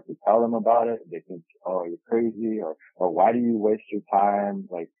you start to tell them about it, they think, oh, you're crazy, or why do you waste your time,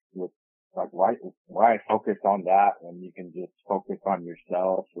 like, with Like, why focus on that when you can just focus on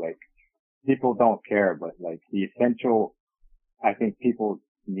yourself? Like, people don't care, but like the essential, I think people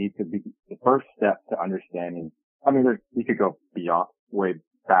need to be the first step to understanding. I mean, you could go beyond, way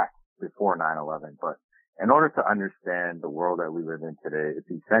back before 9/11, but in order to understand the world that we live in today, it's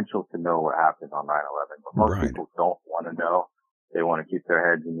essential to know what happened on 9/11. But most people don't want to know. They want to keep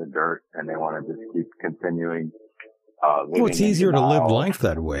their heads in the dirt, and they want to just keep continuing. Well, it's easier to live life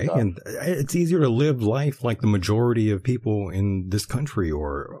that way, and it's easier to live life like the majority of people in this country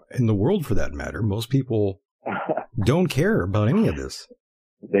or in the world for that matter. Most people don't care about any of this.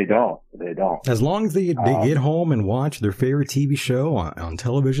 They don't. As long as they get home and watch their favorite TV show on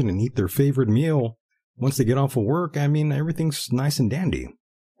television and eat their favorite meal, once they get off of work, I mean, everything's nice and dandy.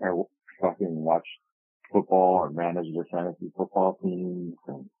 Or fucking watch football or manage their fantasy football teams.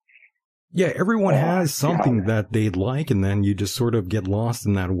 And, yeah, everyone has something that they like, and then you just sort of get lost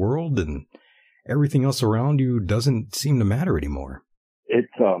in that world, and everything else around you doesn't seem to matter anymore.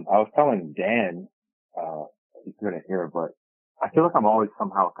 It's, I was telling Dan, he couldn't hear, but I feel like I'm always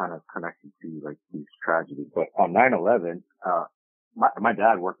somehow kind of connected to like these tragedies. But on 9/11, my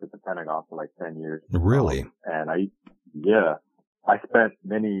dad worked at the Pentagon for like 10 years. Really? And I spent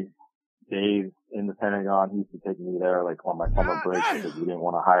many days in the Pentagon. He used to take me there like on my summer break because we didn't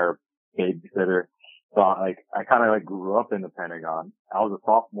want to hire a babysitter. So I kind of like grew up in the Pentagon. I was a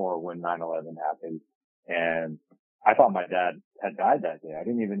sophomore when 9/11 happened, and I thought my dad had died that day. I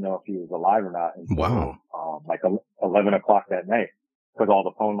didn't even know if he was alive or not until like 11 o'clock that night, because all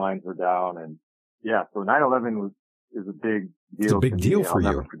the phone lines were down. And yeah, so 9/11 is a big deal. It's a big deal for you.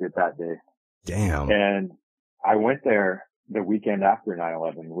 I'll never forget that day. Damn. And I went there the weekend after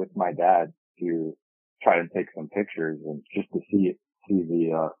 9/11 with my dad to try to take some pictures and just to see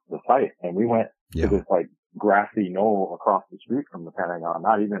the site. And we went to this like grassy knoll across the street from the Pentagon,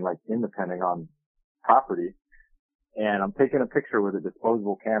 not even like in the Pentagon property. And I'm taking a picture with a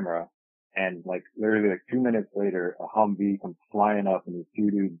disposable camera, and like literally like 2 minutes later, a Humvee comes flying up, and these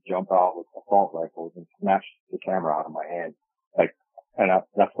two dudes jump out with assault rifles and snatch the camera out of my hand. Like, and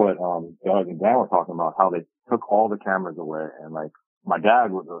that's what Doug and Dan were talking about, how they took all the cameras away. And like, my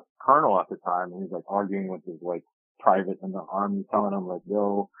dad was a colonel at the time, and he's like arguing with his like private in the army, telling him like,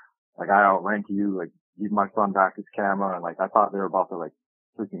 "Yo, like I outrank you, like give my son back his camera." And like, I thought they were about to like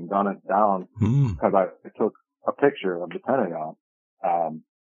freaking gun us down because I took a picture of the Pentagon.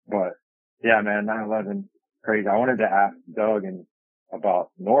 But yeah, man, 9/11, crazy. I wanted to ask Doug about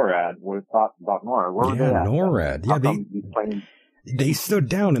NORAD. What his thoughts about NORAD? Where were they at? NORAD. Yeah, they stood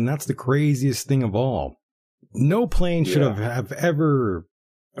down, and that's the craziest thing of all. No plane should have ever,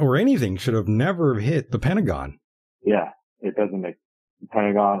 or anything should have never hit the Pentagon. Yeah, it doesn't make the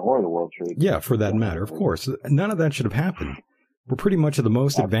Pentagon or the World Trade. Yeah, for that matter, of course. None of that should have happened. We're pretty much the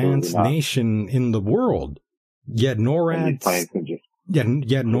most advanced nation in the world. Yet NORAD,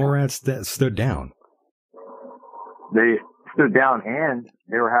 NORAD stood down. They stood down, and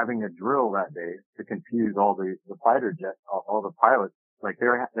they were having a drill that day to confuse all the fighter jets, all the pilots. Like they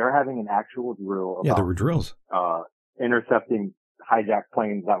were having an actual drill. About, there were drills. Intercepting hijacked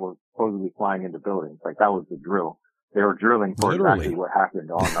planes that were supposedly flying into buildings. Like that was the drill. They were drilling for exactly what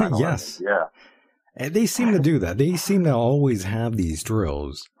happened on 9/11. Yes. Yeah. And they seem to do that. They seem to always have these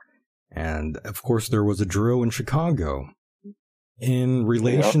drills. And of course, there was a drill in Chicago in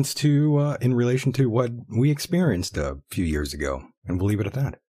relation to what we experienced a few years ago, and we'll leave it at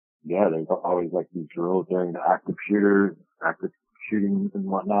that. Yeah, there's always like these drills during the active shootings and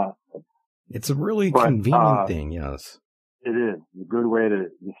whatnot. It's a really convenient thing, yes. It is a good way to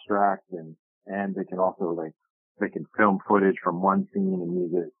distract, and they can also they can film footage from one scene and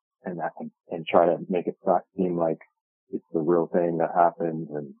use it and try to make it seem like it's the real thing that happened.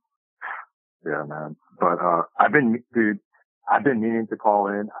 And yeah, man. But I've been meaning to call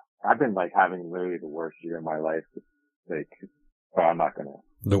in. I've been like having literally the worst year of my life. Like, well, I'm not gonna.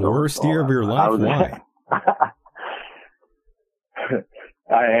 The worst year of your life? Why?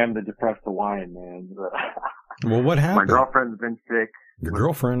 I am the depressed Hawaiian, man. Well, what happened? My girlfriend's been sick. Your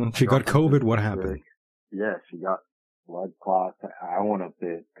girlfriend? She got COVID. What happened? Yeah, she got blood clots. I want to say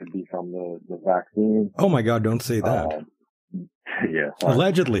it could be from the vaccine. Oh my God! Don't say that. Yeah.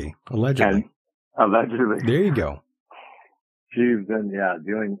 Allegedly. Allegedly. There you go. She's been,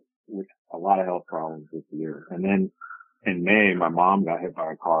 dealing with a lot of health problems this year. And then in May, my mom got hit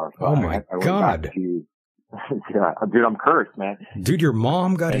by a car. So oh my God. Yeah, dude, I'm cursed, man. Dude, your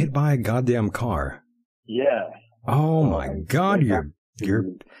mom got hit by a goddamn car. Yeah. Oh my God, you're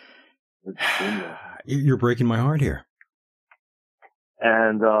breaking my heart here.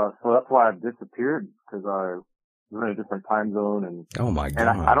 And so that's why I've disappeared, because we're in a different time zone, and oh my god! And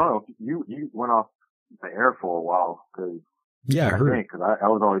I don't know if you went off the air for a while because yeah, I heard because I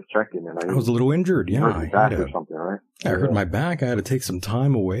was always checking, and I was a little injured. Yeah, I had or something, right? I hurt my back. I had to take some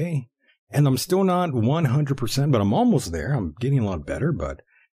time away, and I'm still not 100%, but I'm almost there. I'm getting a lot better, but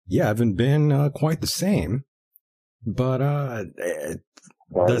yeah, I haven't been quite the same. But it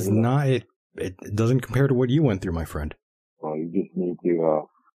does not. It doesn't compare to what you went through, my friend. Well, you just need to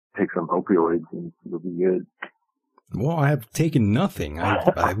take some opioids, and you'll be good. Well, I have taken nothing.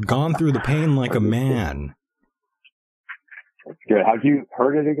 I've gone through the pain like a man. That's good. How'd you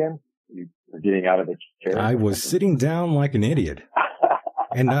hurt it again? You were getting out of the chair? I was sitting down like an idiot.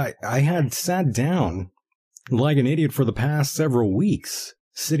 And I had sat down like an idiot for the past several weeks,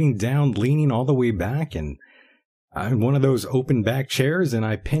 sitting down, leaning all the way back, and I'm one of those open back chairs, and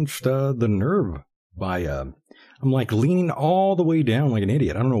I pinched the nerve by, I'm like leaning all the way down like an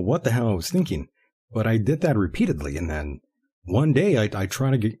idiot. I don't know what the hell I was thinking, but I did that repeatedly. And then one day I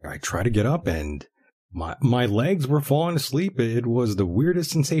try to get up, and my legs were falling asleep. It was the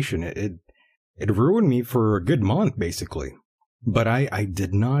weirdest sensation. It ruined me for a good month, basically. But I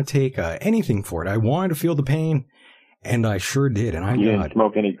did not take anything for it. I wanted to feel the pain, and I sure did. And you didn't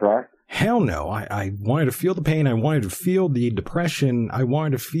smoke any crack? Hell no. I wanted to feel the pain. I wanted to feel the depression. I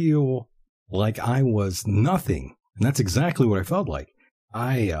wanted to feel like I was nothing. And that's exactly what I felt like.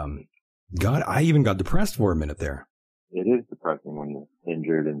 I even got depressed for a minute there. It is depressing when you're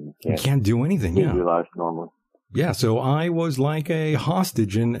injured and you can't do anything. Live your life normally. Yeah, so I was like a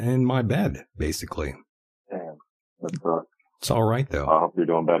hostage in my bed, basically. Damn, that sucks. It's all right, though. I hope you're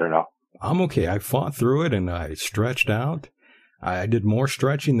doing better now. I'm okay. I fought through it, and I stretched out. I did more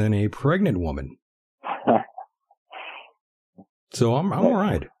stretching than a pregnant woman. So I'm all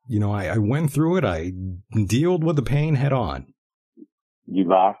right. You know, I went through it. I dealt with the pain head on. You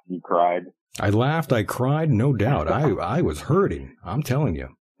laughed. You cried. I laughed. I cried. No doubt. I was hurting. I'm telling you.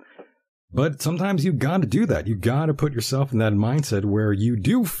 But sometimes you got to do that. You got to put yourself in that mindset where you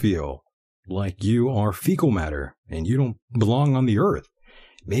do feel like you are fecal matter and you don't belong on the earth.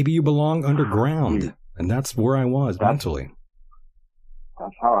 Maybe you belong underground. And that's where I was mentally.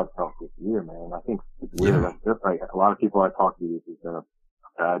 That's how I felt this year, man. I think it's weird. Yeah. Just like a lot of people I talk to, this has been a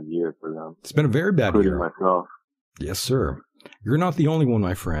bad year for them. It's been a very bad year. Myself. Yes, sir. You're not the only one,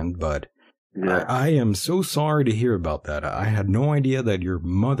 my friend, but yeah. I am so sorry to hear about that. I had no idea that your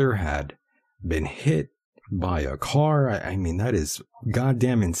mother had been hit by a car. I mean, that is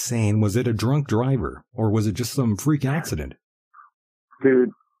goddamn insane. Was it a drunk driver or was it just some freak accident?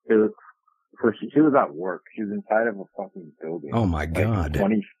 Dude, it was, she was at work. She was inside of a fucking building. Oh my God.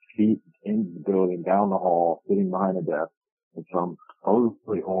 20 feet in the building, down the hall, sitting behind a desk. And some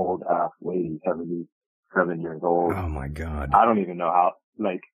supposedly old ass lady, 77 years old. Oh my God. I don't even know how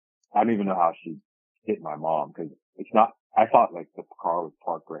she hit my mom because it's not, I thought like the car was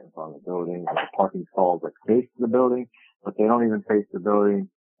parked right in front of the building. Like the parking stalls like face the building, but they don't even face the building.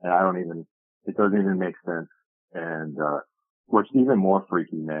 And it doesn't even make sense. And, which is even more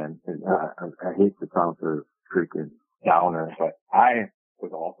freaky, man. I hate to sound so freaking downer, but I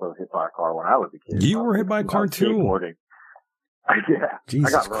was also hit by a car when I was a kid. You were hit by a car too? Skateboarding. Yeah.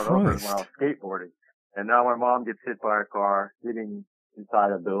 Jesus I got run over when I Christ. was skateboarding. And now my mom gets hit by a car sitting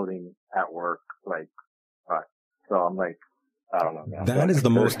inside a building at work. Like, so I'm like, I don't know, man. That is the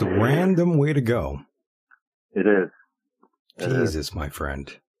most random way to go. It is. Jesus, my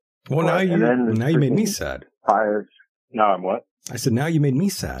friend. Well, now you made me sad. Fires. No, I'm what? I said, now you made me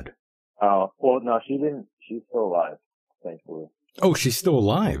sad. Oh, well, no, she didn't. She's still alive, thankfully. Oh, she's still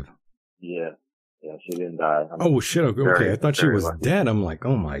alive? Yeah. Yeah, she didn't die. Oh, shit. Okay, I thought she was dead. I'm like,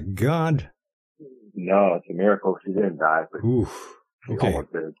 oh, my God. No, it's a miracle she didn't die. But oof. She okay.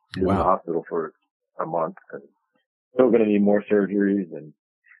 almost did. She was in the hospital for a month. And still going to need more surgeries, and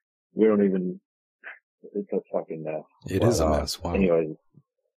we don't even... It's a fucking mess. It is a mess. Wow. Anyways.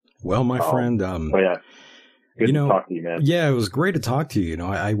 Well, my friend... But yeah. Good to talk to you, man. Yeah, it was great to talk to you. You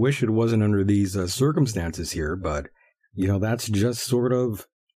know, I wish it wasn't under these circumstances here, but, you know, that's just sort of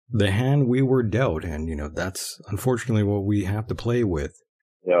the hand we were dealt. And, you know, that's unfortunately what we have to play with.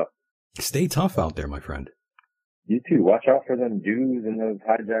 Yeah. Stay tough out there, my friend. You too. Watch out for them Jews and those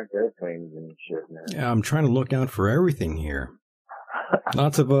hijacked airplanes and shit, man. Yeah, I'm trying to look out for everything here.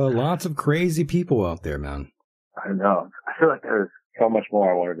 Lots of crazy people out there, man. I know. I feel like there's so much more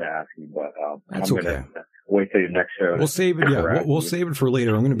I wanted to ask you, but that's I'm okay. Gonna wait till your next show. We'll save it. Yeah, we'll save it for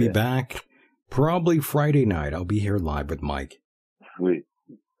later. I'm going to be back probably Friday night. I'll be here live with Mike. Sweet.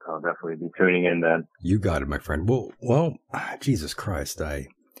 I'll definitely be tuning in then. You got it, my friend. Well, Jesus Christ. I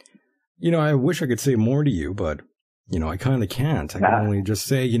wish I could say more to you, but, you know, I kind of can't. I can only just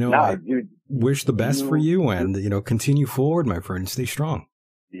say, you know. Dude, wish the best for you and, continue forward, my friend. Stay strong.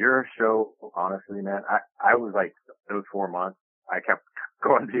 Your show, honestly, man, I was like, those 4 months, I kept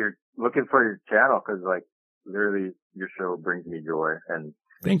going to looking for your channel because, like, literally your show brings me joy. And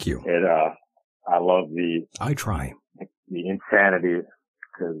thank you. I love I try. The insanity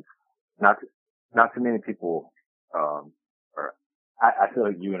because not too many people, I feel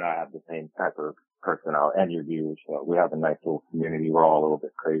like you and I have the same type of personality and your viewers. So we have a nice little community. We're all a little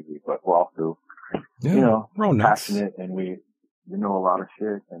bit crazy, but we're also, we're all passionate and we know a lot of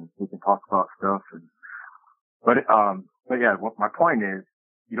shit and we can talk about stuff. But yeah, my point is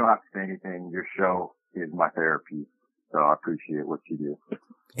you don't have to say anything. Your show is my therapy. So I appreciate what you do.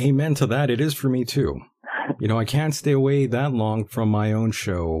 Amen to that. It is for me too. I can't stay away that long from my own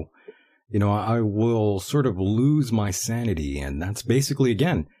show. I will sort of lose my sanity. And that's basically,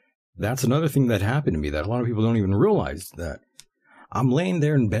 again, that's another thing that happened to me that a lot of people don't even realize, that I'm laying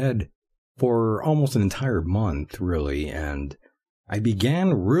there in bed for almost an entire month, really. And I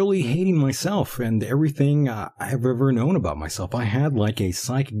began really hating myself and everything I've ever known about myself. I had like a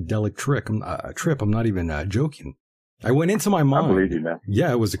psychedelic trip. I'm not even joking. I went into my mind. I believe you, man.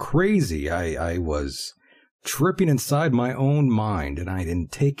 Yeah, it was crazy. I was tripping inside my own mind, and I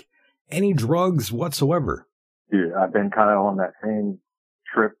didn't take any drugs whatsoever. Dude, I've been kind of on that same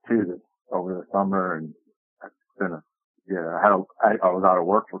trip too over the summer, and it's been I was out of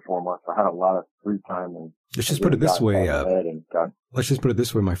work for 4 months. So I had a lot of free time. And let's just put it this way. Let's just put it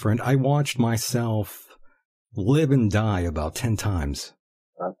this way, my friend. I watched myself live and die about 10 times.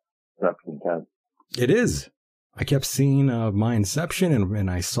 That's intense. It is. I kept seeing my inception and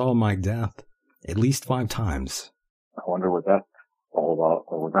I saw my death at least 5 times. I wonder what that's all about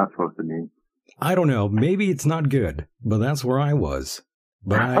or what that's supposed to mean. I don't know. Maybe it's not good, but that's where I was.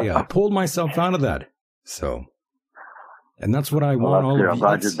 But I pulled myself out of that. So, and that's what I want all of you. I'm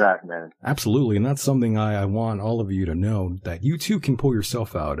glad you're back, man. Absolutely. And that's something I want all of you to know, that you too can pull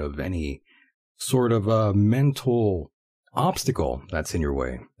yourself out of any sort of mental obstacle that's in your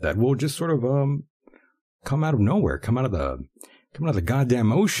way that will just sort of come out of nowhere, come out of the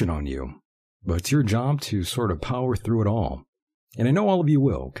goddamn ocean on you. But it's your job to sort of power through it all. And I know all of you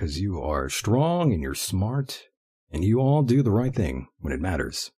will, because you are strong and you're smart, and you all do the right thing when it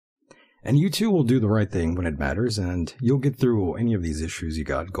matters. And you too will do the right thing when it matters, and you'll get through any of these issues you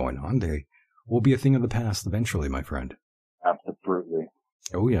got going on. They will be a thing of the past eventually, my friend. Absolutely.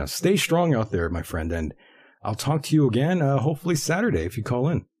 Oh yeah, stay strong out there, my friend, and I'll talk to you again, hopefully Saturday if you call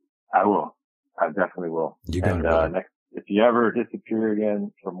in. I will. I definitely will. You got it. If you ever disappear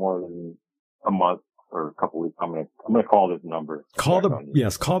again for more than a month or a couple weeks, I'm gonna call this number. Call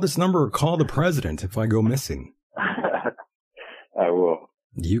this number or call the president if I go missing. I will.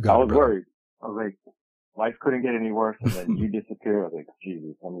 You got it. I was worried. I was like, life couldn't get any worse, and then you disappear. I was like,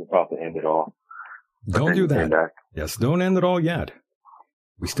 Jesus, I'm about to end it all. Don't do that. Yes, don't end it all yet.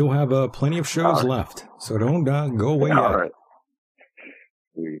 We still have plenty of shows left, so don't go away yet. All right.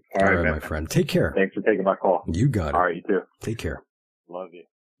 All right, my friend. Take care. Thanks for taking my call. You got it. All right, you too. Take care. Love you.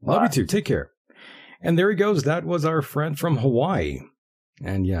 Love you too. Take care. And there he goes. That was our friend from Hawaii.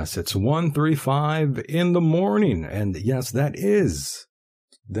 And yes, it's 1:35 in the morning. And yes, that is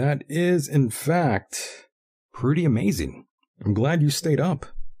in fact pretty amazing. I'm glad you stayed up.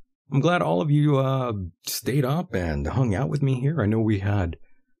 I'm glad all of you stayed up and hung out with me here. I know we had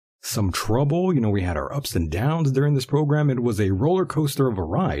some trouble. We had our ups and downs during this program. It was a roller coaster of a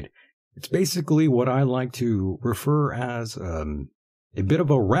ride. It's basically what I like to refer as a bit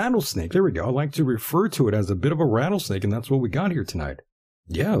of a rattlesnake. There we go. I like to refer to it as a bit of a rattlesnake, and that's what we got here tonight.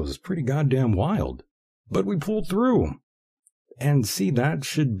 Yeah, it was pretty goddamn wild. But we pulled through. And see, that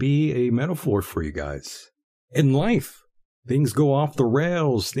should be a metaphor for you guys. In life, things go off the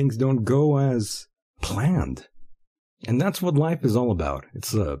rails. Things don't go as planned. And that's what life is all about.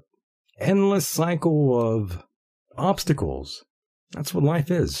 It's a endless cycle of obstacles. That's what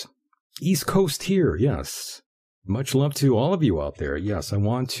life is. East Coast here, yes. Much love to all of you out there. Yes, I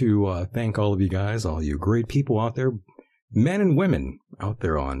want to thank all of you guys, all you great people out there, men and women out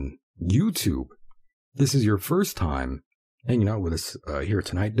there on YouTube. This is your first time hanging out with us here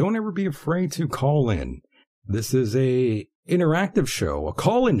tonight. Don't ever be afraid to call in. This is a interactive show, a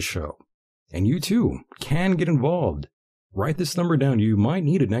call-in show. And you too can get involved. Write this number down. You might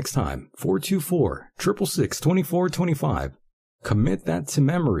need it next time. 424-666-2425. Commit that to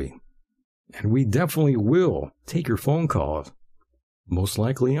memory. And we definitely will take your phone call. Most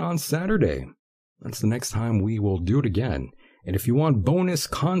likely on Saturday. That's the next time we will do it again. And if you want bonus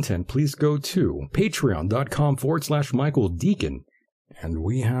content, please go to patreon.com/Michael Deacon. And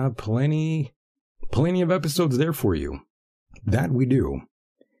we have plenty of episodes there for you. That we do.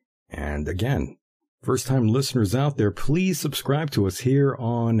 And again, first-time listeners out there, please subscribe to us here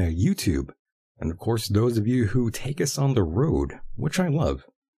on YouTube. And of course, those of you who take us on the road, which I love,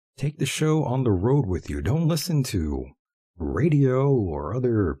 take the show on the road with you. Don't listen to radio or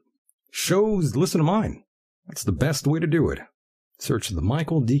other shows. Listen to mine. That's the best way to do it. Search the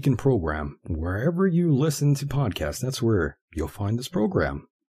Michael Deacon program. Wherever you listen to podcasts, that's where you'll find this program.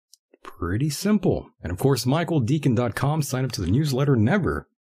 Pretty simple. And of course, michaeldeacon.com. Sign up to the newsletter. Never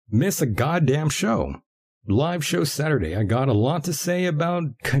miss a goddamn show. Live show Saturday. I got a lot to say about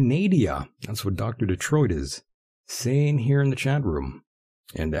Canada. That's what Dr. Detroit is saying here in the chat room.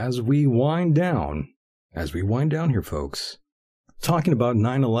 And as we wind down here, folks, talking about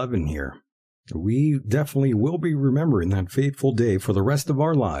 9/11 here, we definitely will be remembering that fateful day for the rest of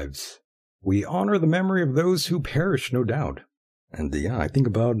our lives. We honor the memory of those who perished, no doubt. And I think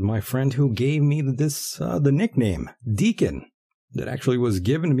about my friend who gave me the nickname, Deacon, that actually was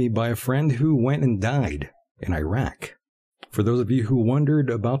given to me by a friend who went and died in Iraq. For those of you who wondered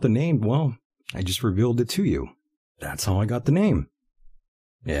about the name, well, I just revealed it to you. That's how I got the name.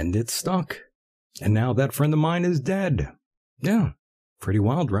 And it stuck. And now that friend of mine is dead. Yeah, pretty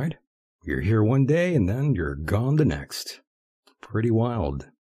wild, right? You're here one day and then you're gone the next. Pretty wild.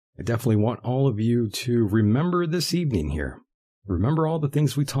 I definitely want all of you to remember this evening here. Remember all the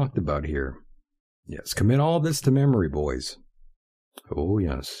things we talked about here. Yes, commit all this to memory, boys. Oh,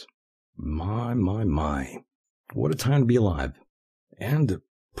 yes. My. What a time to be alive. And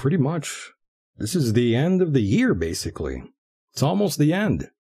pretty much, this is the end of the year, basically. It's almost the end.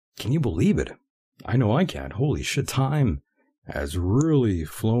 Can you believe it? I know I can't. Holy shit, time has really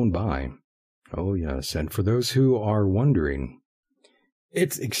flown by. Oh, yes. And for those who are wondering,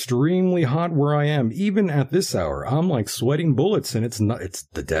 it's extremely hot where I am. Even at this hour, I'm like sweating bullets, and it's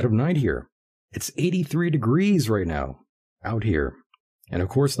the dead of night here. It's 83 degrees right now out here. And of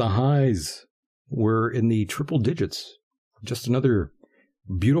course, the highs were in the triple digits. Just another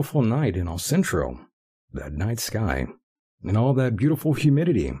beautiful night in El Centro. That night sky. And all that beautiful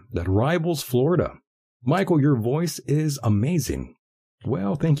humidity that rivals Florida. Michael, your voice is amazing.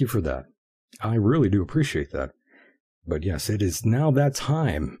 Well, thank you for that. I really do appreciate that. But yes, it is now that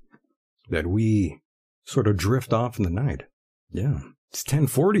time that we sort of drift off in the night. Yeah, it's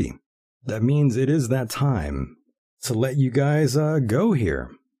 10:40. That means it is that time to let you guys go here.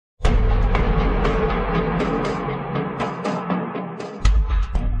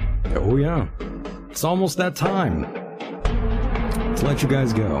 Oh yeah, it's almost that time to let you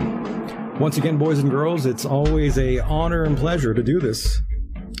guys go. Once again, boys and girls, it's always an honor and pleasure to do this.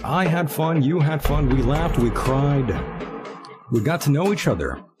 I had fun, you had fun, we laughed, we cried. We got to know each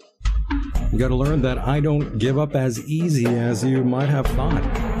other. You got to learn that I don't give up as easy as you might have thought.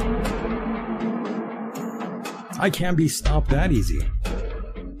 I can't be stopped that easy.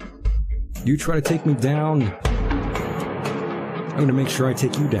 You try to take me down, I'm going to make sure I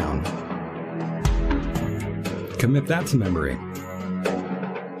take you down. Commit that to memory.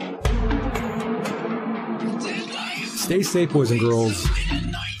 Stay safe, boys and girls.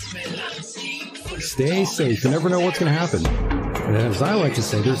 Stay safe. You never know what's going to happen. And as I like to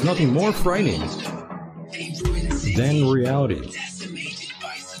say, there's nothing more frightening than reality.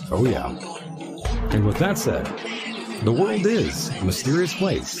 Oh yeah. And with that said, the world is a mysterious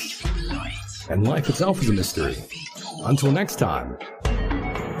place. And life itself is a mystery. Until next time,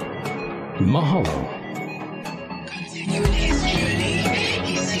 mahalo.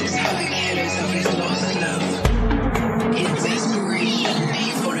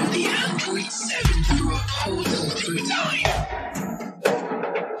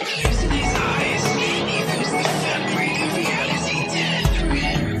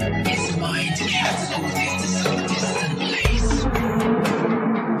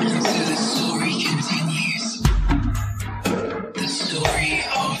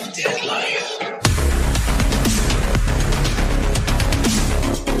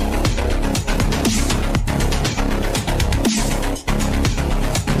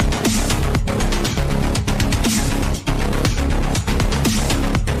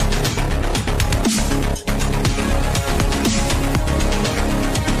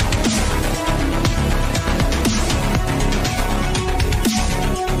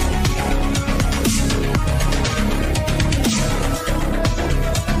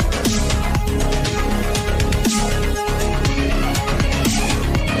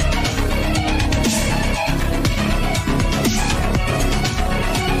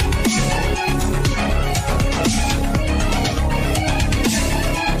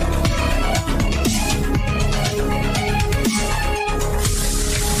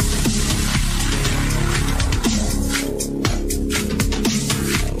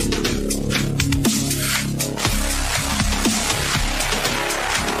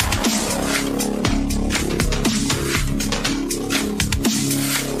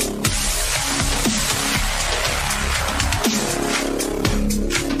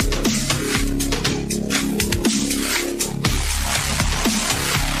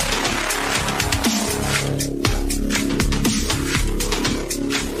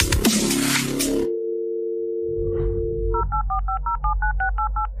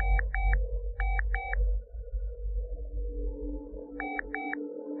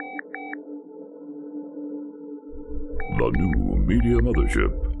 The new Media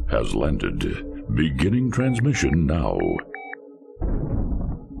Mothership has landed. Beginning transmission now.